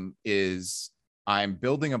them is, I'm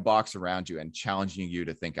building a box around you and challenging you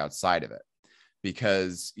to think outside of it,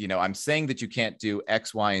 because, I'm saying that you can't do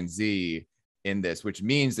X, Y, and Z in this, which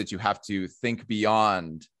means that you have to think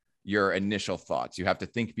beyond your initial thoughts. You have to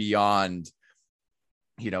think beyond,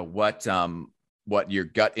 what your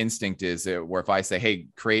gut instinct is. Where if I say, hey,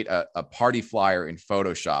 create a party flyer in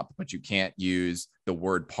Photoshop, but you can't use the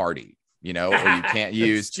word party, or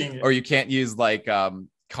you can't use like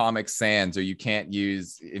Comic Sans, or you can't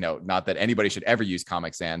use, not that anybody should ever use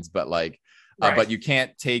Comic Sans, but like, right. But you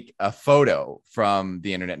can't take a photo from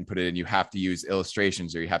the internet and put it in. You have to use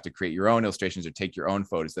illustrations, or you have to create your own illustrations, or take your own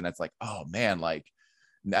photos. Then it's like, oh man, like,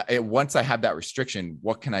 once I have that restriction,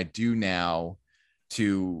 what can I do now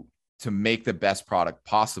to make the best product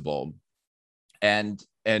possible? And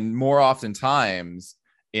more oftentimes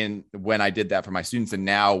when I did that for my students, and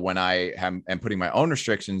now when I am putting my own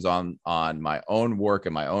restrictions on my own work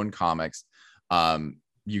and my own comics,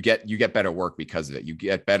 you get better work because of it. You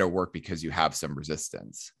get better work because you have some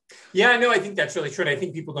resistance. Yeah, no, I think that's really true. And I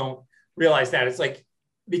think people don't realize that. It's like,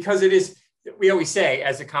 because it is, we always say,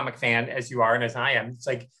 as a comic fan, as you are, and as I am, it's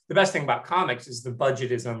like the best thing about comics is the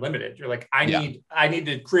budget is unlimited. You're like, I need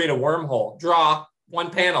to create a wormhole, draw one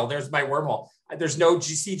panel. There's my wormhole. There's no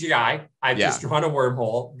CGI. I've just drawn a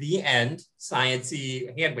wormhole. The end.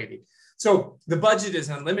 Science-y, hand wavy. So the budget is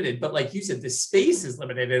unlimited, but like you said, the space is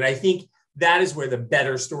limited. And I think that is where the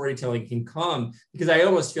better storytelling can come, because I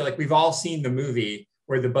almost feel like we've all seen the movie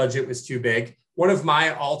where the budget was too big. One of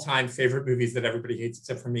my all-time favorite movies that everybody hates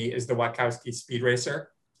except for me is the Wachowski Speed Racer.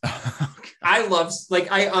 I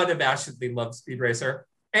unabashedly love Speed Racer.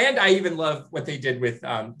 And I even love what they did with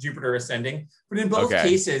Jupiter Ascending. But in both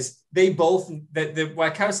cases, the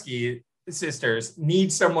Wachowski sisters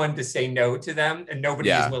need someone to say no to them, and nobody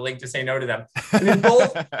is willing to say no to them. And in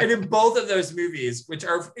both of those movies, which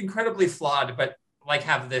are incredibly flawed, but like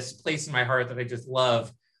have this place in my heart that I just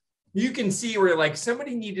love, you can see where like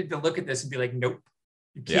somebody needed to look at this and be like, nope,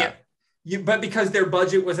 you can't. But because their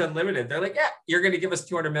budget was unlimited, they're like, yeah, you're going to give us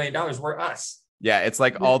 $200 million. We're us. Yeah, it's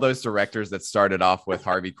like all those directors that started off with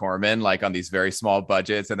Harvey Korman, like on these very small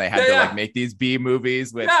budgets, and they had to like make these B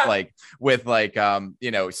movies with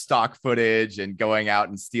stock footage and going out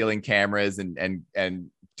and stealing cameras and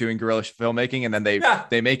doing guerrilla filmmaking, and then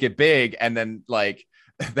they make it big, and then like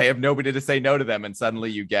they have nobody to say no to them, and suddenly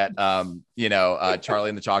you get Charlie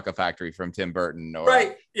and the Chocolate Factory from Tim Burton, or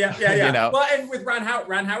Well, and with Ron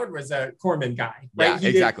Howard was a Corman guy, right?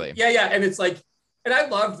 Exactly. And it's like, and I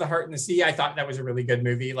loved The Heart in the Sea. I thought that was a really good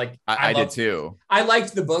movie. Like I did too. I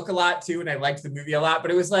liked the book a lot too, and I liked the movie a lot.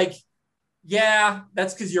 But it was like,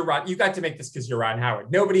 that's because you're Ron. You got to make this because you're Ron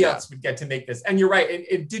Howard. Nobody else would get to make this. And you're right.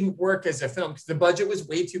 It didn't work as a film because the budget was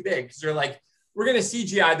way too big. Because they're like, we're going to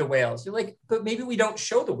CGI the whales. You're like, but maybe we don't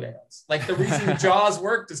show the whales. Like the reason Jaws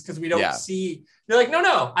worked is because we don't see. You're like,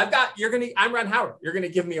 no, I'm Ron Howard. You're going to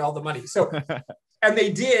give me all the money. So, and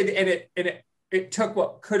they did, and it took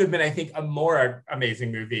what could have been, I think, a more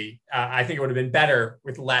amazing movie. I think it would have been better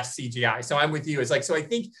with less CGI. So I'm with you. It's like, so I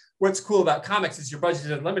think what's cool about comics is your budget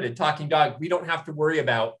is unlimited. Talking Dog, we don't have to worry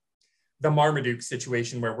about the Marmaduke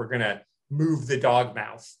situation where we're going to move the dog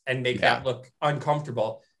mouth and make that look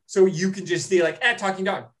uncomfortable. So you can just see like, Talking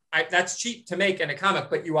Dog. That's cheap to make in a comic,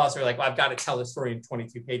 but you also are like, well, I've got to tell a story in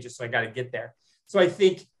 22 pages, so I got to get there. So I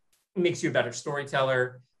think it makes you a better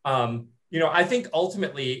storyteller. I think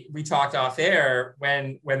ultimately we talked off air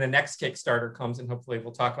when the next Kickstarter comes, and hopefully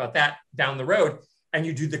we'll talk about that down the road, and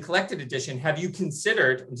you do the collected edition. Have you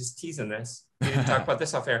considered, I'm just teasing this, we didn't talk about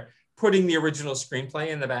this off air, putting the original screenplay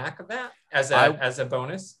in the back of that as a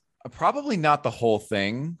bonus? Probably not the whole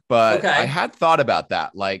thing, but I had thought about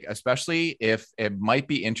that. Like, especially if it might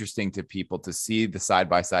be interesting to people to see the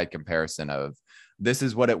side-by-side comparison of this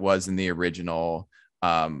is what it was in the original,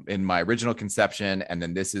 in my original conception. And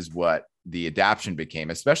then this is what the adaptation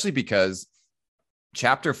became, especially because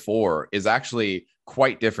chapter 4 is actually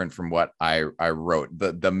quite different from what I wrote.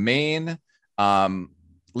 The main,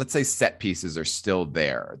 let's say, set pieces are still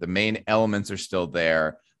there. The main elements are still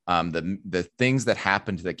there. The things that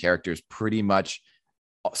happen to the characters pretty much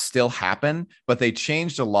still happen, but they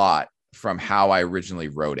changed a lot from how I originally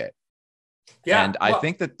wrote it. Yeah, and I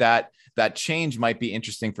think that change might be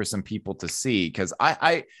interesting for some people to see, because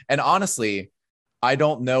and honestly, I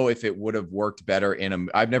don't know if it would have worked better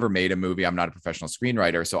I've never made a movie. I'm not a professional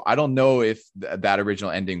screenwriter, so I don't know if that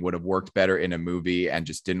original ending would have worked better in a movie and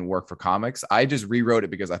just didn't work for comics. I just rewrote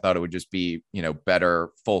it because I thought it would just be, better,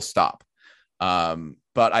 full stop.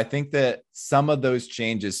 But I think that some of those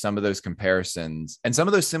changes, some of those comparisons, and some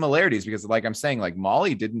of those similarities, because like I'm saying, like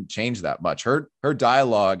Molly didn't change that much. Her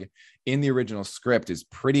dialogue in the original script is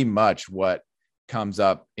pretty much what comes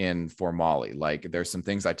up in For Molly. Like there's some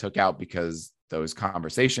things I took out because those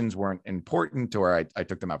conversations weren't important, or I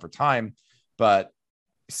took them out for time. But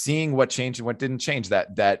seeing what changed and what didn't change,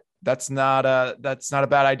 that's not a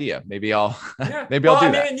bad idea. Maybe I'll do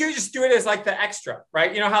that. And you just do it as like the extra,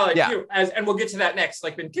 right? You know how and we'll get to that next.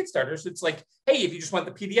 Like in Kickstarters, it's like, hey, if you just want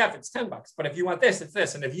the PDF, it's $10. But if you want this, it's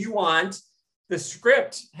this. And if you want the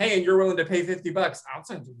script, hey, and you're willing to pay $50, I'll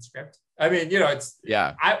send you the script. I mean,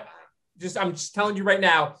 I'm just telling you right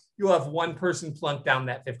now, you'll have one person plunk down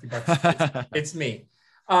that $50. It's me.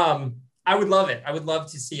 I would love it. I would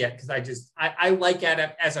love to see it, because I like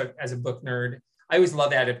as a book nerd. I always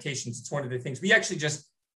love adaptations. It's one of the things. We actually just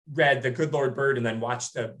read The Good Lord Bird and then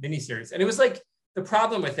watched the miniseries. And it was like, the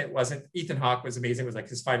problem with it wasn't, Ethan Hawke was amazing. It was like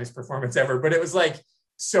his finest performance ever, but it was like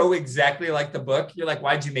so exactly like the book. You're like,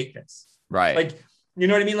 why'd you make this? Right. Like, you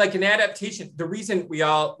know what I mean? Like an adaptation, the reason we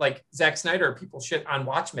all like Zack Snyder, people shit on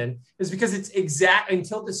Watchmen, is because it's exact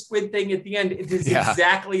until the squid thing at the end. It is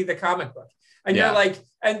exactly the comic book. And you're like,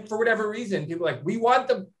 and for whatever reason, people are like, we want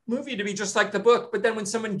the movie to be just like the book. But then when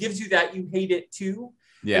someone gives you that, you hate it too.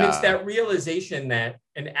 Yeah. And it's that realization that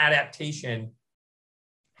an adaptation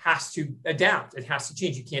has to adapt. It has to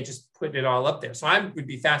change. You can't just put it all up there. So I would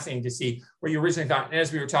be fascinated to see what you originally thought. And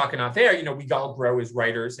as we were talking off air, we all grow as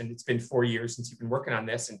writers, and it's been 4 years since you've been working on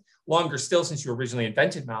this, and longer still since you originally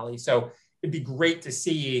invented Molly. So it'd be great to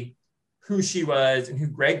see who she was and who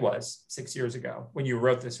Greg was 6 years ago when you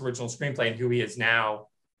wrote this original screenplay, and who he is now.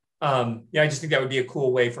 I just think that would be a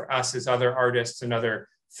cool way for us as other artists and other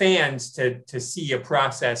fans to see a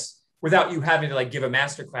process without you having to like give a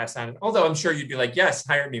masterclass on it. Although I'm sure you'd be like, yes,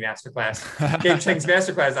 hire me masterclass. Gabe Cheng's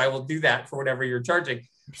masterclass, I will do that for whatever you're charging.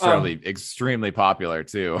 Certainly extremely popular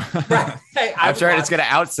too. Right. Hey, I'm sure it's going to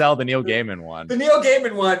outsell the Neil Gaiman one. The Neil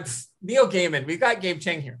Gaiman one, Neil Gaiman, we've got Gabe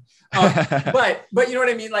Cheng here. But you know what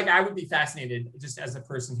I mean? Like, I would be fascinated just as a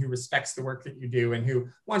person who respects the work that you do and who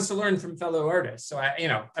wants to learn from fellow artists. So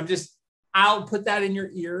I'll put that in your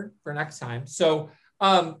ear for next time. So,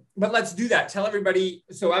 but let's do that. Tell everybody.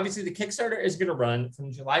 So obviously the Kickstarter is going to run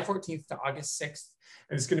from July 14th to August 6th,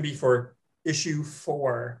 and it's going to be for issue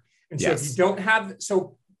 4. And so if you don't have,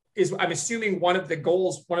 I'm assuming one of the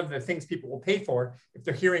goals, one of the things people will pay for, if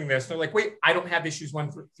they're hearing this, they're like, wait, I don't have issues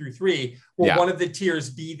 1 through 3. Will one of the tiers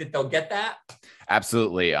be that they'll get that?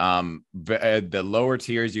 Absolutely. The lower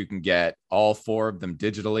tiers, you can get all 4 of them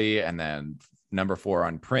digitally, and then number 4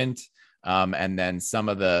 on print. And then some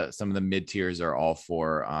of the mid tiers are all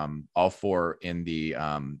 4 in the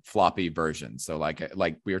floppy version. So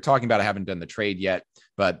like we were talking about, I haven't done the trade yet,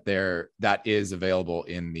 but that is available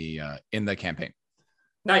in the campaign.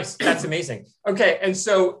 Nice. That's amazing. Okay. And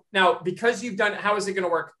so now, because you've done, how is it going to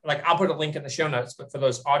work? Like, I'll put a link in the show notes, but for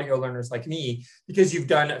those audio learners like me, because you've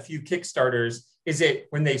done a few Kickstarters, is it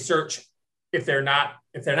when they search, if they're not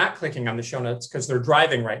clicking on the show notes because they're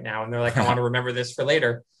driving right now and they're like, I want to remember this for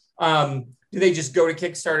later. Do they just go to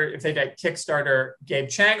Kickstarter if they get Kickstarter Gabe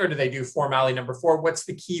Chang, or do they do For Molly #4? What's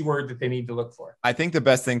the keyword that they need to look for? I think the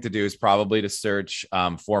best thing to do is probably to search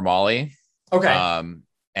For Molly. Okay.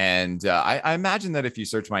 And I imagine that if you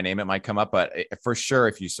search my name, it might come up, but for sure,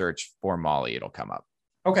 if you search For Molly, it'll come up.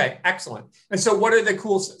 Okay, excellent. And so what are the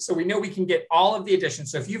cool, so we know we can get all of the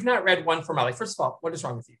editions. So if you've not read one For Molly, first of all, what is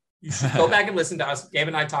wrong with you? You should go back and listen to us. Gabe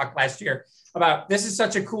and I talked last year about, this is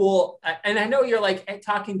such a cool, and I know you're like, hey,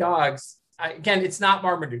 talking dogs. Again, it's not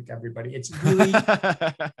Marmaduke, everybody. It's really,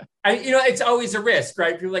 it's always a risk,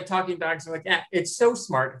 right? People like talking dogs are like, yeah, it's so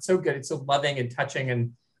smart. It's so good. It's so loving and touching.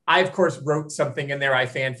 And I, of course, wrote something in there. I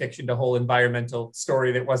fan fictioned a whole environmental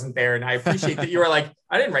story that wasn't there. And I appreciate that you were like,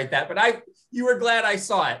 I didn't write that, but you were glad I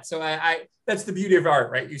saw it. So I that's the beauty of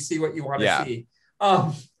art, right? You see what you want to see.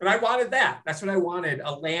 And I wanted that. That's what I wanted.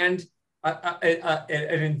 An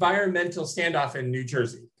environmental standoff in New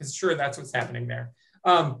Jersey, because sure, that's what's happening there.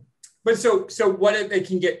 But so what if they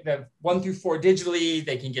can get the 1 through 4 digitally,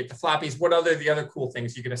 they can get the floppies. What are the other cool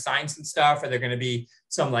things? You can assign some stuff. Are there going to be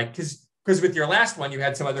some like, because with your last one, you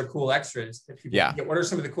had some other cool extras that people can get. What are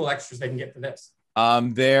some of the cool extras they can get for this?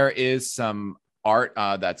 There is some art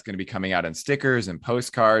that's going to be coming out in stickers and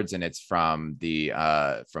postcards, and it's from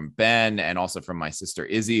from Ben and also from my sister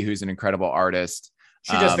Izzy, who's an incredible artist.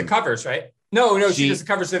 She does the covers, right? No, she does the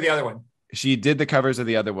covers of the other one. She did the covers of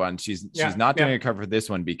the other one. She's not doing a cover for this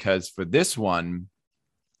one, because for this one,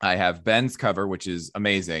 I have Ben's cover, which is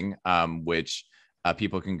amazing, which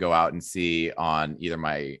people can go out and see on either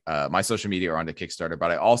my social media or on the Kickstarter.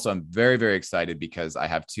 But I also am very, very excited because I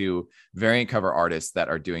have 2 variant cover artists that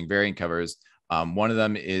are doing variant covers. One of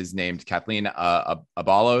them is named Kathleen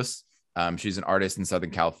Abalos. She's an artist in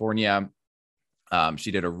Southern California.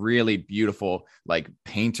 She did a really beautiful, like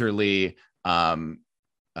painterly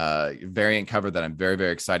variant cover that I'm very,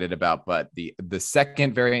 very excited about. But the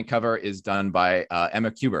second variant cover is done by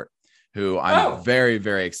Emma Kubert, who I'm very,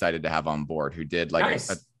 very excited to have on board, who did like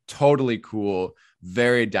a totally cool,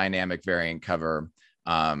 very dynamic variant cover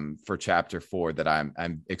for chapter 4 that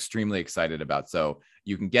I'm extremely excited about. So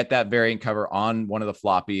you can get that variant cover on one of the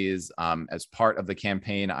floppies. As part of the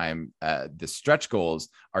campaign, the stretch goals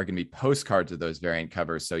are going to be postcards of those variant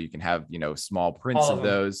covers. So you can have, small prints of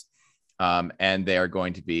those. And they are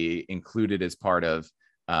going to be included as part of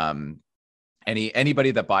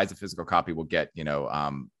anybody that buys a physical copy will get,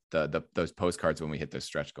 those postcards when we hit those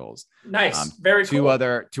stretch goals. Nice. Very cool.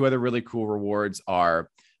 Two other really cool rewards are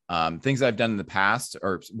things I've done in the past,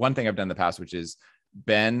 or one thing I've done in the past, which is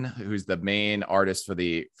Ben, who's the main artist for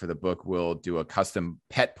the book, will do a custom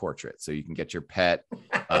pet portrait. So you can get your pet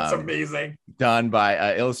that's amazing, done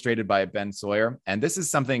by illustrated by Ben Sawyer. And this is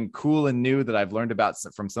something cool and new that I've learned about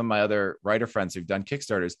from some of my other writer friends who've done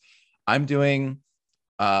Kickstarters. I'm doing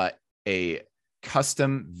a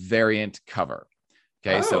custom variant cover.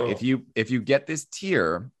 Okay. So if you get this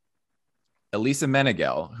tier, Elisa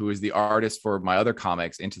Menegel, who is the artist for my other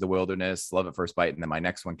comics, Into the Wilderness, Love at First Bite, and then my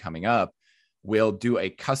next one coming up, will do a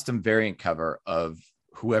custom variant cover of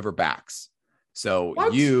whoever backs.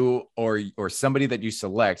 So you or somebody that you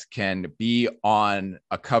select can be on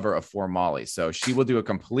a cover of For Molly. So she will do a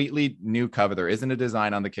completely new cover. There isn't a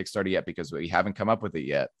design on the Kickstarter yet because we haven't come up with it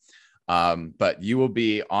yet. But you will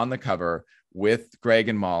be on the cover with Greg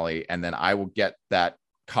and Molly, and then I will get that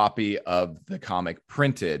copy of the comic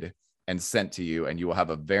printed and sent to you, and you will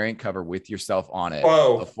have a variant cover with yourself on it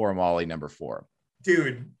of For Molly #4.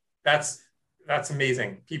 Dude, that's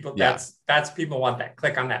amazing. People, that's people want that.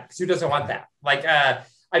 Click on that, because who doesn't want that? Like,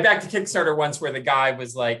 I backed a Kickstarter once where the guy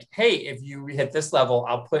was like, "Hey, if you hit this level,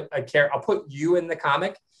 I'll put you in the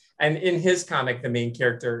comic." And in his comic, the main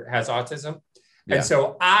character has autism, and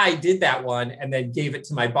so I did that one and then gave it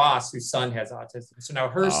to my boss, whose son has autism. So now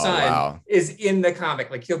her son is in the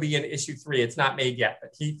comic. Like, he'll be in issue 3. It's not made yet,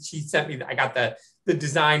 but she sent me. I got the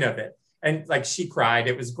design of it. And like, she cried.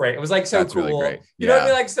 It was great. It was like so cool. Really great. You know what I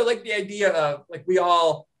mean? Like, so like the idea of like,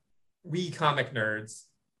 we comic nerds,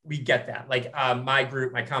 we get that. Like my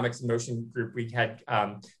group, my Comics in Motion group, we had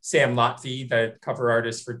Sam Lotfi, the cover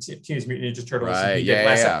artist for Teenage Mutant Ninja Turtles.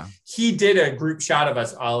 Right. He did a group shot of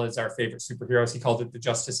us all as our favorite superheroes. He called it the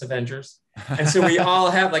Justice Avengers. And so we all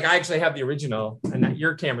have, like, I actually have the original, and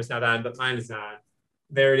your camera's not on, but mine is on.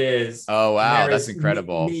 There it is. Oh, wow. That's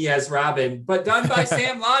incredible. Me as Robin, but done by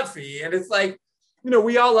Sam Lotfi. And it's like,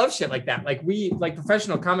 we all love shit like that. Like, we, like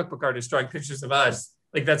professional comic book artists drawing pictures of us.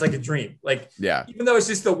 Like that's like a dream. Like, yeah, even though it's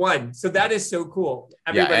just the one. So that is so cool.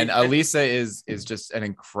 Everybody, and Elisa is just an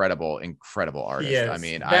incredible artist. I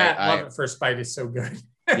mean, Love at First Bite is so good.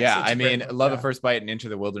 Yeah, I mean, Love at First Bite and Into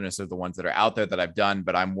the Wilderness are the ones that are out there that I've done,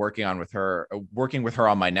 but I'm working with her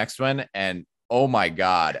on my next one, and oh my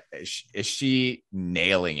God, is she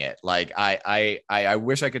nailing it? Like I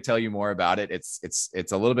wish I could tell you more about it. It's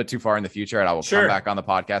a little bit too far in the future, and I will come back on the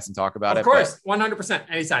podcast and talk about it. Of course, 100%,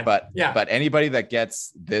 anytime. But anybody that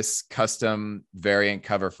gets this custom variant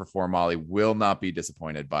cover for For Molly will not be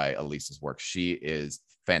disappointed by Elisa's work. She is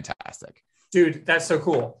fantastic. Dude, that's so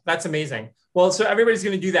cool. That's amazing. Well, so everybody's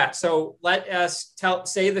going to do that. So let us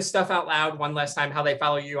say the stuff out loud one last time, how they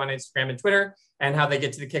follow you on Instagram and Twitter and how they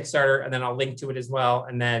get to the Kickstarter. And then I'll link to it as well.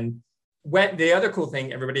 And then the other cool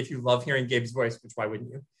thing, everybody, if you love hearing Gabe's voice, which why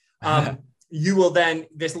wouldn't you? You will then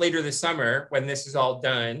later this summer, when this is all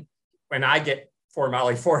done, when I get For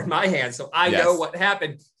Molly 4 in my hand, so I know what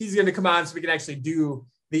happened, he's going to come on so we can actually do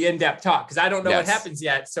the in-depth talk. Cause I don't know what happens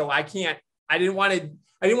yet. So I didn't want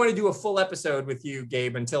to do a full episode with you,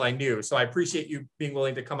 Gabe, until I knew. So I appreciate you being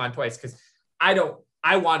willing to come on twice because I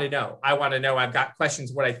want to know. I've got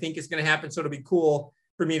questions, what I think is going to happen. So it'll be cool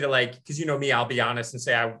for me to because you know me, I'll be honest and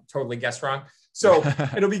say I totally guessed wrong. So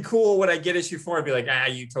it'll be cool when I get issue 4 and be like,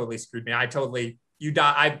 you totally screwed me. I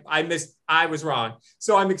was wrong.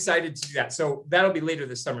 So I'm excited to do that. So that'll be later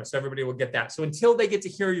this summer. So everybody will get that. So until they get to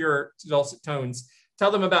hear your dulcet tones,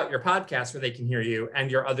 tell them about your podcast where they can hear you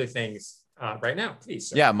and your other things. Right now, please.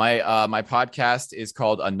 Sir. Yeah, my podcast is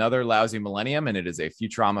called Another Lousy Millennium, and it is a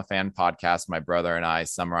Futurama fan podcast. My brother and I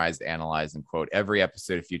summarize, analyze, and quote every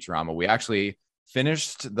episode of Futurama. We actually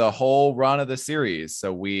finished the whole run of the series,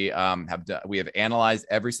 so we have analyzed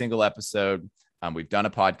every single episode. We've done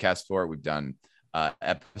a podcast for it. We've done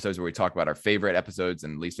episodes where we talk about our favorite episodes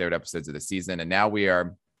and least favorite episodes of the season, and now we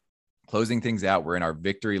are closing things out. We're in our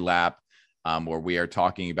victory lap, where we are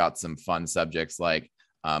talking about some fun subjects like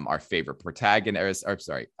our favorite protagonists, our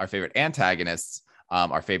favorite antagonists,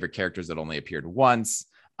 our favorite characters that only appeared once.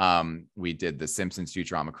 We did the Simpsons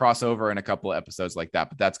Futurama crossover in a couple of episodes like that,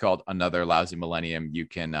 but that's called Another Lousy Millennium. You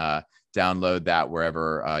can download that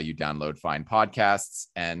wherever you download fine podcasts.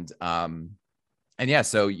 And yeah,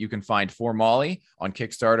 so you can find For Molly on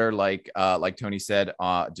Kickstarter, like Tony said,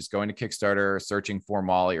 just going to Kickstarter, searching For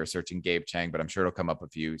Molly or searching Gabe Chang, but I'm sure it'll come up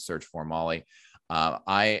if you search For Molly.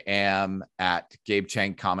 I am at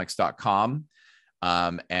GabeChangComics.com.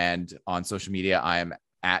 And on social media, I am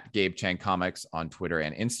at Gabe Chang Comics on Twitter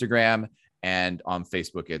and Instagram. And on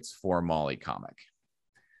Facebook, it's For Molly Comic.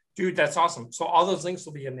 Dude, that's awesome. So all those links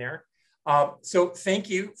will be in there. So thank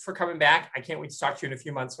you for coming back. I can't wait to talk to you in a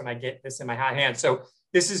few months when I get this in my hot hand. So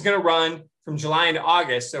this is going to run from July into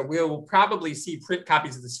August. So we'll probably see print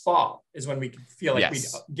copies of this fall is when we feel like we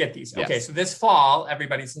get these. Okay. So this fall,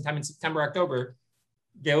 everybody, sometime in September, October,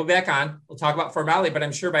 Gabe will be back on. We'll talk about For Molly, but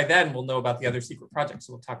I'm sure by then we'll know about the other secret projects.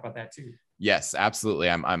 So we'll talk about that too. Yes, absolutely.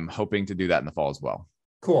 I'm hoping to do that in the fall as well.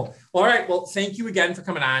 Cool. Well, all right. Well, thank you again for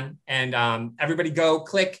coming on, and everybody go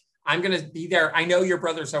click. I'm going to be there. I know your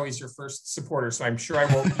brother's always your first supporter, so I'm sure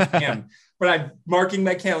I won't beat him, but I'm marking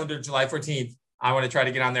my calendar July 14th. I want to try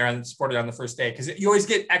to get on there and support it on the first day because you always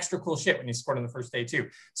get extra cool shit when you support on the first day too.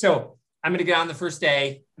 So I'm going to get on the first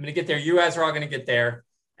day. I'm going to get there. You guys are all going to get there.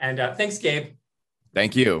 And thanks, Gabe.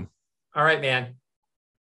 Thank you. All right, man.